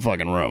people in the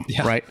fucking room,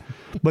 right?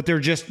 But they're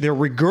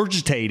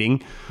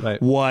regurgitating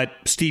what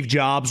Steve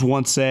Jobs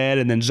once said,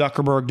 and then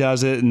Zuckerberg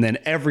does it, and then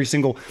every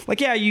single,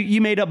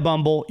 you made up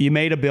Bumble, you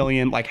made $1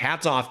 billion, like,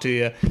 hats off to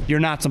you. You're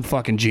not some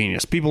fucking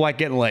genius. People like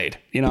getting laid.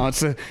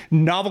 It's a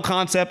novel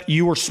concept.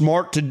 You were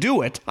smart to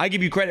do it. I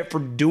give you credit for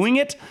doing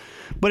it,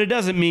 but it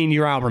doesn't mean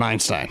you're Albert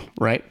Einstein,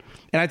 right?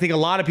 And I think a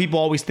lot of people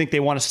always think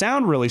they want to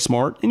sound really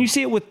smart, and you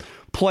see it with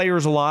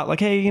players a lot, like,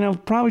 hey,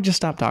 probably just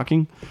stop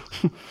talking.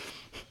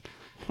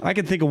 I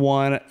can think of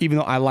one, even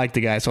though I like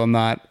the guy, so I'm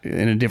not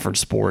in a different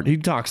sport. He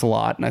talks a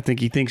lot, and I think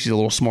he thinks he's a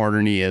little smarter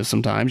than he is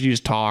sometimes. You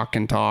just talk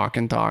and talk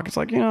and talk. It's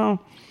like,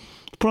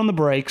 put on the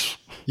brakes.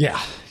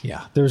 Yeah.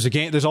 There's a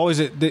game. There's always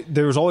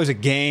a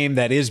game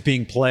that is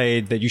being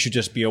played that you should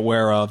just be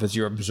aware of as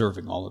you're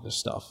observing all of this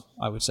stuff,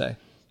 I would say.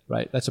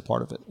 Right? That's a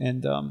part of it.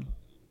 And,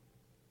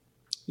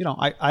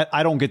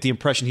 I don't get the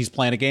impression he's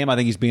playing a game. I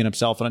think he's being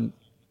himself, and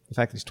the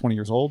fact that he's 20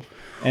 years old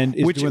and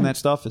is doing that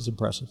stuff is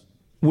impressive.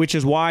 Which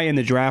is why in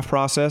the draft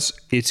process,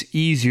 it's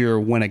easier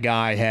when a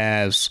guy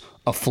has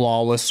a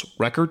flawless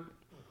record.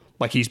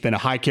 Like he's been a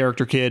high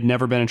character kid,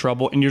 never been in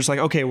trouble. And you're just like,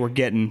 okay, we're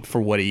getting for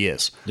what he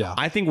is. Yeah.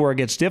 I think where it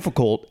gets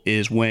difficult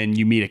is when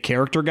you meet a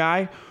character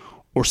guy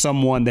or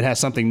someone that has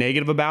something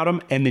negative about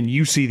him, and then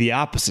you see the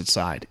opposite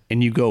side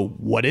and you go,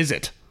 what is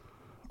it?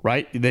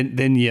 Right?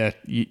 Then you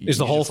is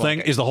the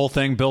whole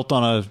thing built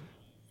on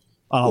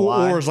a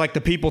lie? Or is like the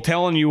people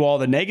telling you all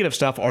the negative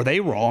stuff, are they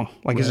wrong?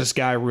 Like, is this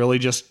guy really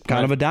just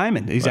kind of a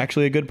diamond? He's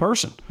actually a good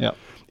person. Yeah.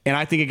 And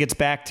I think it gets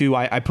back to,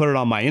 I put it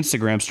on my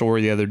Instagram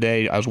story the other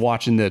day. I was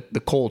watching the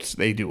Colts.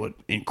 They do an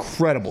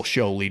incredible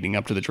show leading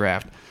up to the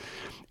draft.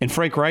 And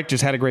Frank Reich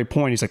just had a great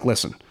point. He's like,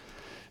 listen,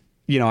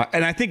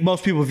 and I think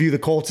most people view the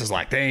Colts as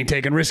like, they ain't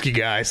taking risky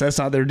guys. That's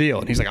not their deal.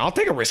 And he's like, I'll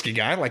take a risky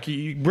guy. Like,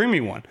 you bring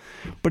me one.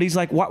 But he's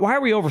like, why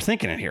are we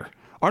overthinking it here?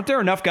 Aren't there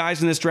enough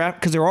guys in this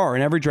draft? Because there are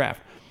in every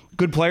draft.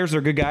 Good players,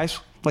 they're good guys.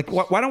 Like,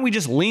 why don't we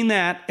just lean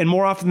that, and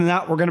more often than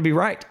not, we're going to be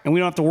right, and we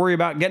don't have to worry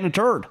about getting a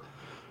turd.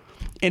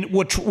 And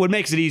what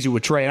makes it easy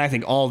with Trey, and I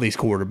think all these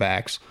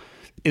quarterbacks,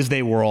 is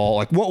they were all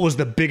like, what was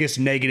the biggest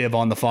negative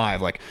on the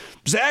 5? Like,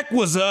 Zach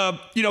was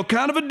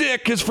kind of a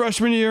dick his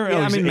freshman year.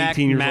 Yeah, he's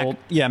 18 years old.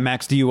 Yeah,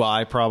 Max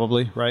DUI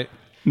probably, right?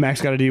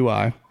 Max got a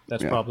DUI.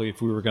 That's probably,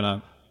 if we were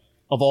gonna,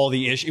 of all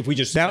the issues, if we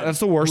just that's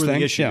the worst thing.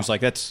 The issues,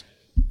 like that's.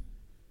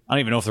 I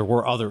don't even know if there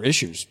were other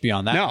issues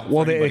beyond that. No,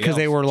 well, because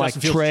they were like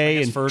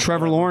Trey and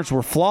Trevor Lawrence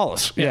were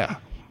flawless. Yeah.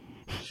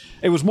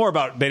 It was more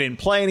about they didn't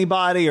play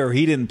anybody, or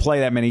he didn't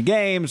play that many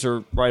games,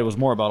 or it was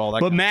more about all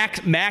that. But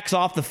Max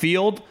off the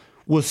field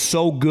was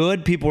so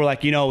good. People were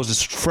like, it was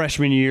his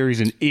freshman year. He's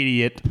an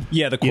idiot.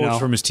 Yeah, the quotes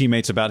from his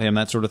teammates about him,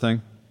 that sort of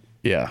thing.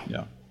 Yeah.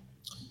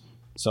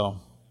 So,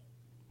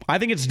 I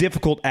think it's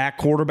difficult at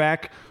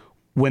quarterback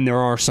when there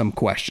are some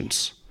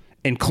questions.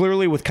 And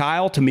clearly with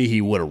Kyle, to me, he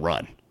would have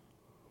run.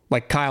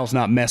 Like, Kyle's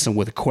not messing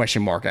with a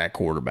question mark at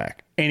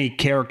quarterback. Any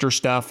character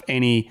stuff,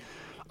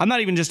 I'm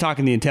not even just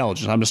talking the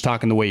intelligence. I'm just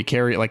talking the way you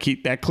carry it. Like,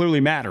 that clearly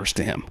matters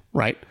to him,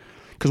 right?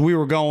 Because we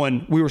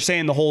were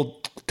saying the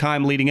whole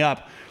time leading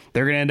up,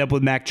 they're going to end up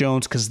with Mac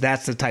Jones because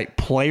that's the type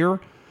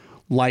player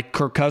like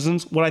Kirk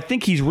Cousins. What I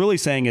think he's really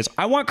saying is,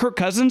 I want Kirk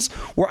Cousins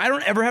where I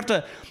don't ever have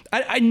to,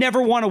 I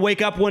never want to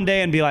wake up one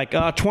day and be like,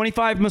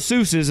 25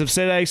 masseuses have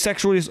said I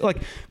sexually,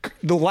 like,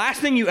 the last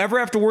thing you ever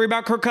have to worry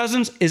about Kirk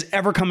Cousins is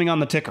ever coming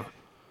on the ticker.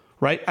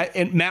 right?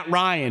 And Matt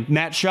Ryan,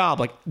 Matt Schaub,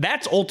 like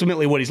that's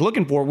ultimately what he's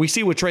looking for. We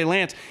see with Trey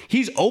Lance,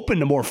 he's open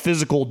to more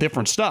physical,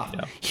 different stuff.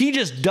 Yeah. He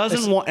just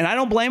doesn't want, and I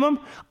don't blame him.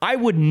 I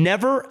would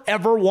never,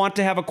 ever want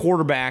to have a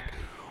quarterback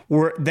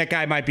where that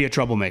guy might be a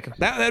troublemaker.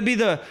 That'd be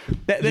the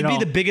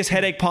biggest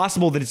headache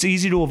possible that it's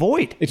easy to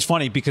avoid. It's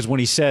funny because when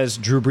he says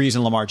Drew Brees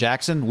and Lamar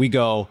Jackson, we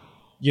go,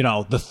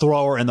 the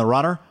thrower and the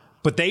runner,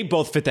 but they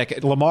both fit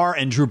that. Lamar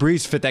and Drew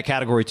Brees fit that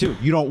category too.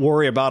 You don't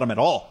worry about them at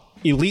all.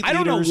 Elite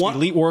leaders,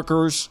 elite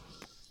workers.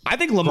 I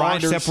think Lamar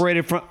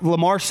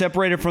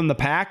separated from the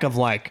pack of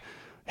like,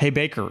 hey,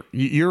 Baker,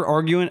 you're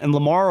arguing, and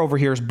Lamar over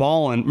here is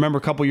balling. Remember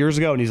a couple years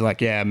ago, and he's like,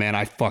 yeah, man,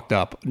 I fucked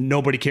up.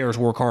 Nobody cares,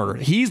 work harder.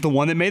 He's the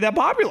one that made that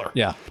popular.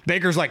 Yeah.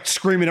 Baker's like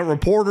screaming at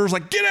reporters,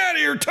 like, get out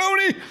of here,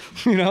 Tony.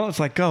 It's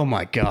like, oh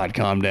my God,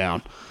 calm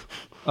down.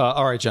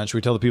 All right, John, should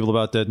we tell the people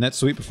about the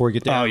NetSuite before we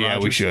get to Aaron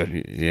Rodgers? We should.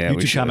 Yeah,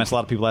 YouTube comments, a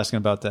lot of people asking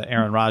about the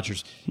Aaron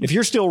Rodgers. If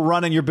you're still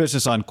running your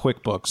business on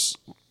QuickBooks,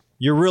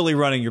 you're really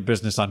running your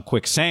business on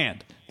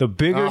quicksand. The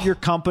bigger your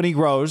company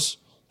grows,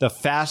 the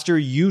faster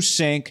you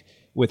sync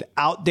with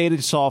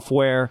outdated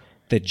software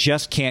that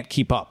just can't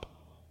keep up.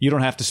 You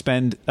don't have to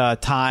spend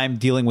time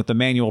dealing with the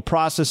manual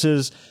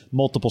processes,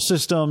 multiple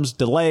systems,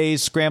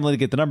 delays, scrambling to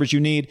get the numbers you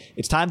need.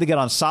 It's time to get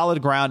on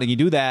solid ground, and you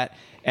do that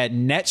at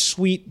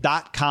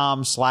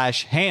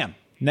netsuite.com/ham.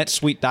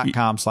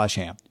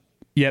 netsuite.com/ham.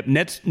 Yep,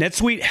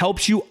 NetSuite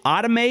helps you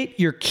automate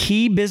your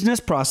key business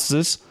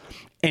processes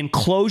and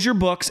close your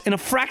books in a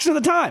fraction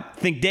of the time.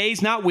 Think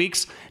days, not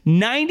weeks.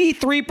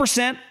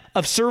 93%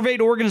 of surveyed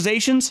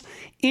organizations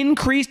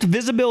increased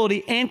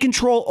visibility and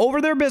control over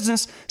their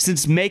business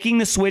since making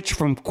the switch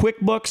from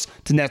QuickBooks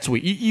to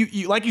NetSuite.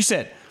 You like you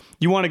said,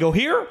 you want to go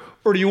here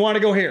or do you want to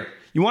go here?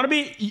 You want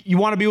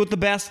to be with the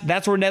best.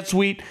 That's where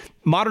NetSuite.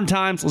 Modern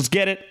times. Let's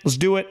get it. Let's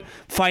do it.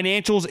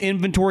 Financials,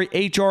 inventory,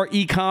 HR,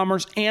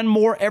 e-commerce, and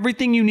more.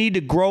 Everything you need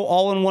to grow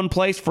all in one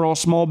place for all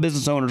small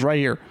business owners right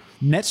here.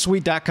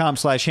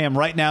 netsuite.com/ham.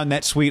 Right now,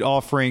 NetSuite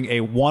offering a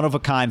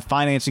one-of-a-kind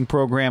financing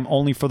program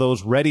only for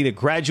those ready to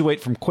graduate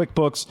from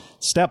QuickBooks.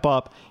 Step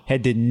up.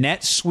 Head to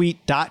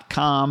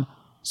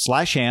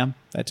netsuite.com/ham.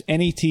 That's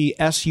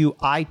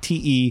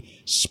NETSUITE.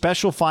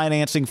 Special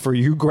financing for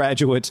you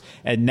graduates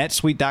at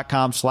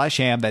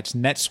netsuite.com/ham. That's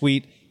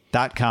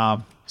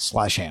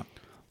netsuite.com/ham.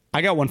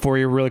 I got one for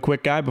you really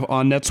quick, guy,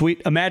 on NetSuite.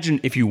 Imagine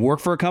if you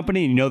work for a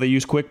company and you know they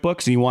use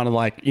QuickBooks and you want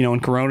to in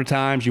Corona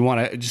times, you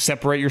want to just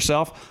separate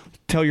yourself.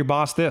 Tell your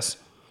boss this.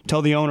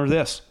 Tell the owner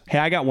this. Hey,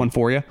 I got one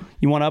for you.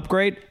 You want to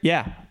upgrade?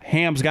 Yeah.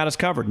 Ham's got us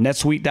covered.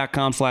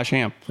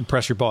 netsuite.com/ham.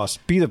 Impress your boss.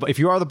 If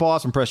you are the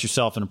boss, impress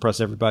yourself and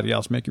impress everybody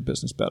else. Make your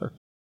business better.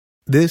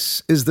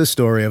 This is the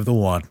story of the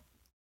one.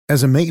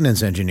 As a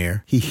maintenance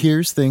engineer, he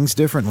hears things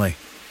differently.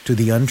 To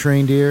the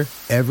untrained ear,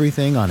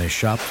 everything on his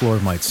shop floor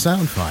might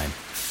sound fine,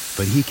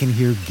 but he can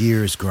hear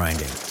gears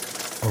grinding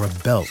or a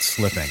belt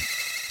slipping.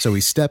 So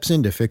he steps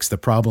in to fix the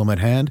problem at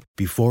hand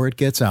before it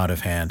gets out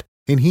of hand.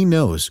 And he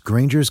knows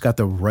Grainger's got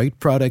the right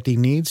product he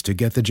needs to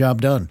get the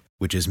job done,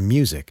 which is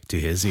music to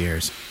his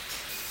ears.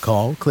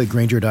 Call, click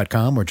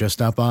Grainger.com, or just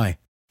stop by.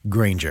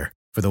 Grainger,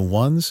 for the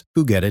ones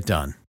who get it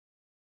done.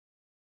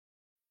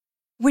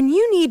 When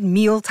you need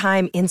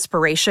mealtime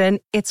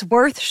inspiration, it's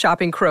worth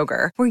shopping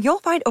Kroger, where you'll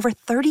find over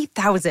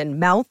 30,000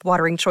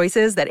 mouth-watering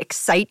choices that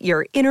excite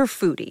your inner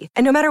foodie.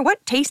 And no matter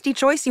what tasty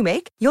choice you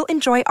make, you'll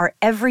enjoy our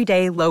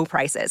everyday low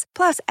prices,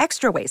 plus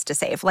extra ways to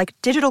save, like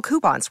digital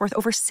coupons worth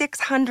over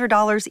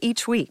 $600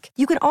 each week.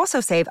 You can also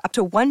save up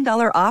to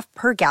 $1 off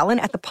per gallon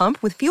at the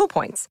pump with fuel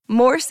points.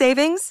 More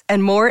savings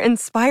and more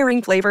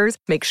inspiring flavors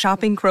make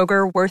shopping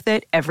Kroger worth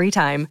it every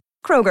time.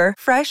 Kroger,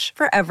 fresh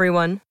for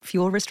everyone.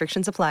 Fuel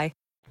restrictions apply.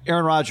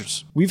 Aaron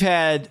Rodgers. We've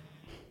had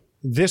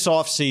this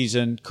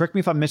offseason, correct me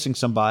if I'm missing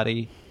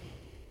somebody,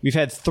 we've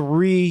had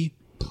 3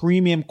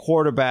 premium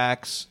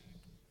quarterbacks,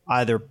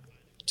 either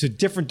to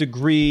different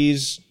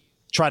degrees,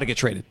 try to get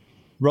traded.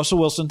 Russell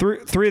Wilson.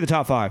 3 of the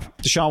top 5.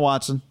 Deshaun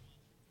Watson.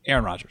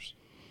 Aaron Rodgers.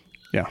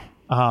 Yeah.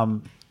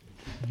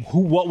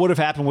 What would have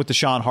happened with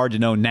Deshaun? Hard to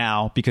know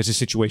now because his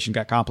situation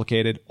got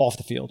complicated off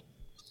the field.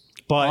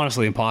 But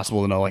honestly,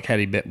 impossible to know. Like,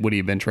 would he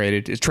have been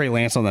traded? Is Trey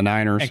Lance on the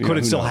Niners? And could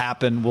it still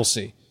happen? We'll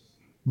see.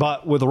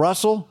 But with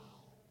Russell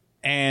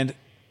and,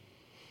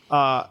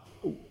 I'll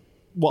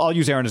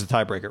use Aaron as a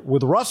tiebreaker.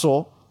 With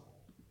Russell,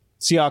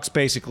 Seahawks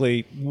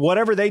basically,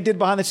 whatever they did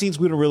behind the scenes,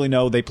 we don't really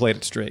know. They played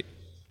it straight.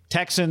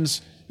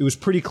 Texans, it was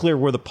pretty clear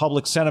where the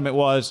public sentiment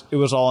was. It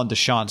was all on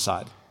Deshaun's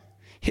side.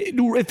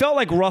 It felt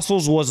like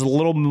Russell's was a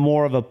little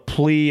more of a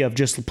plea of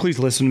just, please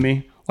listen to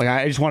me. Like,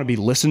 I just want to be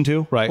listened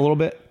to a little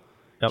bit.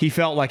 Yep. He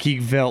felt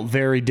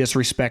very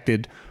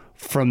disrespected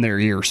from their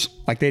ears.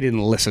 Like, they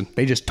didn't listen.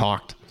 They just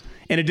talked.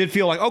 And it did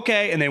feel like,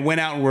 okay, and they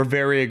went out and were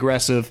very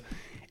aggressive,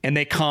 and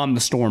they calmed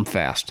the storm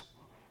fast.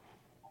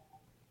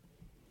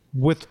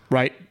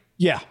 Right?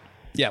 Yeah.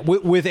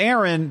 With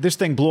Aaron, this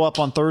thing blew up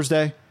on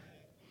Thursday.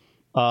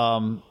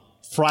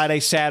 Friday,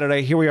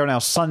 Saturday. Here we are now,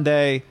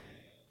 Sunday.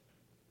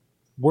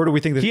 Where do we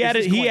think this He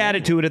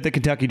added to it at the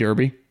Kentucky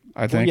Derby,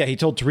 I think. Well, yeah, he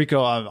told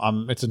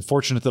Tirico, it's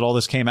unfortunate that all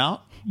this came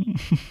out.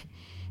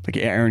 Like,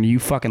 Aaron, you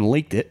fucking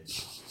leaked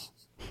it.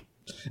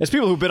 as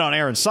people who've been on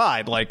Aaron's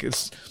side, like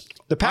it's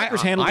the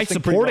Packers handled. I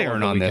support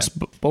Aaron on this,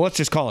 but let's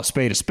just call a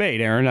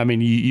spade, Aaron. I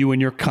mean, you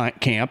and your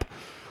camp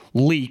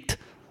leaked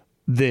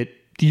that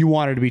you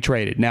wanted to be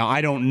traded. Now,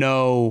 I don't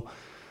know.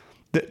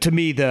 To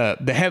me, the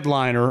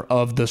headliner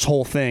of this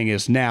whole thing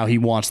is now he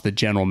wants the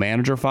general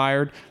manager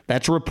fired.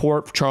 That's a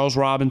report from Charles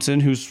Robinson,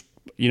 who's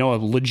a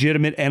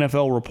legitimate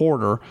NFL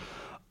reporter.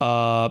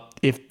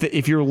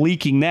 If you're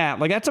leaking that,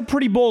 like that's a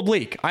pretty bold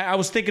leak. I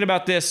was thinking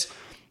about this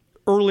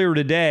earlier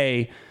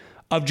today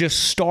of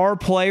just star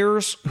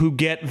players who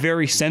get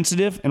very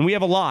sensitive, and we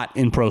have a lot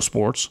in pro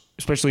sports,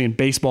 especially in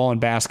baseball and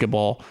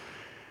basketball.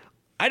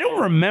 I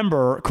don't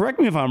remember, correct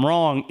me if I'm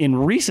wrong, in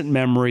recent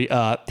memory,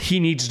 he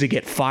needs to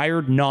get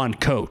fired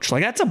non-coach.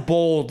 Like, that's a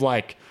bold,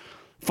 like,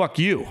 fuck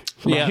you.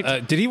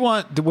 Right?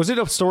 Yeah. Was it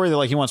a story that,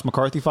 like, he wants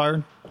McCarthy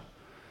fired?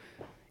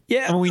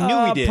 Yeah. I mean, we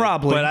knew he did.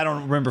 Probably. But I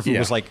don't remember if it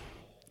was, like,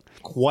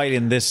 quite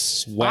in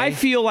this way. I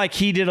feel like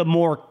he did a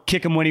more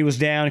kick him when he was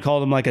down,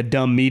 called him, like, a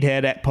dumb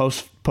meathead at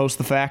post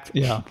the fact.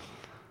 Yeah.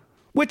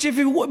 But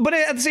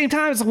at the same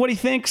time, it's what he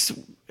thinks.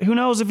 Who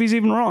knows if he's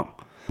even wrong.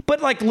 But,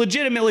 like,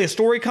 legitimately, a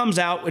story comes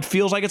out. It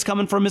feels like it's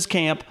coming from his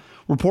camp.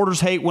 Reporters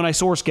hate when I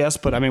source guess,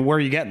 but, I mean, where are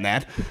you getting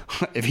that?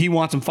 If he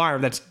wants him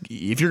fired,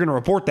 if you're going to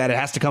report that, it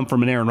has to come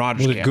from an Aaron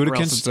Rodgers camp. Did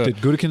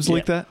Gutekunst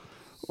leak that?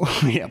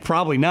 Yeah,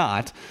 probably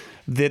not.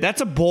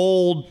 That's a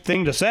bold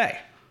thing to say,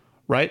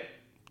 right?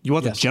 You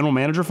want the general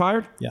manager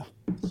fired? Yeah.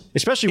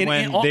 Especially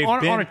when they've been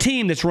on a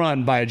team that's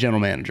run by a general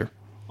manager.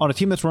 On a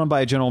team that's run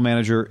by a general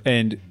manager,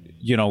 and,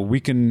 we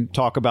can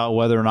talk about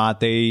whether or not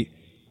they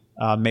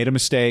made a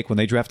mistake when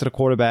they drafted a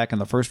quarterback in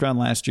the first round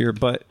last year.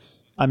 But,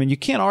 I mean, you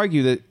can't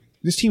argue that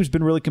this team's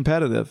been really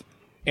competitive.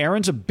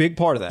 Aaron's a big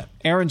part of that.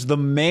 Aaron's the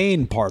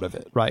main part of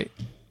it, right?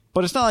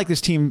 But it's not like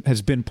this team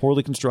has been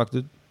poorly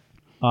constructed.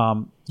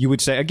 You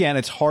would say, again,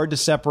 it's hard to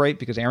separate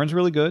because Aaron's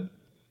really good.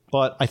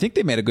 But I think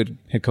they made a good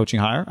head coaching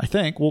hire, I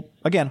think. Well,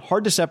 again,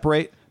 hard to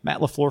separate Matt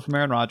LaFleur from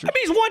Aaron Rodgers. I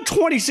mean, he's won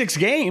 26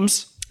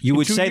 games. You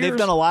would say they've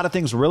done a lot of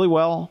things really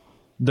well.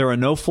 They're a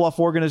no-fluff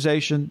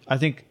organization. I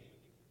think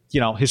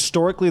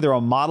historically, they're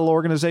a model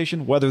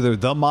organization. Whether they're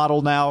the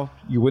model now,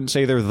 you wouldn't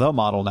say they're the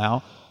model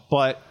now,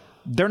 but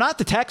they're not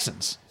the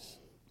Texans.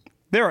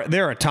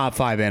 They're a top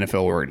 5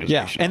 NFL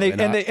organization. Yeah,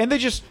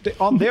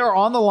 and they are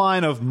on the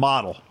line of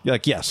model. You're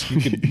like, yes,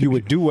 you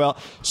would do well.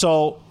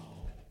 So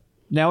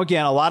now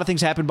again, a lot of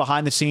things happen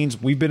behind the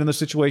scenes. We've been in the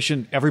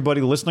situation.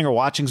 Everybody listening or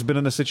watching has been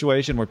in the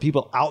situation where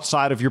people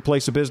outside of your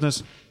place of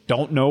business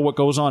don't know what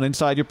goes on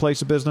inside your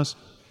place of business.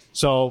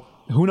 So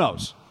who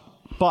knows?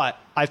 But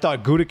I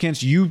thought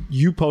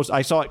Gutekunst,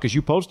 I saw it because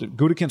you posted.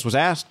 Gutekunst was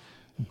asked.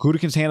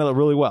 Gutekunst handled it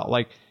really well.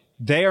 Like,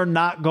 they are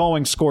not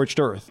going scorched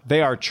earth.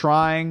 They are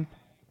trying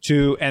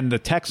to, and the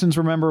Texans,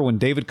 remember when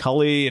David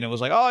Culley, and it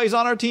was like, oh, he's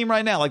on our team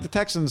right now. Like the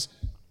Texans,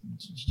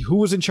 who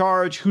was in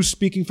charge? Who's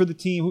speaking for the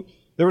team?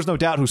 There was no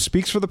doubt who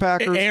speaks for the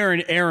Packers.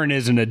 Aaron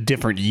is in a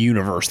different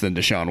universe than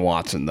Deshaun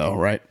Watson, though,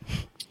 right?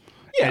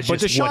 Yeah, but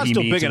Deshaun's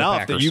still big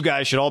enough that you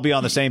guys should all be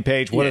on the same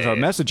page. What is our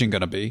messaging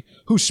going to be?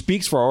 Who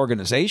speaks for our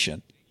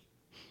organization?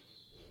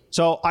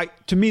 So,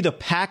 to me, the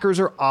Packers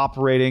are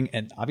operating,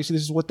 and obviously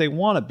this is what they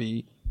want to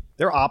be.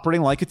 They're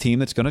operating like a team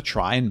that's going to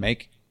try and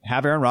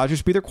have Aaron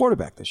Rodgers be their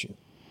quarterback this year,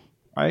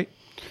 right?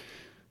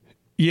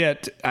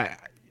 Yet,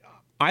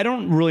 I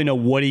don't really know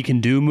what he can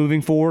do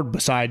moving forward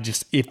besides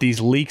just if these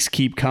leaks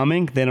keep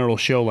coming, then it'll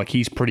show like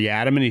he's pretty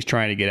adamant he's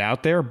trying to get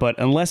out there. But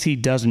unless he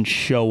doesn't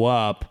show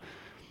up,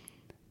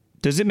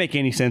 does it make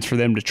any sense for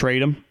them to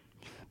trade him?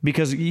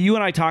 Because you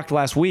and I talked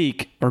last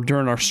week or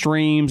during our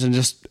streams and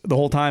just the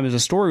whole time as the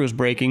story was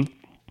breaking.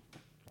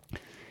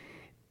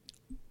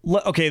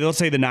 Okay, let's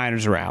say the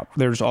Niners are out.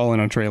 They're just all in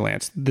on Trey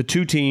Lance. The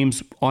two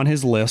teams on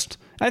his list.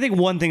 I think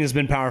one thing that's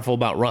been powerful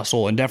about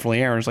Russell and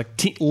definitely Aaron is like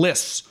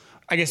lists.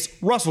 I guess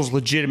Russell's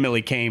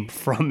legitimately came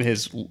from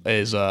his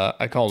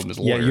I called him his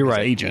lawyer, you're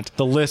right. Agent.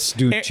 The lists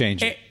do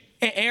change it.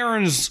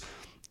 Aaron's,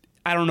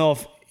 I don't know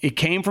if it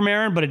came from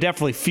Aaron, but it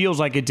definitely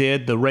feels like it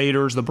did. The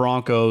Raiders, the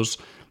Broncos,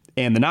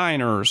 and the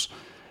Niners,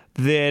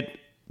 that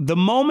the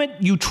moment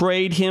you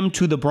trade him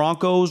to the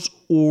Broncos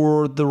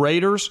or the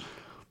Raiders,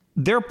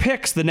 their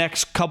picks the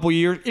next couple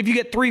years, if you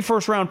get 3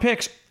 first-round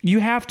picks, you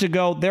have to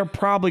go, they're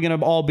probably going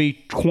to all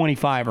be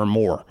 25 or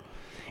more.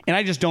 And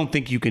I just don't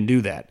think you can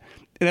do that.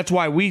 And that's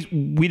why we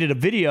did a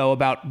video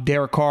about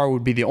Derek Carr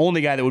would be the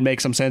only guy that would make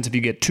some sense if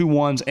you get 2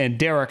 ones. And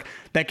Derek,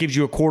 that gives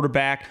you a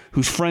quarterback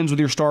who's friends with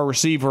your star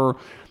receiver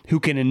who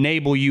can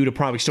enable you to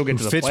probably still get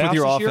to the playoffs fits with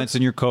your offense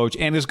and your coach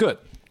and is good.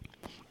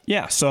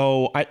 Yeah,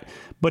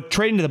 but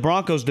trading to the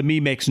Broncos to me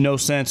makes no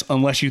sense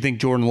unless you think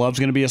Jordan Love's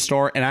going to be a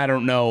star. And I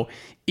don't know,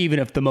 even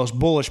if the most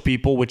bullish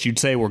people, which you'd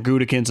say were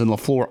Gutekunst and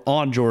LaFleur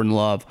on Jordan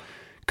Love,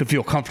 could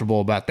feel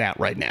comfortable about that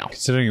right now.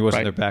 Considering he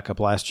wasn't their backup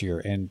last year,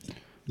 and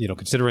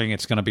considering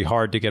it's going to be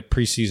hard to get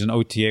preseason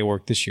OTA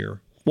work this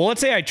year. Well,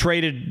 let's say I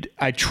traded.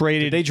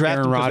 Did they draft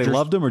Aaron him because Rodgers. They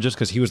loved him, or just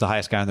because he was the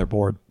highest guy on their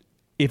board?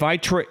 If I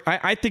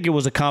think it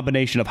was a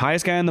combination of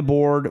highest guy on the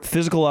board,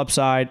 physical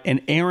upside,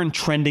 and Aaron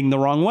trending the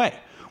wrong way.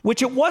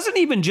 which it wasn't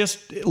even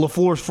just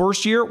LaFleur's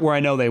first year, where I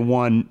know they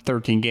won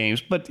 13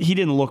 games, but he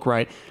didn't look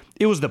right.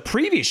 It was the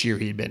previous year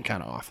he'd been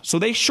kind of off. So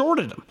they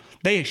shorted him.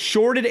 They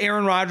shorted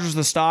Aaron Rodgers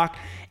the stock,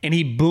 and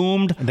he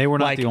boomed they were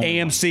not like the only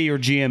AMC or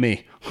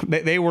GME.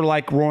 They were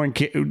like roaring.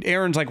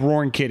 Aaron's like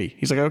roaring kitty.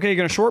 He's like, okay, you're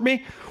going to short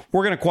me?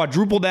 We're going to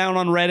quadruple down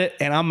on Reddit,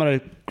 and I'm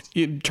going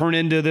to turn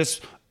into the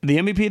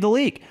MVP of the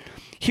league.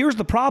 Here's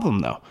the problem,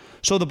 though.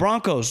 So the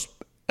Broncos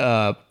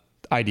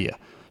idea.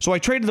 So I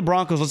traded the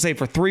Broncos, let's say,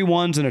 for 3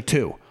 1s and a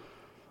 2.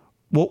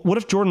 Well, what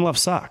if Jordan Love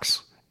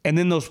sucks? And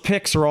then those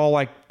picks are all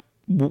like,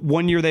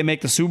 one year they make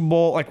the Super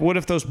Bowl. Like, what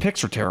if those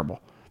picks are terrible?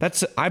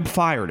 I'm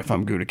fired if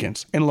I'm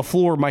Gutekunst. And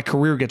LaFleur, my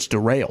career gets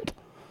derailed.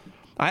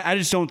 I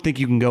just don't think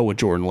you can go with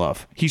Jordan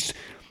Love.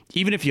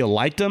 Even if you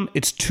liked him,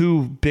 it's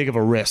too big of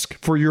a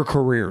risk for your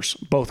careers,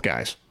 both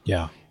guys.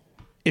 Yeah.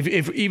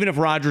 Even if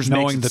Rodgers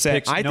knowing makes the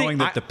it picks, knowing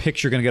that the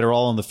picks you're going to get are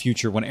all in the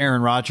future when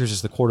Aaron Rodgers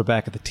is the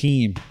quarterback of the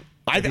team.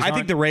 I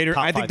think the Raiders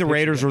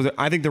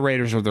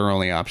are their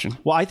only option.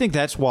 Well, I think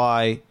that's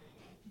why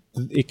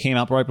it came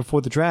out right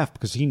before the draft,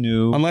 because he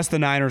knew. Unless the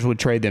Niners would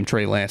trade them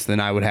Trey Lance, then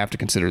I would have to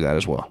consider that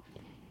as well.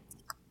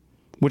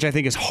 Which I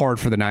think is hard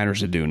for the Niners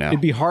to do now.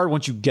 It'd be hard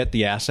once you get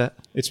the asset.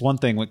 It's one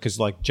thing because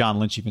like John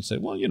Lynch even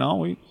said, well,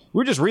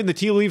 we're just reading the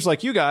tea leaves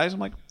like you guys. I'm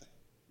like,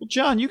 well,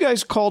 John, you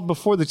guys called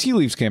before the tea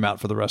leaves came out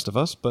for the rest of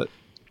us, but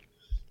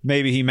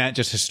maybe he meant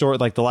just historic,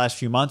 like the last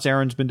few months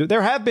Aaron's been doing.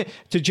 There have been,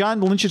 to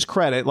John Lynch's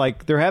credit,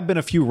 like there have been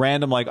a few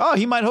random, like, oh,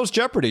 he might host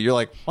Jeopardy. You're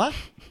like, what?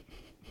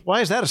 Why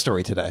is that a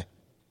story today?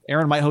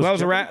 Aaron might host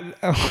Jeopardy.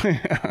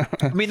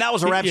 I mean, that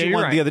was a rap sheet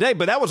one the other day,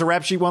 but that was a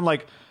rap sheet one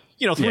like,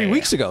 3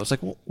 weeks ago. It's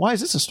like, well, why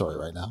is this a story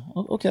right now?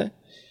 Okay.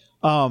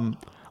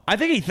 I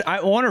think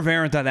I wonder if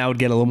Aaron thought that would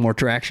get a little more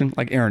traction.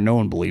 Like, Aaron, no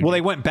one believed Well, it.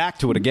 they went back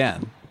to it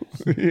again.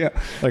 Yeah.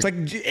 It's like,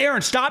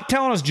 Aaron, stop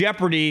telling us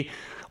Jeopardy.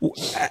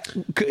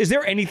 Is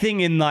there anything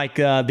in like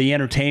the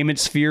entertainment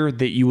sphere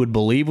that you would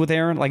believe with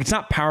Aaron? Like, it's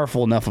not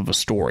powerful enough of a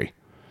story.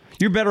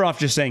 You're better off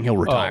just saying he'll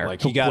retire.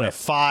 Like he got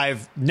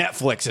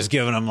Netflix has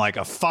given him like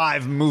a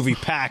 5-movie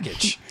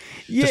package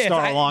to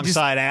star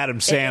alongside Adam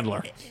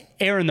Sandler.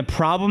 Aaron, the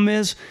problem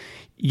is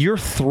your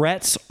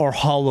threats are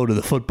hollow to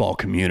the football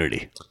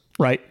community,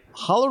 right?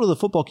 Hollow to the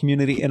football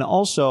community, and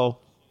also,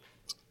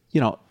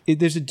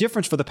 there's a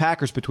difference for the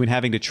Packers between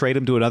having to trade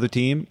him to another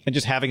team and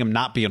just having him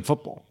not be in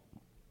football.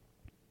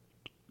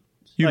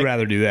 You'd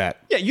rather do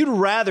that. Yeah,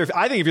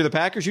 I think if you're the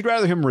Packers, you'd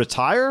rather him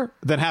retire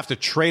than have to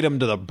trade him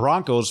to the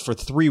Broncos for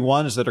 3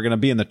 1s that are going to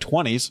be in the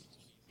 20s.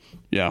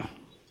 Yeah.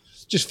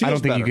 Just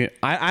feels better.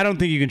 I don't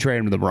think you can trade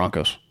him to the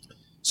Broncos.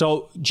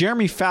 So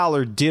Jeremy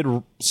Fowler did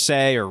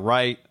say or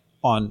write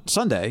on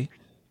Sunday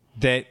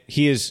that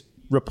he is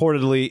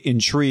reportedly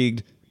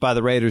intrigued by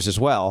the Raiders as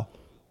well.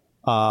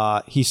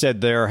 He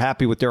said they're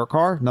happy with Derek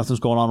Carr. Nothing's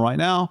going on right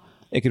now.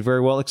 It could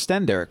very well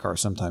extend Derek Carr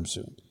sometime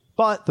soon.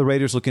 But the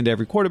Raiders look into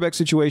every quarterback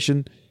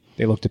situation.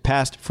 They look to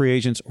past free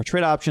agents or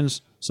trade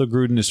options. So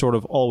Gruden is sort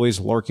of always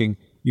lurking.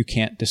 You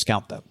can't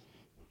discount them.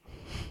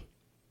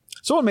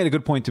 Someone made a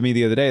good point to me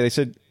the other day. They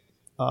said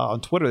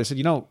on Twitter, they said,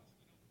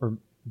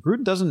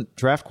 Gruden doesn't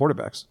draft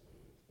quarterbacks.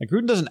 Like,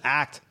 Gruden doesn't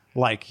act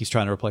like he's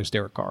trying to replace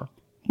Derek Carr.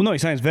 Well, no, he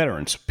signs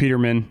veterans.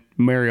 Peterman,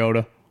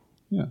 Mariota.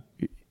 Yeah.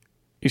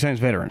 He signs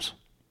veterans.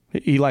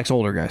 He likes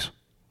older guys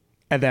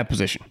at that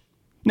position.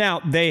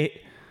 Now,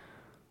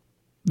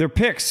 their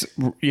picks,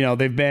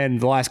 they've been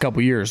the last couple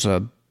of years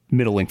a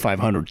middling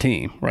 500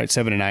 team, right?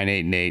 7-9,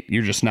 8-8.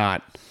 You're just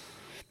not.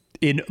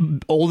 In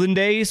olden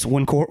days,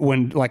 when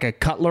like a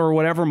Cutler or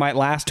whatever might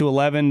last to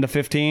 11 to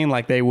 15,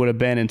 like they would have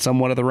been in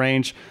somewhat of the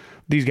range,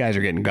 these guys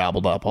are getting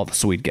gobbled up, all the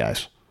sweet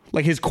guys.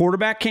 Like his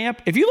quarterback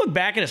camp, if you look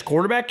back at his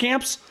quarterback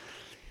camps,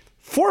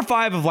 4 or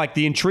 5 of like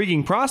the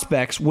intriguing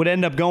prospects would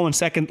end up going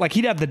second. Like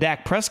he'd have the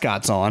Dak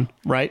Prescotts on,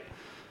 right?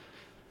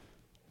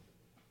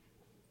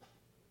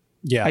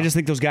 Yeah. I just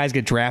think those guys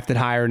get drafted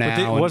higher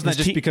now. Wasn't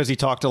that just because he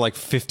talked to like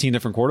 15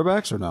 different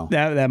quarterbacks or no?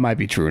 That might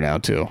be true now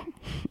too.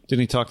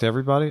 Didn't he talk to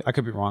everybody? I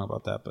could be wrong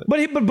about that, but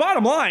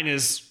bottom line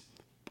is,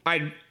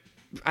 Aaron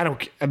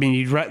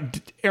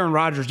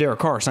Rodgers, Derek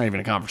Carr, it's not even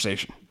a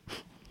conversation.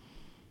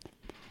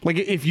 Like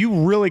if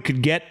you really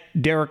could get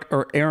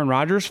Aaron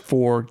Rodgers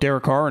for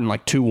Derek Carr in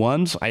like 2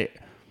 1s,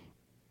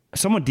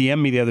 someone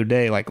DM'd me the other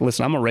day, like,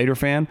 listen, I'm a Raider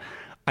fan.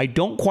 I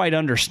don't quite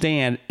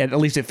understand, at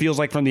least it feels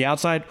like from the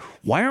outside,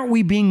 why aren't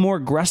we being more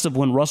aggressive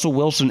when Russell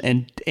Wilson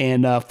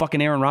and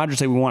fucking Aaron Rodgers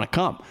say we want to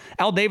come?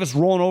 Al Davis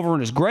rolling over in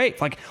his grave.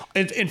 Like,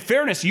 in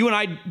fairness, you and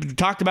I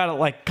talked about it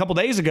like a couple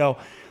days ago.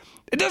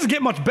 It doesn't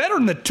get much better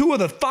than the 2 of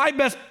the 5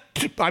 best.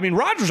 I mean,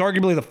 Rodgers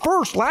arguably the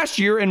first last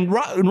year, and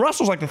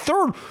Russell's like the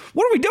third.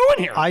 What are we doing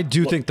here? I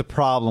do think the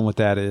problem with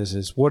that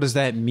is what does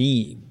that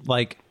mean?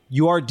 Like,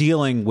 you are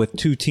dealing with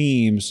 2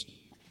 teams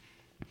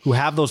who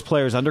have those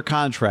players under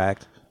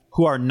contract,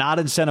 who are not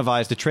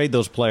incentivized to trade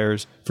those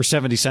players for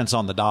 70 cents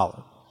on the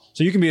dollar.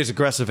 So you can be as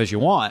aggressive as you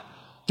want.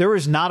 There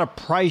is not a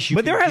price you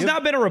can But there has give.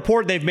 not been a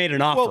report they've made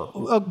an offer.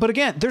 Well, but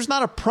again, there's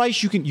not a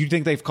price you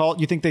think they've called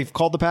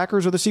the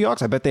Packers or the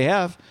Seahawks? I bet they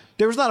have.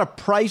 There's not a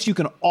price you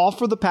can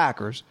offer the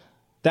Packers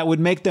that would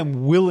make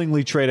them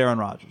willingly trade Aaron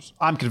Rodgers.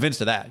 I'm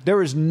convinced of that.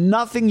 There is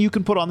nothing you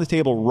can put on the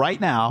table right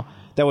now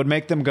that would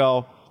make them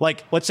go,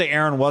 like, let's say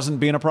Aaron wasn't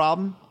being a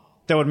problem,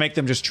 that would make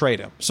them just trade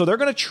him. So they're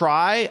going to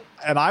try,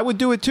 and I would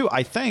do it too,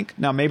 I think.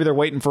 Now, maybe they're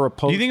waiting for a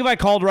post. Do you think if I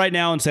called right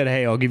now and said,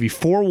 hey, I'll give you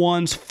 4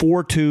 1s,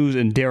 4 2s,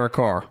 and Derek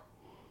Carr,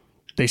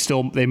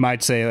 they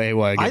might say, hey,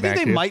 well, I think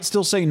they might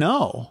still say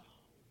no.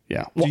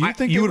 Yeah. Well, you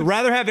think you would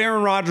rather have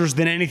Aaron Rodgers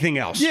than anything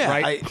else, yeah,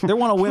 right? They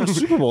want to win a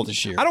Super Bowl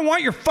this year. I don't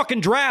want your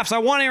fucking drafts. I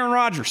want Aaron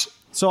Rodgers.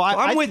 So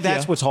I'm with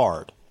that's you. what's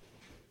hard.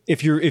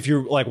 If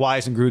you're like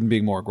Wise and Gruden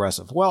being more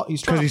aggressive. Well,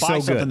 he's trying to buy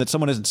something good. that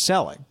someone isn't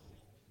selling.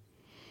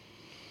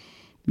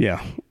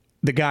 Yeah.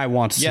 The guy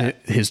wants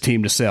his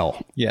team to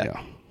sell.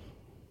 Yeah.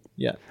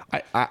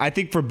 I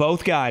think for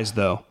both guys,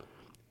 though,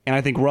 and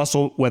I think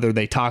Russell, whether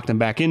they talked him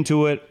back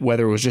into it,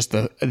 whether it was just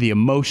the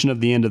emotion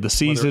of the end of the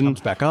season. Whether it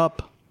comes back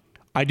up.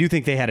 I do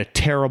think they had a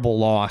terrible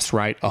loss,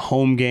 right? A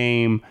home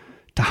game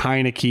to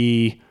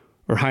Heineke,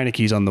 or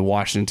Heineke's on the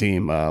Washington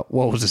team.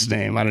 What was his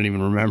name? I don't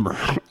even remember.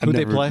 Who'd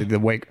they play?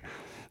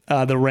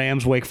 The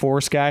Rams Wake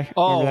Forest guy.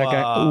 Oh, remember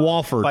that guy?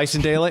 Walford.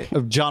 Bison Daly?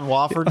 John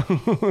Walford?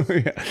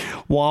 Yeah.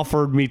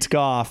 Walford meets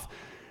Goff.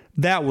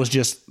 That was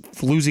just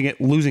losing a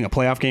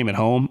playoff game at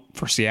home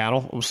for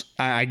Seattle.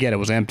 I get it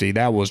was empty.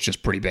 That was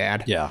just pretty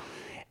bad. Yeah.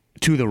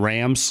 To the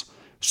Rams.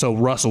 So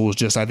Russell was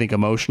just, I think,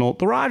 emotional.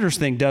 The Rodgers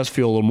thing does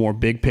feel a little more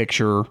big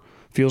picture.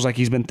 Feels like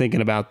he's been thinking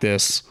about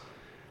this.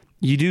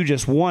 You do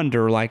just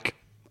wonder, like,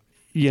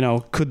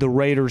 could the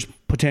Raiders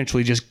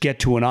potentially just get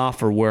to an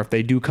offer where if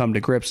they do come to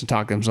grips and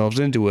talk themselves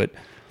into it,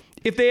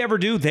 if they ever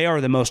do, they are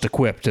the most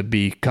equipped to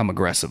become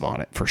aggressive on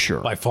it, for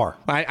sure. By far.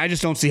 I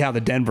just don't see how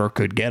the Denver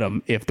could get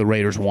him if the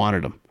Raiders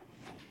wanted him.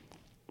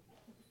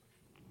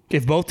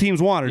 If both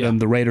teams wanted him,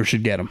 the Raiders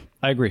should get him.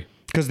 I agree.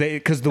 Because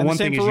the one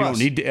thing is you don't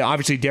need.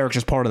 Obviously, Derek's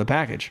just part of the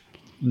package.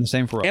 And the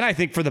same for us. And I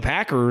think for the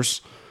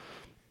Packers,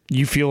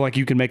 you feel like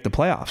you can make the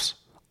playoffs.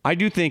 I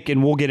do think,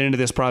 and we'll get into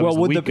this probably as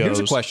the week goes. Here's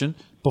a question.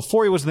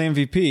 Before he was the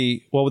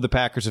MVP, what would the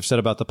Packers have said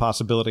about the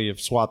possibility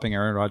of swapping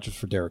Aaron Rodgers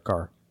for Derek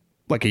Carr?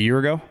 Like a year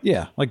ago?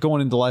 Yeah, like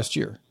going into last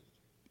year.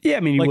 Yeah, I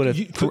mean, you would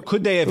have.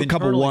 Could they have a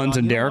couple ones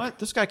and Derek? What?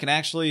 This guy can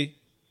actually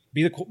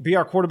be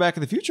our quarterback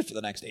of the future for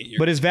the next 8 years.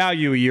 But his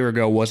value a year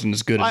ago wasn't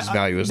as good as his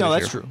value as this year. No,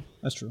 that's true.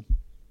 That's true.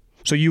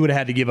 So you would have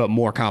had to give up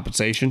more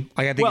compensation.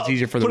 Like, I think it's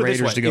easier for the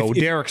Raiders to go.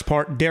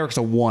 Derek's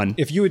a 1.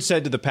 If you had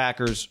said to the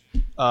Packers,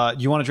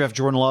 you want to draft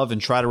Jordan Love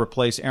and try to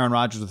replace Aaron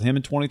Rodgers with him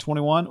in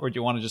 2021, or do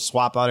you want to just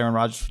swap out Aaron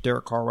Rodgers for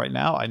Derek Carr right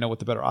now? I know what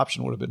the better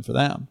option would have been for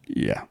them.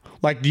 Yeah.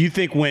 Like, do you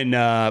think when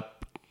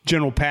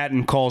General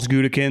Patton calls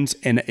Gutekunst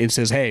and it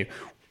says, hey,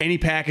 any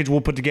package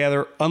we'll put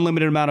together,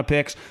 unlimited amount of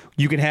picks,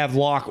 you can have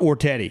Locke or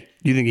Teddy.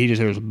 Do you think he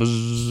just hears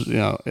buzz,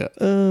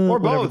 or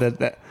both?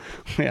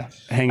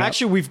 Hang up.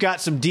 Actually, we've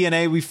got some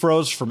DNA we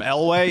froze from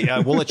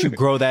Elway. We'll let you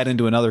grow that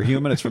into another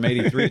human. It's from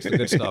 '83. It's the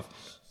good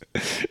stuff.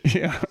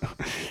 Yeah.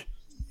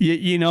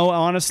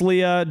 Honestly,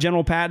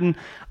 General Patton,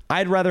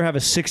 I'd rather have a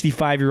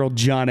 65-year-old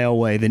John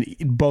Elway than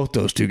both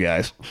those two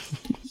guys.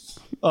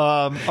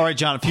 All right,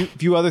 John, a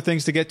few other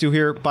things to get to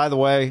here. By the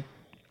way,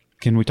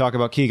 can we talk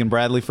about Keegan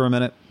Bradley for a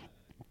minute?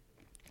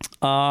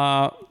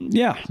 Yeah.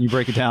 Can you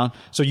break it down?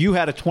 So you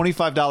had a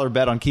 $25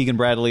 bet on Keegan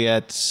Bradley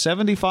at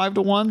 75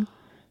 to 1?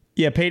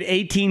 Yeah, paid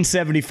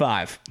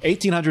 $1,875.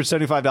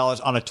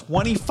 $1,875 on a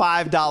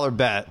 $25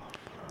 bet.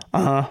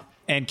 Uh-huh.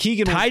 And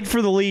Keegan tied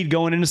for the lead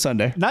going into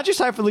Sunday. Not just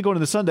tied for the lead going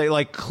into Sunday,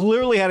 like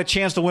clearly had a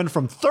chance to win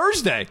from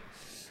Thursday.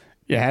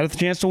 Yeah, had a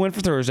chance to win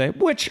for Thursday,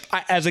 which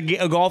as a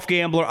golf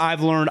gambler,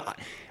 I've learned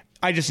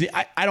I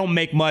don't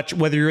make much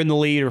whether you're in the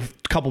lead or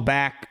a couple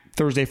back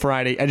Thursday,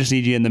 Friday. I just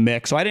need you in the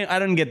mix. So I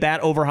didn't get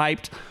that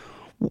overhyped.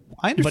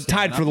 I understand. But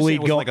tied for the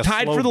lead.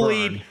 Tied for the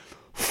lead.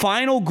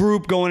 Final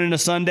group going into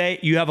Sunday.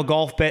 You have a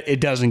golf bet. It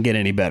doesn't get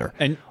any better.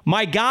 And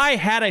my guy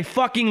had a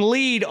fucking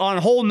lead on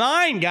hole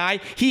 9, guy.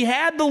 He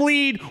had the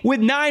lead with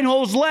 9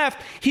 holes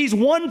left. He's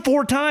won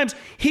 4 times.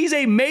 He's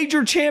a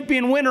major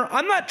champion winner.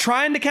 I'm not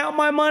trying to count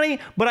my money,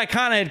 but I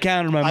kind of had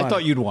counted my money. I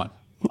thought you'd won.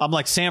 I'm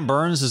like, Sam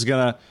Burns is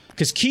going to...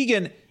 Because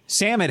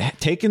Sam had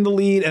taken the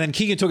lead, and then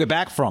Keegan took it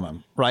back from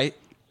him, right?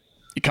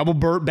 A couple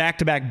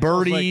back-to-back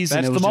birdies.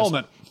 That's the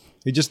moment.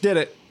 He just did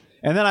it.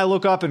 And then I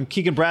look up, and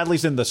Keegan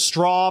Bradley's in the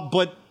straw,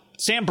 but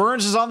Sam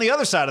Burns is on the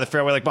other side of the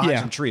fairway, like behind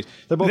some trees.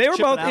 They were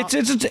both. Out.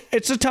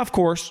 It's a tough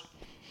course.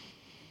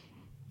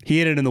 He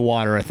hit it in the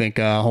water, I think,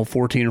 hole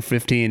 14 or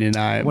 15,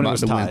 and when it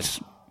was tied.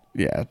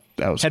 Yeah,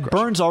 that was. Had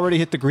Burns already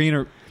hit the green?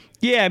 Or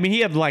yeah, I mean, he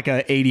had like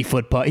a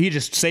 80-foot putt. He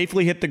just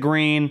safely hit the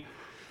green.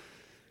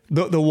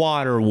 The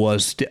water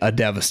was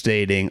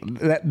devastating.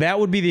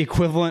 That would be the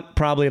equivalent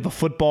probably of a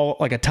football,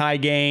 like a tie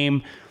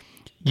game.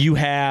 You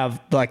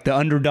have like the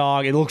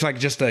underdog. It looks like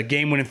just a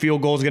game-winning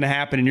field goal is going to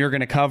happen, and you're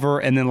going to cover,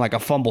 and then like a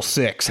fumble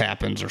 6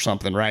 happens or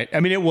something, right? I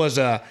mean, it was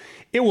a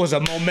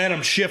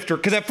momentum shifter.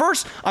 Because at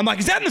first I'm like,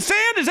 is that in the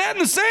sand? Is that in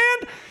the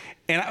sand?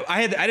 And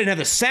I didn't have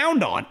the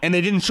sound on, and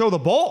they didn't show the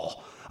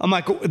ball. I'm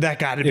like, that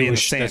got to be in the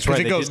sand. That's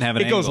right.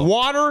 It goes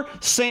water,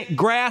 sand,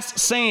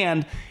 grass,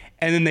 sand.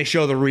 And then they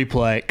show the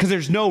replay because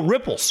there's no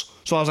ripples.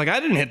 So I was like, I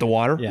didn't hit the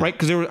water, right?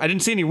 Because I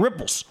didn't see any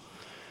ripples.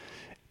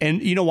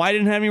 And you know why I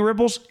didn't have any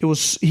ripples?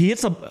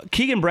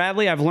 Keegan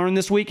Bradley, I've learned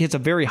this week, hits a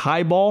very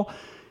high ball.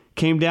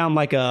 Came down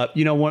like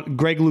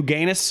Greg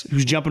Louganis,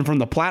 who's jumping from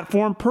the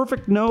platform.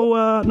 Perfect,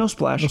 no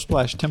splash. No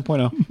splash,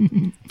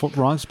 10.0.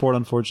 Wrong sport,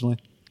 unfortunately.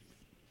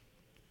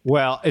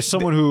 Well, as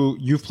someone who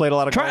you've played a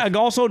lot of golf.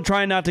 Also,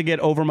 trying not to get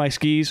over my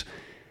skis.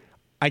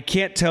 I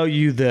can't tell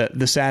you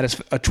the saddest.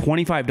 A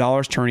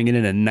 $25 turning it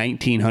into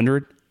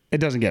 $1,900. It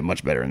doesn't get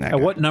much better than that. At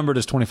what number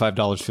does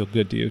 $25 feel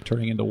good to you?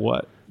 Turning into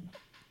what?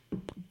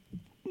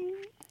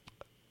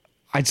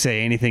 I'd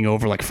say anything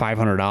over like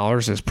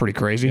 $500 is pretty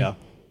crazy. Yeah.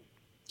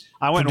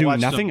 I went and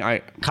watched nothing.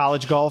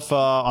 College golf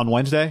on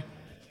Wednesday.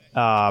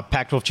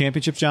 Pac-12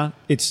 championships, John.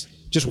 It's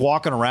just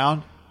walking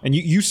around. And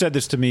you said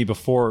this to me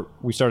before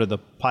we started the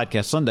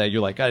podcast Sunday.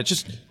 You're like,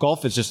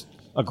 golf is just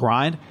a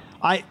grind.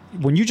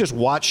 When you just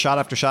watch shot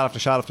after shot after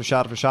shot after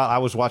shot after shot, I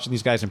was watching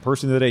these guys in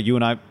person the other day. You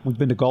and I, we've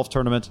been to golf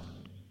tournaments.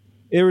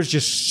 There was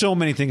just so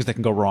many things that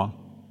can go wrong.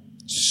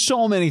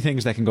 So many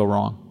things that can go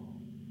wrong.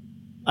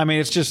 I mean,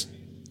 it's just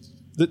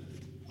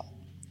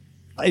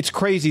it's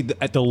crazy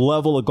at the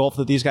level of golf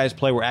that these guys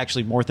play where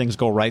actually more things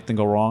go right than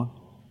go wrong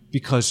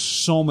because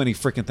so many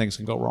freaking things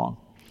can go wrong.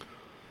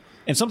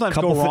 And sometimes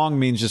go wrong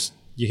means just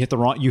you hit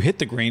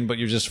the green, but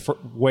you're just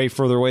way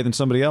further away than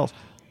somebody else.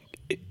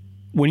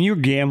 When you're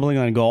gambling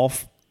on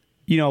golf,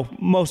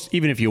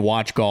 even if you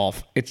watch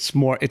golf, it's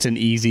an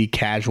easy,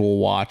 casual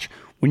watch.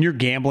 When you're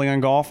gambling on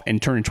golf and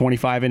turning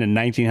 25 into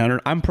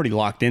 1,900, I'm pretty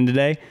locked in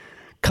today.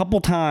 Couple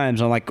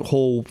times on like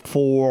hole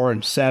 4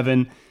 and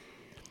 7,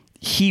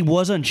 he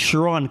wasn't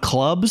sure on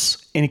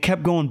clubs and he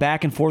kept going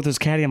back and forth with his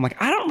caddy. I'm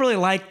like, I don't really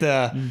like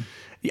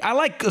I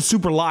like a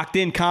super locked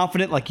in,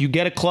 confident. Like you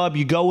get a club,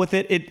 you go with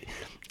it.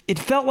 It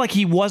felt like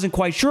he wasn't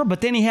quite sure,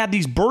 but then he had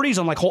these birdies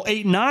on like hole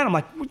 8 and 9. I'm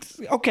like,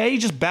 okay, he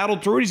just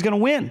battled through it. He's going to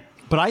win.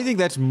 But I think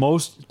that's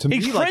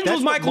He's friends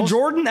with Michael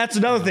Jordan. That's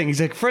another thing. He's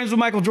like friends with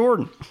Michael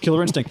Jordan.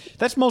 Killer instinct.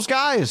 That's most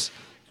guys.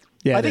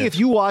 Yeah, I think if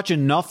you watch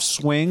enough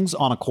swings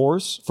on a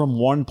course from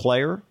one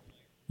player,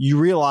 you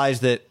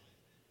realize that.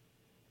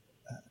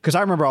 Because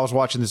I remember I was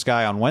watching this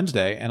guy on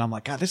Wednesday, and I'm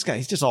like, God, this guy,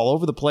 he's just all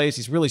over the place.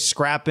 He's really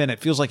scrapping. It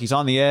feels like he's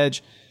on the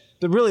edge.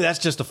 But really, that's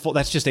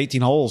just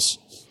 18 holes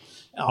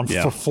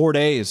for 4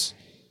 days.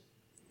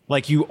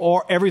 Like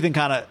everything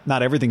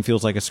not everything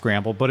feels like a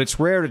scramble, but it's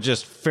rare to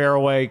just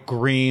fairway,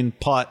 green,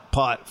 putt,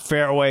 putt,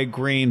 fairway,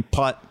 green,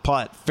 putt,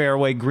 putt,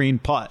 fairway, green,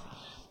 putt.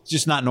 It's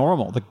just not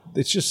normal.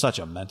 It's just such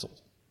a mental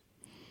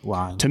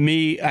line. To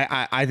me,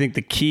 I think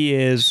the key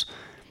is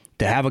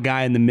to have a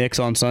guy in the mix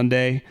on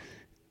Sunday.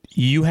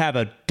 You have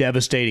a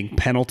devastating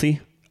penalty,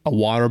 a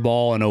water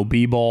ball, an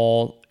OB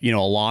ball, a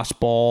lost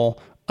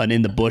ball, an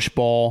in the bush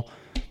ball.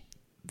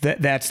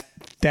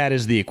 That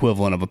is the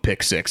equivalent of a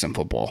pick six in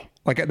football.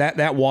 Like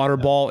that water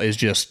ball is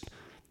just,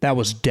 that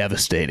was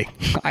devastating.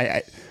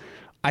 I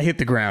hit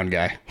the ground,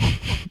 guy.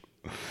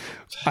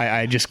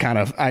 I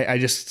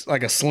just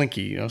like a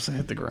slinky, so I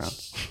hit the ground.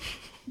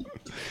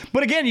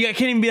 But again, you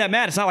can't even be that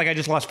mad. It's not like I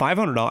just lost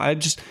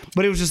 $500.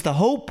 But it was just the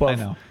hope of, I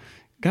know.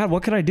 God,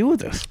 what could I do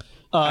with this?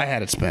 I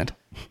had it spent.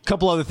 A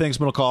couple other things,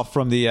 Middlecoff,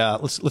 from the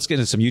let's get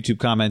into some YouTube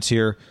comments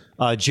here.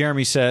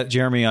 Jeremy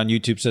on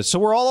YouTube says, so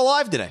we're all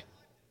alive today.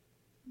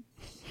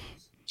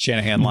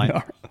 Shanahan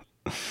line.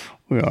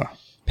 We are.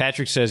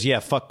 Patrick says, yeah,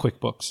 fuck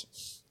QuickBooks.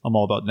 I'm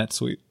all about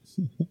NetSuite.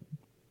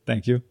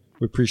 Thank you.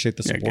 We appreciate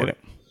the support.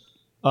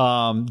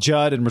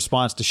 Judd, in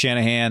response to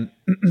Shanahan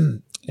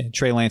and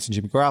Trey Lance and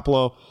Jimmy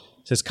Garoppolo,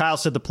 says, Kyle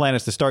said the plan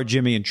is to start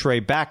Jimmy and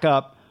Trey back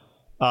up,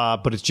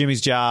 but it's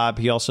Jimmy's job.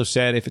 He also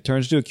said if it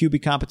turns into a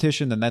QB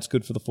competition, then that's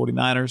good for the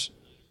 49ers.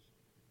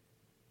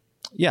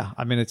 Yeah,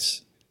 I mean,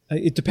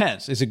 it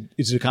depends. Is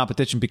it a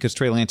competition because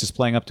Trey Lance is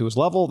playing up to his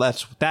level?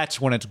 That's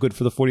when it's good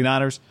for the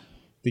 49ers,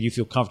 that you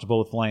feel comfortable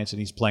with Lance and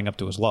he's playing up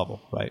to his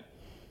level, right?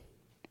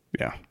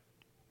 Yeah.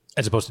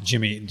 As opposed to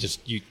Jimmy,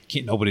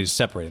 nobody's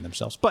separating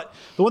themselves. But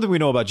the one thing we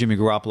know about Jimmy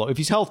Garoppolo, if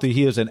he's healthy,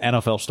 he is an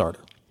NFL starter.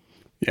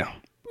 Yeah.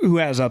 Who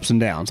has ups and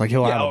downs. Like,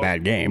 he'll have a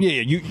bad game.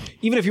 Yeah.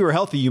 Even if you were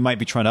healthy, you might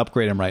be trying to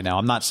upgrade him right now.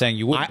 I'm not saying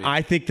you would be.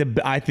 I think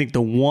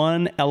the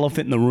one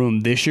elephant in the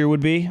room this year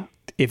would be,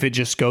 if it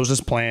just goes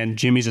as planned,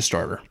 Jimmy's a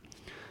starter.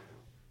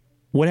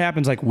 What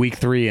happens like week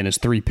 3 in his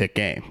 3-pick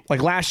game?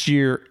 Like last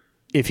year,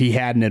 if he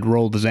hadn't had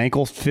rolled his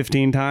ankle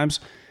 15 times,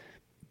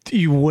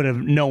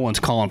 no one's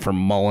calling for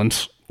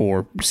Mullins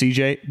or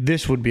CJ.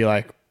 This would be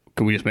like,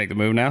 can we just make the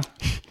move now?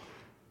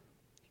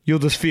 You'll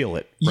just feel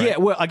it. Right? Yeah,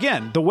 well,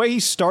 again, the way he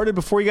started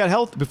before he got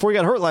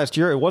hurt last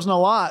year, it wasn't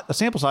a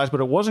sample size,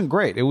 but it wasn't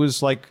great. It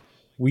was like,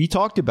 we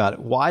talked about it.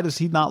 Why does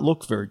he not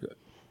look very good?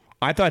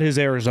 I thought his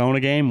Arizona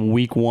game,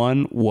 week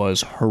 1,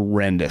 was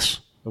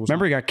horrendous.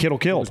 Remember, he got Kittle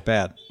killed.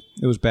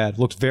 It was bad.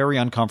 Looked very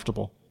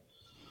uncomfortable.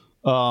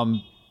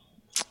 Shaheen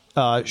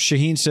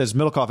says,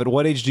 Middlecoff, at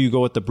what age do you go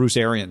with the Bruce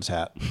Arians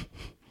hat?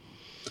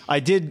 I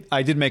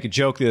did make a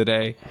joke the other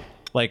day,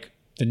 like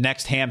the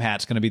next ham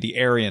hat's going to be the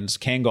Arians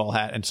Kangol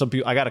hat, and some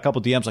people, I got a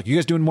couple DMs like, you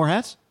guys doing more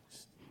hats?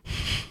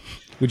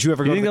 Would you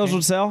ever? You think those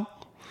would sell?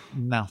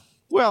 No,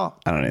 Well,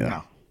 I don't either.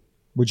 No.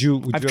 Would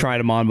you I've tried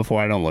them on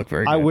before. I don't look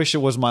very good. I wish it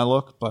was my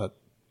look, but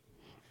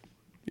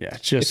yeah,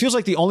 it's just it feels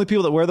like the only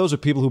people that wear those are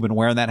people who've been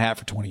wearing that hat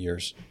for 20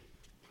 years.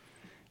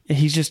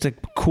 he's just a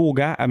cool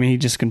guy. I mean, he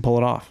just can pull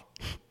it off.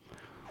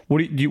 What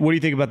do you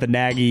think about the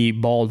Nagy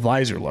bald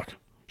visor look?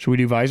 Should we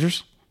do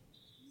visors?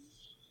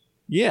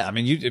 Yeah, I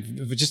mean,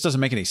 it just doesn't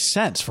make any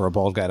sense for a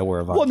bald guy to wear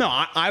a visor. Well, no,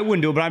 I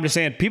wouldn't do it, but I'm just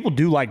saying people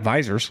do like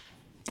visors.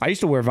 I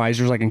used to wear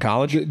visors like in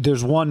college.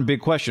 There's one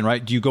big question,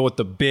 right? Do you go with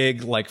the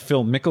big, like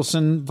Phil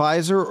Mickelson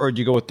visor, or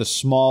do you go with the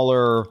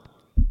smaller?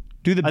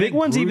 Do the big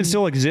ones even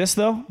still exist,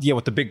 though? Yeah,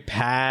 with the big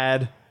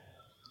pad,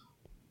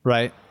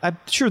 right? I'm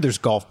sure there's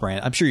golf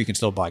brand. I'm sure you can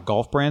still buy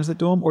golf brands that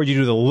do them, or you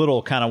do the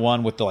little kind of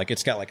one with the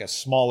it's got like a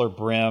smaller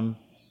brim,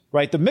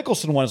 right? The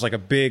Mickelson one is like a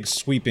big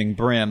sweeping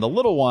brim. The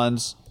little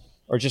ones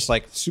are just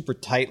like super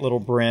tight little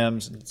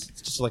brims. It's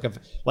just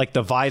like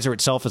the visor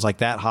itself is like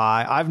that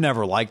high. I've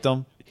never liked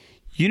them.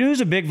 You know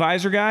who's a big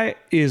visor guy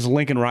is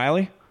Lincoln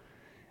Riley,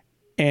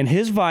 and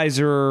his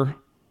visor,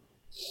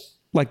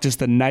 like just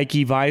the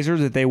Nike visor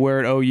that they wear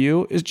at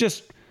OU, is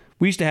just.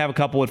 We used to have a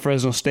couple at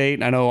Fresno State,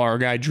 and I know our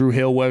guy Drew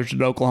Hill wears it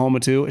at Oklahoma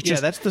too. It's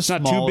just, that's the it's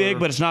not too big,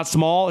 but it's not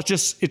small. It's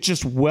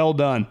just well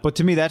done. But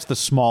to me, that's the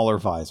smaller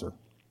visor.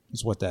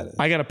 Is what that is.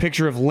 I got a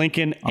picture of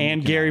Lincoln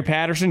and Gary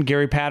Patterson.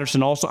 Gary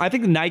Patterson also. I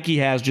think Nike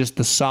has just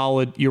the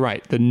solid. You're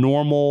right, the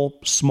normal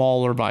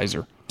smaller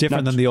visor,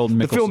 different than the old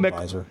Mickelson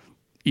visor.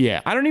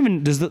 Yeah, I don't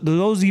even. Do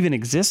those even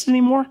exist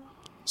anymore?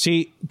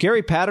 See,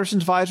 Gary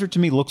Patterson's visor to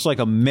me looks like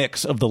a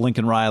mix of the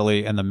Lincoln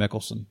Riley and the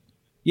Mickelson.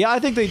 Yeah, I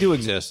think they do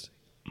exist.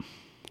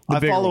 I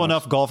follow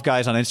enough golf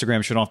guys on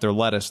Instagram showing off their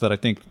lettuce that I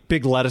think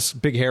big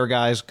hair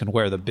guys can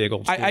wear the big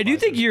old. I do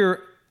think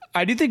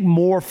I do think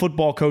more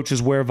football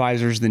coaches wear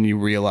visors than you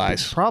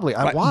realize. Probably.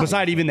 Why?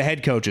 Besides even the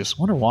head coaches.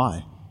 I wonder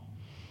why.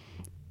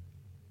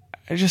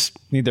 I just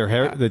need their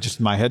hair. They're just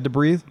my head to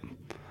breathe.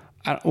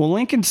 Well,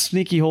 Lincoln's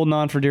sneaky, holding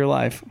on for dear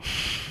life.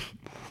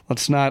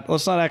 Let's not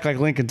act like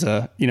Lincoln's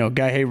Guy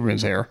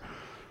Haberman's hair.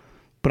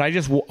 But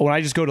when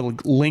I just go to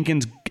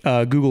Lincoln's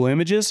Google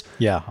Images,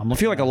 I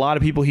feel like a lot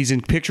of people he's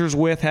in pictures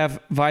with have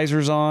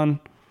visors on.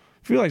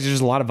 I feel like there's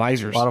just a lot of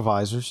visors. A lot of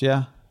visors,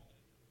 yeah.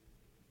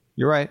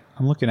 You're right.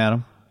 I'm looking at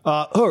them.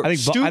 I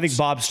think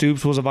Bob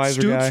Stoops was a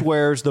visor guy. Stoops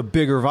wears the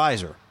bigger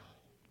visor.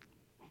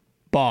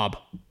 Bob,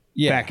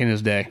 back in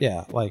his day,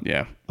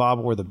 Bob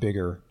wore the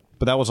bigger,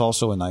 but that was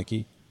also a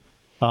Nike.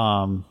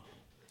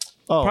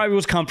 Probably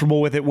was comfortable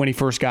with it when he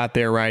first got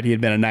there, right? He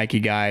had been a Nike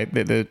guy.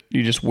 That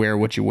you just wear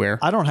what you wear.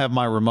 I don't have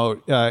my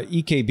remote.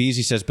 EK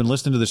Beasy says, been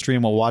listening to the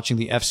stream while watching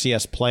the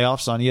FCS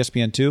playoffs on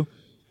ESPN2.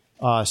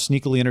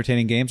 Sneakily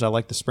entertaining games. I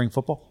like the spring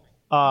football.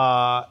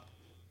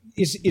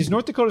 Is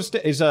North Dakota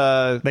State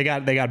they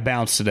got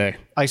bounced today.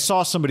 I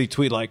saw somebody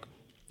tweet like,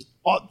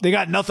 "Oh, they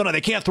got nothing. They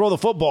can't throw the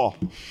football.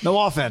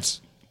 No offense."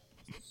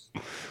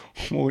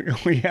 Well,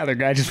 yeah, their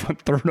guy just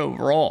went third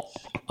overall.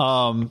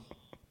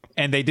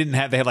 And they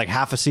had like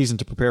half a season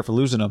to prepare for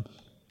losing them.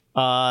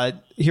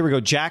 Here we go.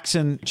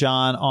 Jackson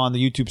John on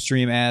the YouTube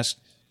stream asked,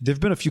 there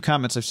have been a few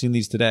comments. I've seen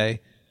these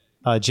today.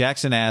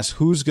 Jackson asked,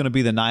 who's going to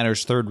be the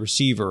Niners' third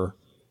receiver?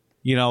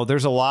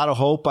 There's a lot of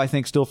hope, I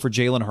think, still for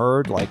Jalen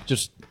Hurd.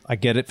 I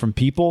get it from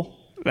people.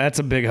 That's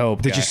a big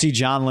hope. Did you see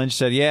John Lynch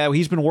said, yeah,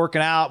 he's been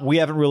working out. We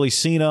haven't really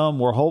seen him.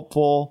 We're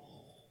hopeful.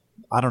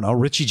 I don't know.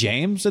 Richie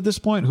James at this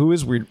point? Who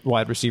is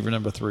wide receiver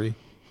number 3?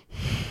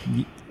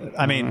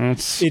 I mean,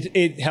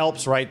 it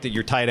helps, right, that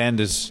your tight end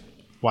is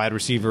wide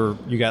receiver.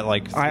 You got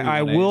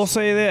I will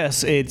say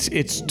this.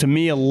 It's to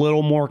me a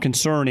little more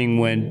concerning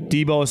when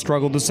Debo has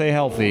struggled to stay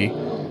healthy,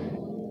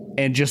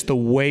 and just the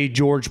way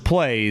George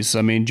plays.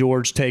 I mean,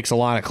 George takes a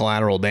lot of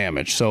collateral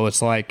damage. So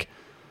it's like,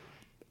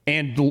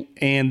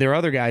 and their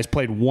other guys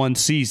played one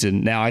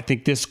season. Now I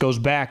think this goes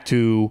back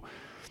to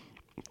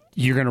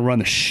you're going to run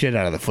the shit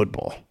out of the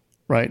football,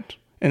 right?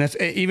 And that's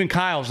even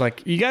Kyle's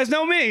like, you guys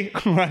know me,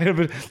 right?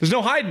 But there's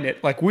no hiding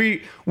it. Like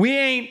we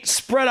ain't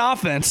spread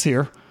offense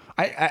here.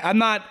 I'm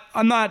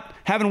not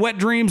having wet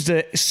dreams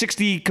to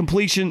 60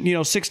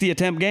 completion, 60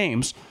 attempt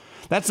games.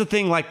 That's the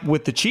thing. Like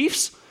with the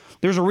Chiefs,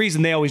 there's a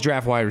reason they always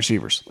draft wide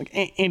receivers.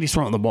 Like Andy's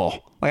throwing the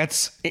ball. Like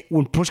that's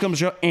when push comes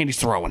to shove, Andy's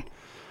throwing.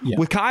 Yeah.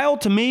 With Kyle,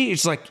 to me,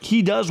 it's like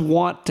he does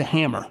want to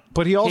hammer,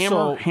 but he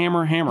also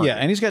hammer. Yeah,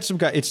 and he's got some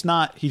guys. It's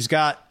not. He's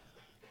got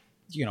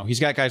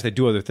guys that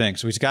do other things.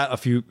 So he's got a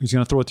few. He's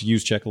going to throw it to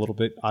Juszczyk a little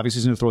bit. Obviously,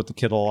 he's going to throw it to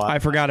Kittle a lot. I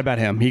forgot about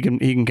him. He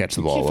can catch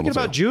the ball a little bit.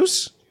 Forget about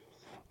Juice?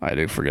 I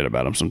do forget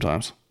about him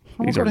sometimes.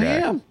 He's our guy.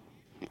 Him.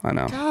 I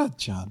know. God,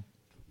 John.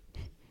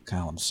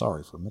 Kyle, I'm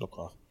sorry for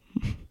Middlecoff.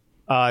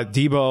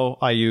 Debo,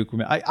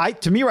 Ayuk.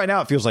 To me right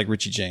now, it feels like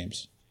Richie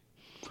James.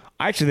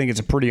 I actually think it's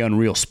a pretty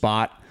unreal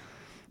spot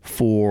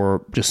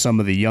for just some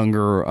of the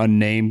younger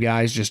unnamed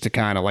guys, just to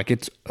kind of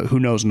it's who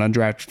knows, an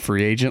undrafted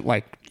free agent.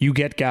 Like you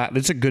get guys,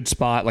 it's a good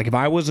spot. Like if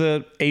I was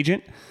a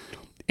agent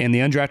and the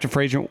undrafted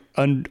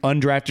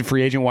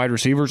free agent wide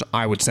receivers,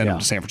 I would send them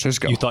to San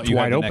Francisco. You thought you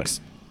wide open.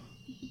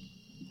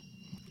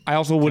 I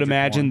also would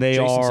imagine they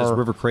Jason are says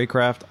River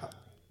Craycraft.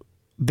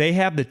 They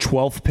have the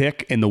 12th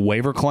pick in the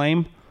waiver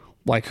claim,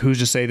 Like, who's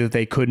to say that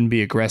they couldn't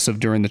be aggressive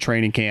during the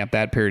training camp,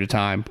 that period of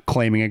time,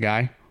 claiming a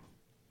guy?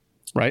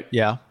 Right?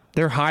 Yeah.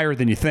 They're higher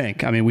than you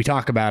think. I mean, we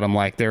talk about them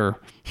like they're...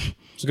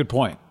 It's a good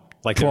point.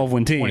 Like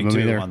 12-win team. 22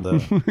 I mean, on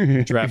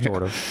the draft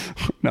order.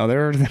 No,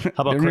 they're near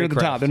Craig the top.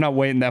 Kraft? They're not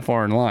waiting that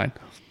far in line.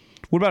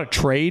 What about a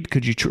trade?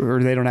 Could you...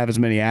 or they don't have as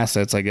many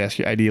assets, I guess.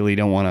 You ideally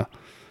don't want to...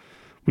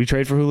 Would you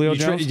trade for Julio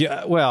Jones?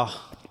 Yeah, well...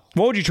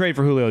 What would you trade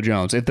for Julio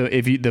Jones if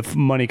the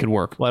money could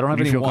work? Well, I don't have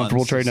would any you feel comfortable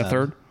ones, trading a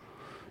third?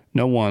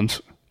 No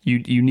ones.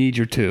 You need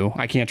your 2.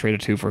 I can't trade a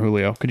 2 for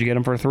Julio. Could you get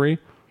him for a 3?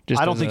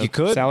 Just I don't as think a you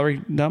could. Salary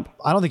dump?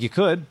 I don't think you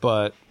could,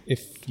 but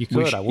if you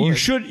could, I would.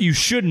 You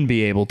shouldn't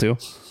be able to.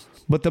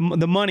 But the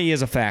money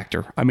is a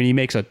factor. I mean, he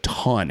makes a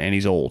ton and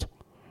he's old.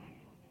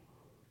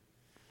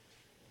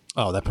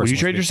 Oh, that person you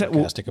trade your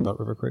sarcastic about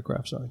River Craig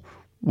Kraft, sorry.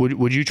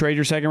 Would you trade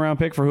your second round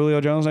pick for Julio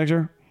Jones next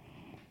year?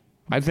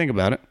 I'd think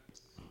about it.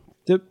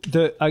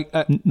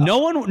 No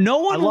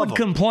one would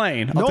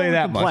complain. I'll tell you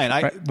that much.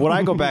 Right? What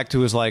I go back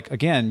to is like,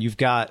 again, you've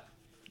got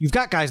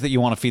guys that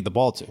you want to feed the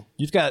ball to.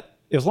 You've got,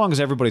 as long as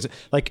everybody's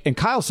like, and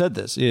Kyle said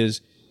this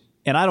is,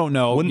 and I don't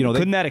know,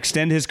 couldn't that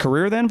extend his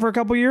career then for a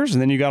couple of years,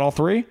 and then you got all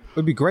 3? It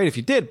would be great if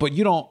you did, but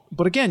you don't.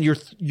 But again, your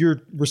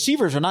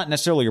receivers are not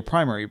necessarily your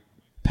primary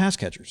pass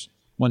catchers,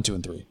 1, 2,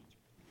 and 3,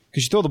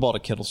 because you throw the ball to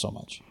Kittle so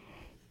much,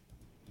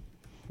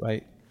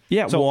 right?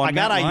 Yeah. So well, I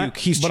got Ayuk,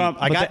 he's cheap.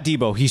 I got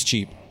Debo, he's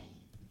cheap.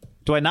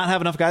 Do I not have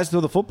enough guys to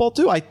throw the football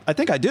to? I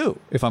think I do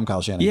if I'm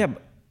Kyle Shanahan. Yeah,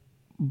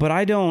 but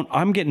I don't.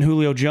 I'm getting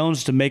Julio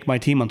Jones to make my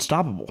team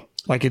unstoppable.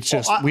 Like, it's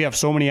just, we have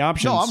so many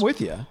options. No, I'm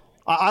with you.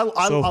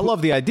 I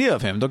love the idea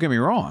of him. Don't get me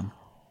wrong.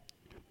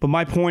 But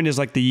my point is,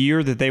 like, the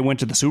year that they went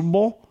to the Super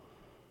Bowl,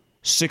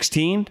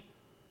 16,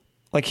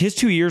 like his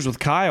 2 years with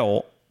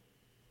Kyle,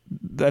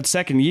 that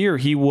second year,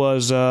 he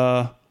was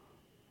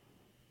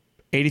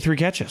 83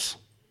 catches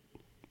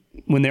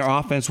when their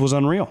offense was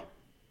unreal.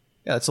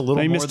 Yeah, that's a little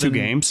more than... He missed 2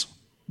 games.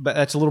 But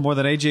that's a little more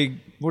than AJ.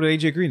 What did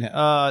AJ Green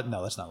have?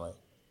 No, that's not right.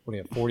 What do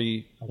you have?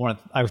 40.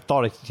 I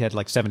thought he had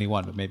like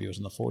 71, but maybe it was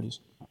in the 40s.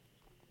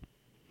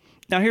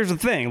 Now, here's the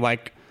thing.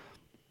 Like,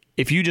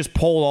 if you just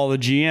polled all the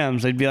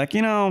GMs, they'd be like,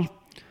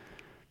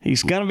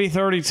 he's going to be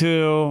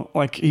 32.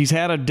 Like, he's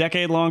had a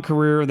decade-long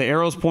career. The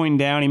arrow's pointing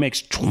down. He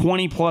makes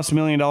 $20+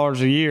 million a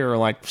year.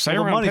 Like, the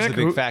money's a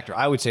big factor.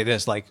 I would say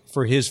this. Like,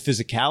 for his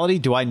physicality,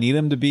 do I need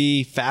him to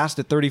be fast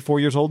at 34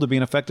 years old to be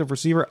an effective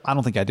receiver? I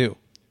don't think I do.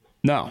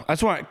 No,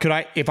 that's why.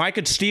 If I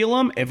could steal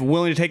him, if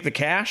willing to take the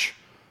cash,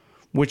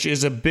 which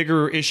is a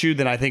bigger issue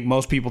than I think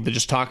most people that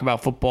just talk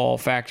about football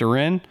factor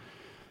in.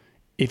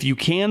 If you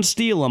can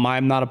steal him,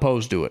 I'm not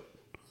opposed to it.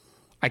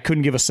 I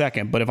couldn't give a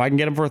second, but if I can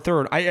get him for a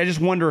third, I just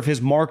wonder if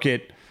his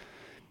market,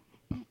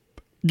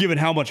 given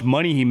how much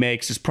money he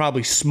makes, is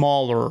probably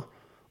smaller.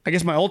 I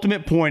guess my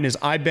ultimate point is,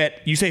 I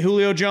bet you say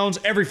Julio Jones,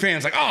 every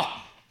fan's like,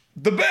 oh,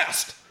 the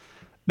best.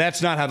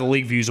 That's not how the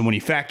league views him when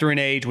you factor in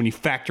age, when you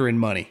factor in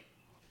money.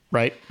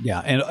 Right?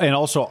 Yeah, and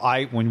also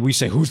when we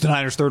say who's the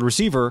Niners' third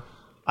receiver,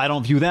 I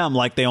don't view them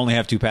like they only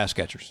have 2 pass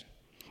catchers.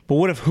 But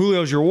what if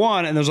Julio's your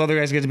 1 and those other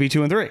guys get to be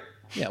 2 and 3?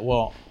 Yeah,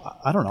 well,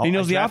 I don't know. He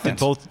knows the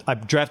offense. I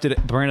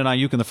drafted Brandon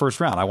Ayuk in the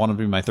first round. I want him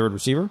to be my third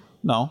receiver.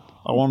 No,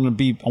 I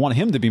want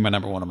him to be my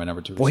number 1 or my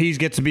number 2 receiver. Well, he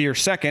gets to be your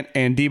second,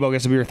 and Debo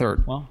gets to be your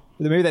third. Well,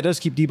 maybe that does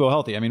keep Debo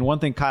healthy. I mean, one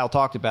thing Kyle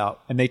talked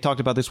about, and they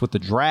talked about this with the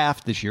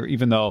draft this year,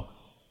 even though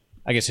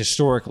I guess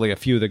historically a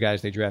few of the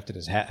guys they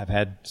drafted have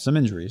had some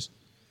injuries.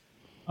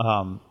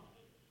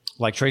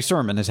 Like Trey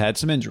Sermon has had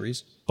some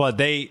injuries,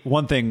 but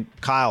one thing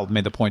Kyle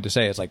made the point to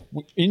say is like,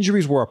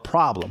 injuries were a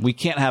problem. We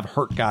can't have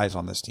hurt guys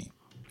on this team.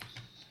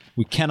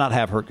 We cannot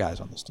have hurt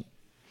guys on this team.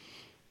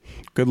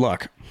 Good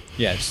luck.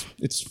 Yeah,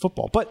 it's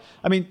football. But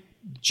I mean,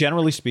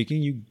 generally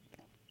speaking, you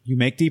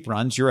make deep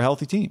runs, you're a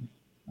healthy team.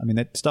 I mean,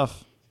 that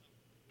stuff.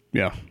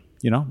 Yeah.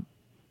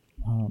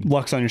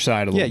 Luck's on your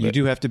side a little bit. Yeah, you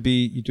do have to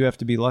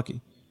be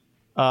lucky.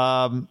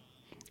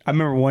 I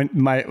remember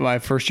my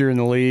first year in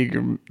the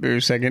league, or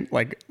second,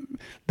 like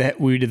that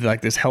we did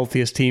like this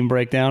healthiest team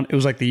breakdown. It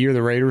was like the year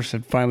the Raiders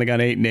had finally gone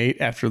 8-8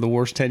 after the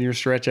worst 10-year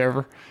stretch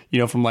ever.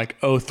 From like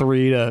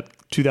 2003 to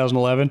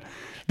 2011,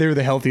 they were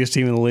the healthiest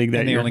team in the league that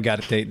year. And they only got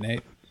it to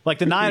 8-8. Like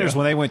the Niners,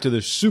 when they went to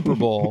the Super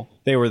Bowl,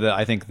 they were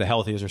I think the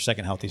healthiest or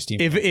second healthiest team.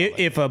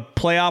 If a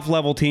playoff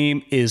level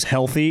team is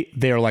healthy,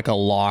 they're like a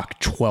lock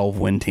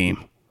 12-win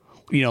team.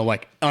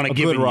 Like on a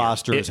given good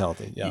roster year. is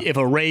healthy. Yeah. If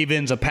a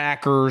Ravens, a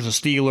Packers, a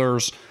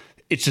Steelers,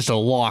 it's just a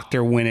lock.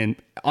 They're winning.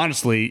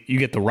 Honestly, you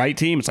get the right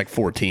team, it's like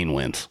 14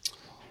 wins.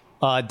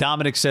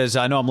 Dominic says,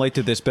 I know I'm late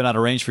to this, been out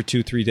of range for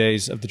 2-3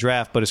 days of the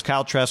draft, but is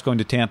Kyle Trask going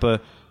to Tampa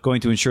going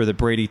to ensure that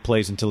Brady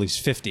plays until he's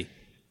 50?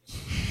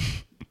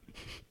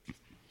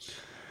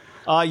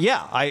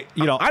 Yeah, I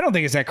don't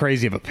think it's that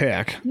crazy of a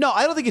pick. No,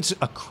 I don't think it's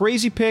a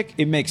crazy pick.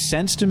 It makes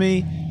sense to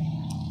me.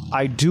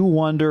 I do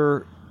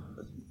wonder.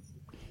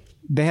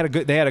 They had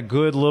a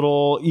good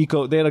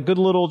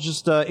little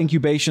just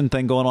incubation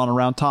thing going on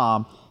around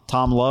Tom.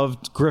 Tom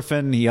loved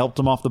Griffin. He helped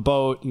him off the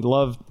boat. He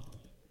loved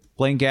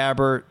Blaine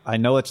Gabbert. I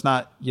know it's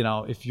not,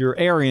 if you're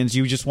Arians,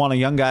 you just want a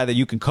young guy that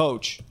you can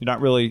coach. You're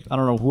not really, I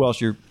don't know who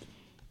else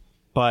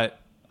but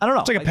I don't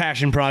know. It's like a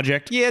passion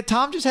project. Yeah,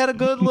 Tom just had a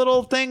good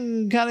little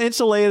thing kind of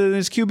insulated in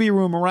his QB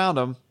room around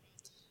him.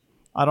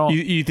 I don't.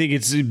 You think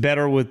it's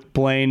better with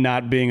Blaine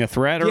not being a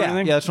threat or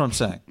anything? Yeah, that's what I'm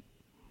saying.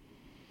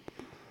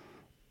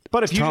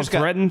 But if you Tom just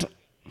threatened?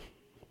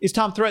 Is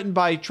Tom threatened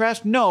by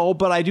Trask? No,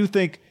 but I do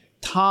think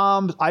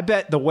I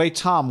bet the way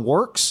Tom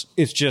works,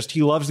 it's just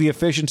he loves the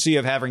efficiency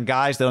of having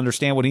guys that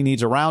understand what he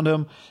needs around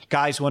him,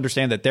 guys who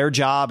understand that their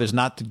job is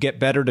not to get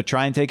better to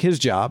try and take his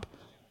job.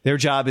 Their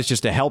job is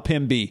just to help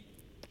him be.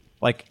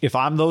 Like, if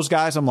I'm those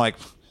guys, I'm like,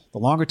 the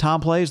longer Tom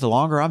plays, the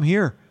longer I'm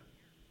here.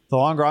 The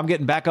longer I'm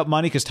getting backup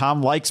money because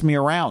Tom likes me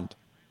around.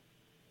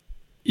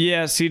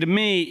 Yeah, see, to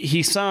me,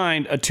 he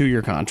signed a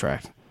 2-year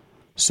contract.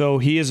 So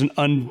he is an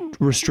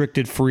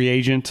unrestricted free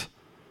agent.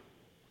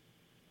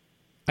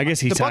 I guess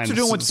The Bucs are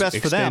doing what's best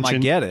for them. I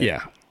get it.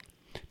 Yeah.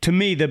 To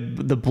me, the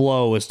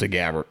blow is to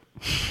Gabbert.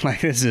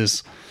 Like, this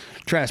is...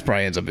 Trask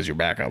probably ends up as your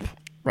backup,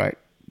 right?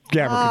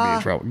 Gabbert could be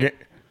in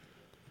trouble.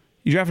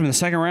 You draft him in the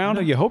second round?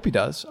 No, you hope he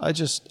does.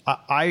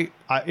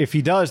 If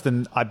he does,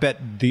 then I bet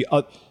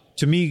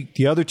to me,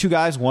 the other two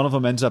guys, one of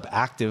them ends up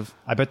active.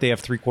 I bet they have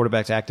 3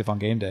 quarterbacks active on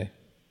game day.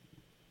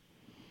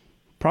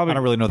 Probably, I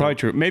don't really know. Probably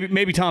true.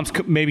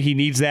 Maybe he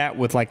needs that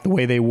with like the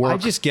way they work. I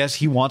just guess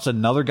he wants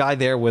another guy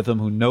there with him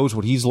who knows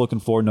what he's looking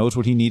for, knows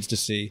what he needs to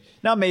see.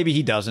 Now maybe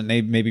he doesn't.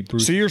 Maybe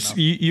Bruce. So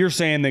you're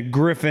saying that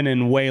Griffin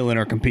and Whalen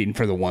are competing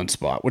for the 1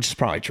 spot, which is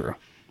probably true.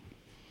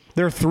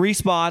 There are 3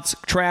 spots.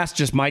 Trask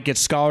just might get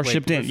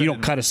scholarshiped in. You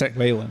don't cut a second.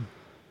 Whalen.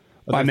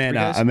 I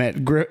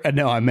meant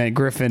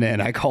Griffin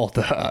and I called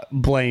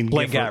Blaine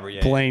Gabbert.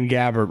 Yeah, Blaine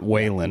Gabbert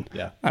Whalen.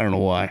 Yeah. I don't know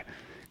why.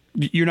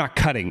 You're not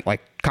cutting.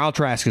 Like, Kyle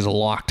Trask is a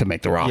lock to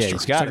make the roster. Yeah,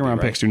 he's gotta Second round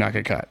be, right? picks do not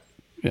get cut.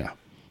 Yeah.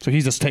 So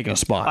he's just taking a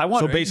spot. I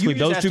wonder, so basically,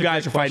 those two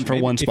guys are fighting for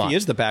 1 spot. If he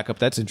is the backup,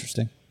 that's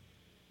interesting.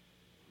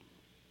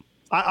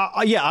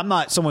 I'm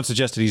not. Someone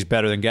suggested he's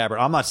better than Gabbert.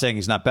 I'm not saying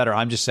he's not better.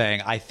 I'm just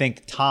saying I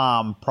think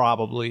Tom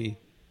probably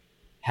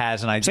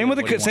has an idea.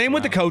 Same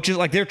with the coaches.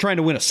 Like, they're trying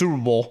to win a Super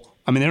Bowl.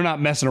 I mean, they're not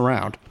messing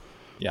around.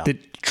 Yeah. The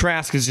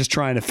Trask is just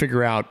trying to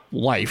figure out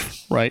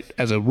life, right,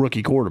 as a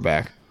rookie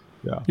quarterback.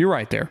 Yeah. You're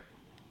right there.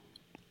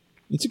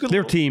 It's a good.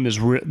 Their team is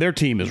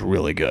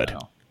really good.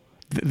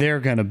 They're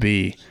going to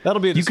be.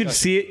 That'll be a You could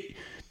see it.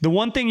 The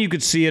one thing you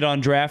could see it on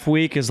draft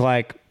week is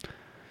like,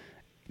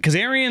 because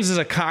Arians is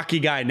a cocky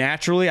guy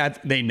naturally.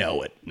 They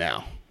know it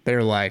now.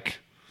 They're like,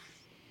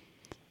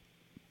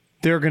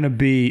 they're going to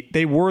be.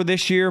 They were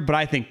this year, but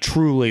I think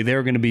truly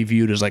they're going to be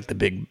viewed as like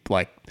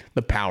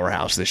the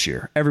powerhouse this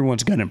year.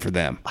 Everyone's gunning for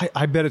them.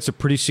 I bet it's a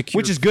pretty secure,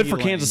 which is good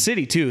feeling. for Kansas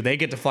City too. They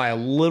get to fly a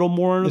little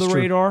more under the true.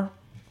 radar.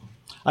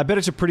 I bet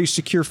it's a pretty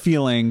secure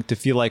feeling to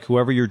feel like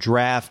whoever you're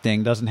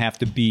drafting doesn't have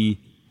to be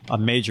a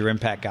major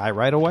impact guy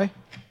right away.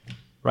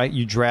 Right?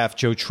 You draft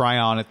Joe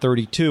Tryon at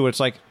 32. It's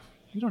like,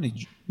 you don't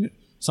need.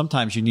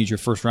 Sometimes you need your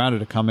first rounder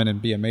to come in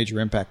and be a major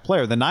impact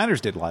player. The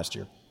Niners did last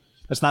year.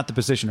 That's not the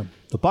position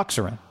the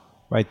Bucs are in.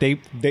 Right?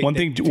 One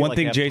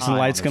thing Jason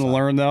Light's going to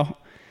learn though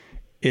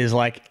is,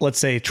 like, let's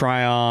say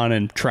Tryon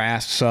and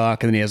Trask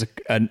suck, and then he has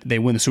they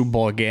win the Super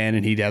Bowl again,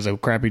 and he has a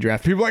crappy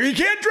draft. People are like, he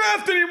can't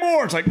draft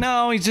anymore. It's like,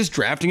 no, he's just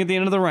drafting at the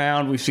end of the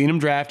round. We've seen him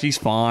draft. He's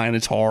fine.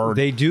 It's hard.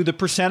 They do. The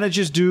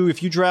percentages do.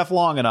 If you draft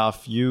long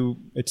enough,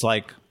 it's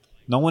like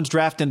no one's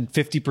drafting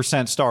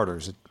 50%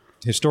 starters. It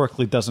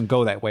historically doesn't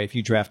go that way if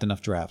you draft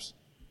enough drafts.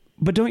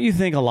 But don't you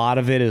think a lot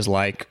of it is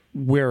like,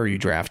 where are you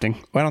drafting?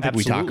 I don't think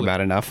we talk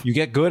about enough. You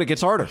get good, it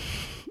gets harder.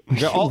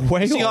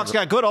 Seahawks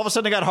got good, all of a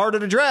sudden they got harder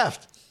to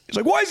draft. It's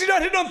like, why is he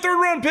not hitting on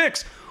 3rd round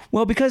picks?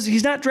 Well, because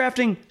he's not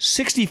drafting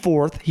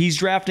 64th, he's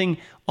drafting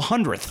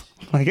 100th.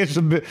 Like, it's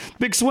a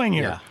big swing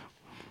here.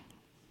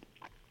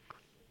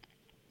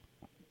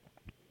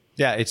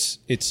 Yeah, it's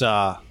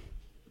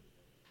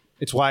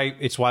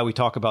why we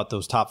talk about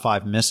those top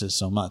 5 misses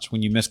so much.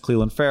 When you miss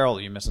Cleveland Farrell,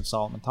 you're missing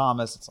Solomon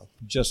Thomas. It's like,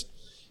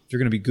 if you're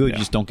going to be good, you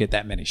just don't get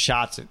that many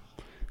shots at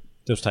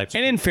those types.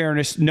 And in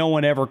fairness, no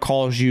one ever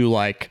calls you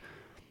like,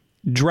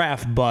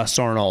 draft busts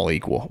aren't all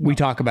equal. We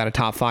talk about a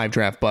top 5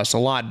 draft bust a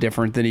lot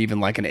different than even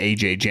like an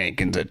AJ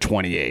Jenkins at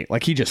 28.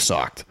 Like, he just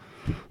sucked.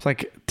 It's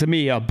like, to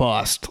me, a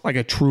bust, like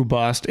a true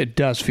bust, it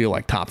does feel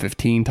like top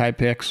 15 type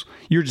picks.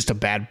 You're just a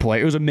bad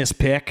player. It was a missed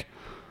pick.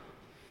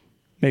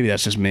 Maybe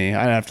that's just me.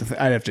 I'd have to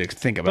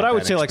think about that. But I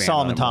would say, like,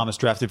 Solomon Thomas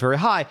drafted very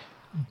high,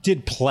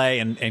 did play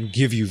and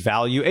give you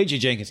value. AJ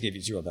Jenkins gave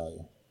you 0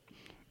 value.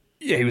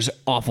 Yeah, he was an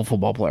awful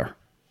football player.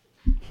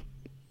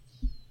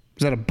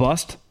 Is that a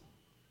bust?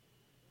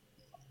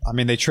 I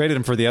mean, they traded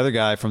him for the other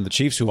guy from the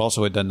Chiefs who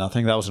also had done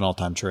nothing. That was an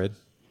all-time trade.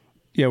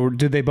 Yeah,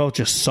 did they both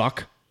just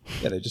suck?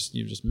 Yeah,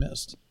 you just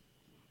missed.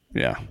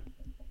 Yeah.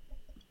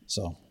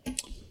 So,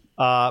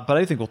 but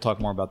I think we'll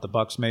talk more about the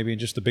Bucs maybe and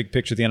just the big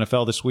picture of the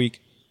NFL this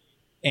week.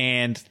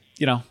 And,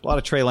 a lot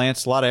of Trey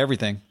Lance, a lot of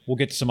everything. We'll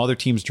get to some other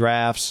teams'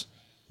 drafts.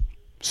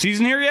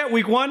 Season here yet?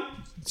 Week 1?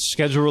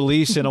 Schedule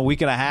release in a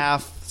week and a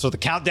half. So the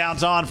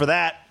countdown's on for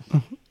that.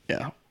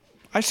 Yeah.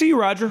 I see you,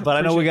 Roger. But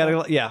I know we got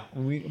to,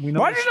 we know.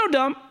 Roger's no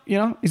dumb,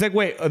 He's like,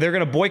 wait, they're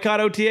going to boycott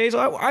OTAs?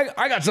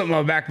 I got something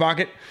in my back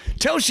pocket.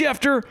 Tell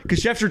Schefter, because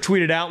Schefter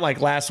tweeted out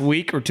like last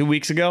week or 2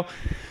 weeks ago,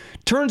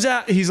 Turns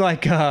out he's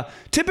like,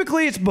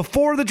 typically it's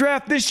before the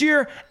draft this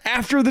year,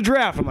 after the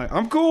draft. I'm like,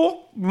 I'm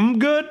cool. I'm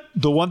good.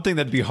 The one thing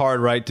that'd be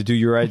hard, right, to do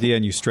your idea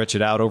and you stretch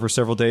it out over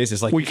several days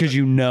is like because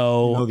you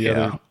know the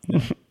other.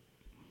 Yeah.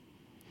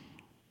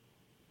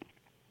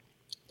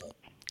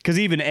 Because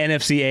even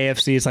NFC,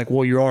 AFC, it's like,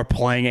 well, you are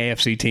playing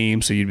AFC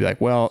teams, so you'd be like,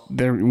 well,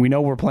 we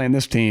know we're playing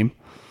this team.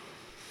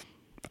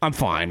 I'm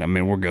fine. I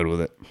mean, we're good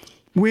with it.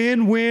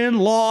 Win,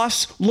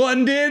 loss,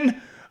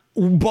 London.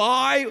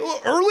 Bye,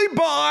 early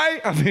bye.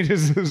 I mean,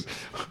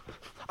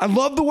 I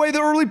love the way the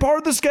early part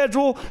of the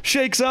schedule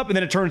shakes up, and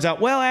then it turns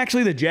out, well,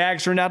 actually, the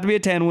Jags turned out to be a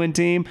 10-win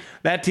team.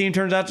 That team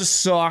turns out to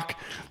suck.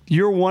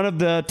 You're one of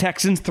the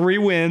Texans' 3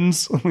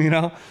 wins, you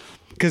know?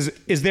 Because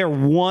is there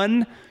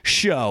one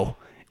radio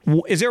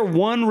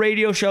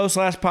show /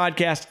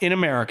 podcast in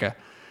America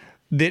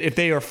that if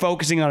they are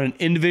focusing on an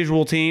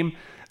individual team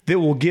that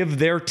will give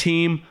their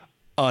team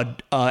a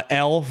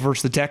L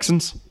versus the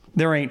Texans?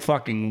 There ain't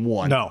fucking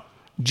one. No.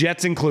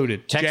 Jets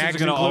included. Texans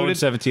Jags are going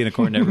to 0-17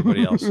 according to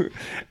everybody else.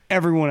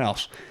 Everyone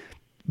else.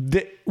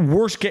 The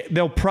worst case,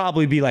 they'll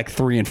probably be like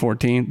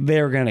 3-14.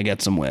 They're going to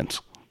get some wins.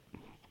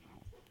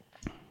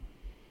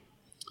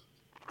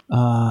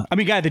 I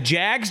mean, the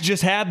Jags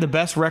just had the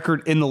best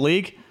record in the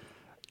league.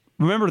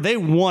 Remember, they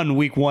won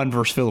week 1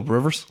 versus Phillip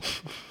Rivers.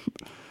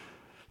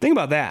 Think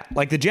about that.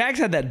 Like, the Jags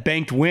had that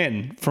banked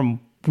win from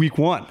week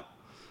 1. Because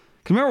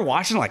remember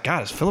watching, like,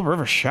 God, is Phillip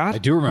Rivers shot? I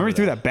do remember he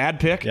threw that bad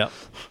pick? Yep.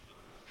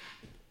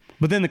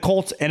 But then the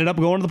Colts ended up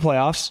going to the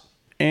playoffs,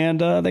 and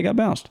they got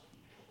bounced.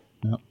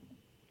 Yep.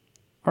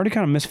 I already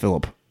kind of miss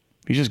Phillip.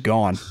 He's just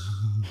gone.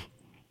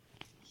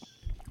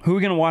 Who are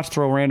we going to watch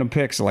throw random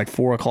picks at like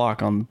 4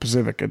 o'clock on the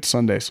Pacific at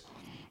Sundays?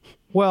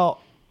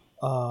 Well,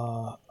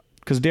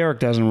 because Derek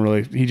doesn't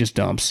really, he just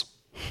dumps.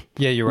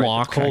 Yeah, you're right.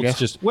 Lock, the I Colts guess.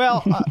 just,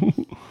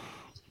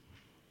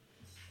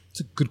 it's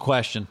a good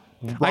question.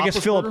 I guess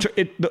Phillip,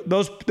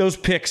 those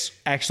picks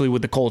actually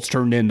with the Colts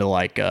turned into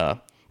like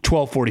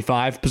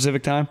 12:45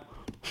 Pacific time.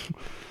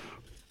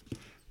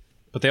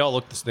 But they all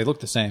look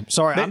the same.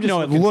 Sorry,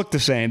 it looked the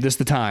same. Just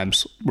the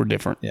times were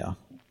different. Yeah.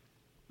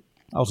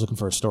 I was looking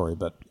for a story,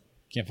 but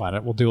can't find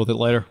it. We'll deal with it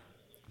later.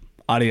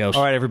 Adios.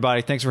 All right,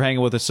 everybody. Thanks for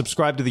hanging with us.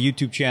 Subscribe to the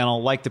YouTube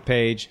channel, like the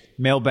page,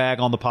 mailbag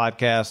on the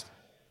podcast.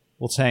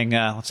 Let's hang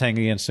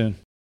again soon.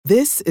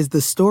 This is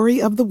the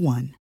story of the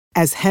one.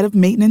 As head of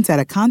maintenance at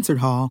a concert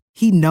hall,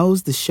 he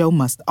knows the show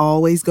must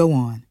always go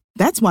on.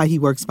 That's why he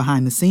works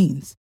behind the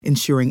scenes,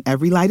 ensuring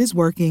every light is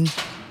working,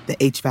 the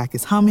HVAC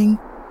is humming,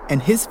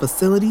 and his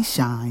facility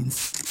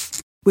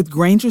shines. With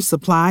Grainger's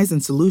supplies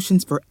and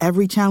solutions for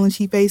every challenge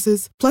he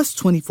faces, plus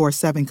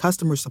 24/7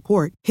 customer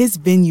support, his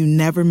venue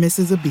never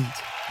misses a beat.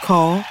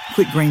 Call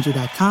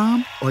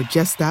quickgrainger.com or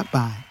just stop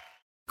by.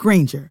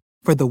 Grainger,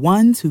 for the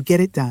ones who get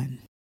it done.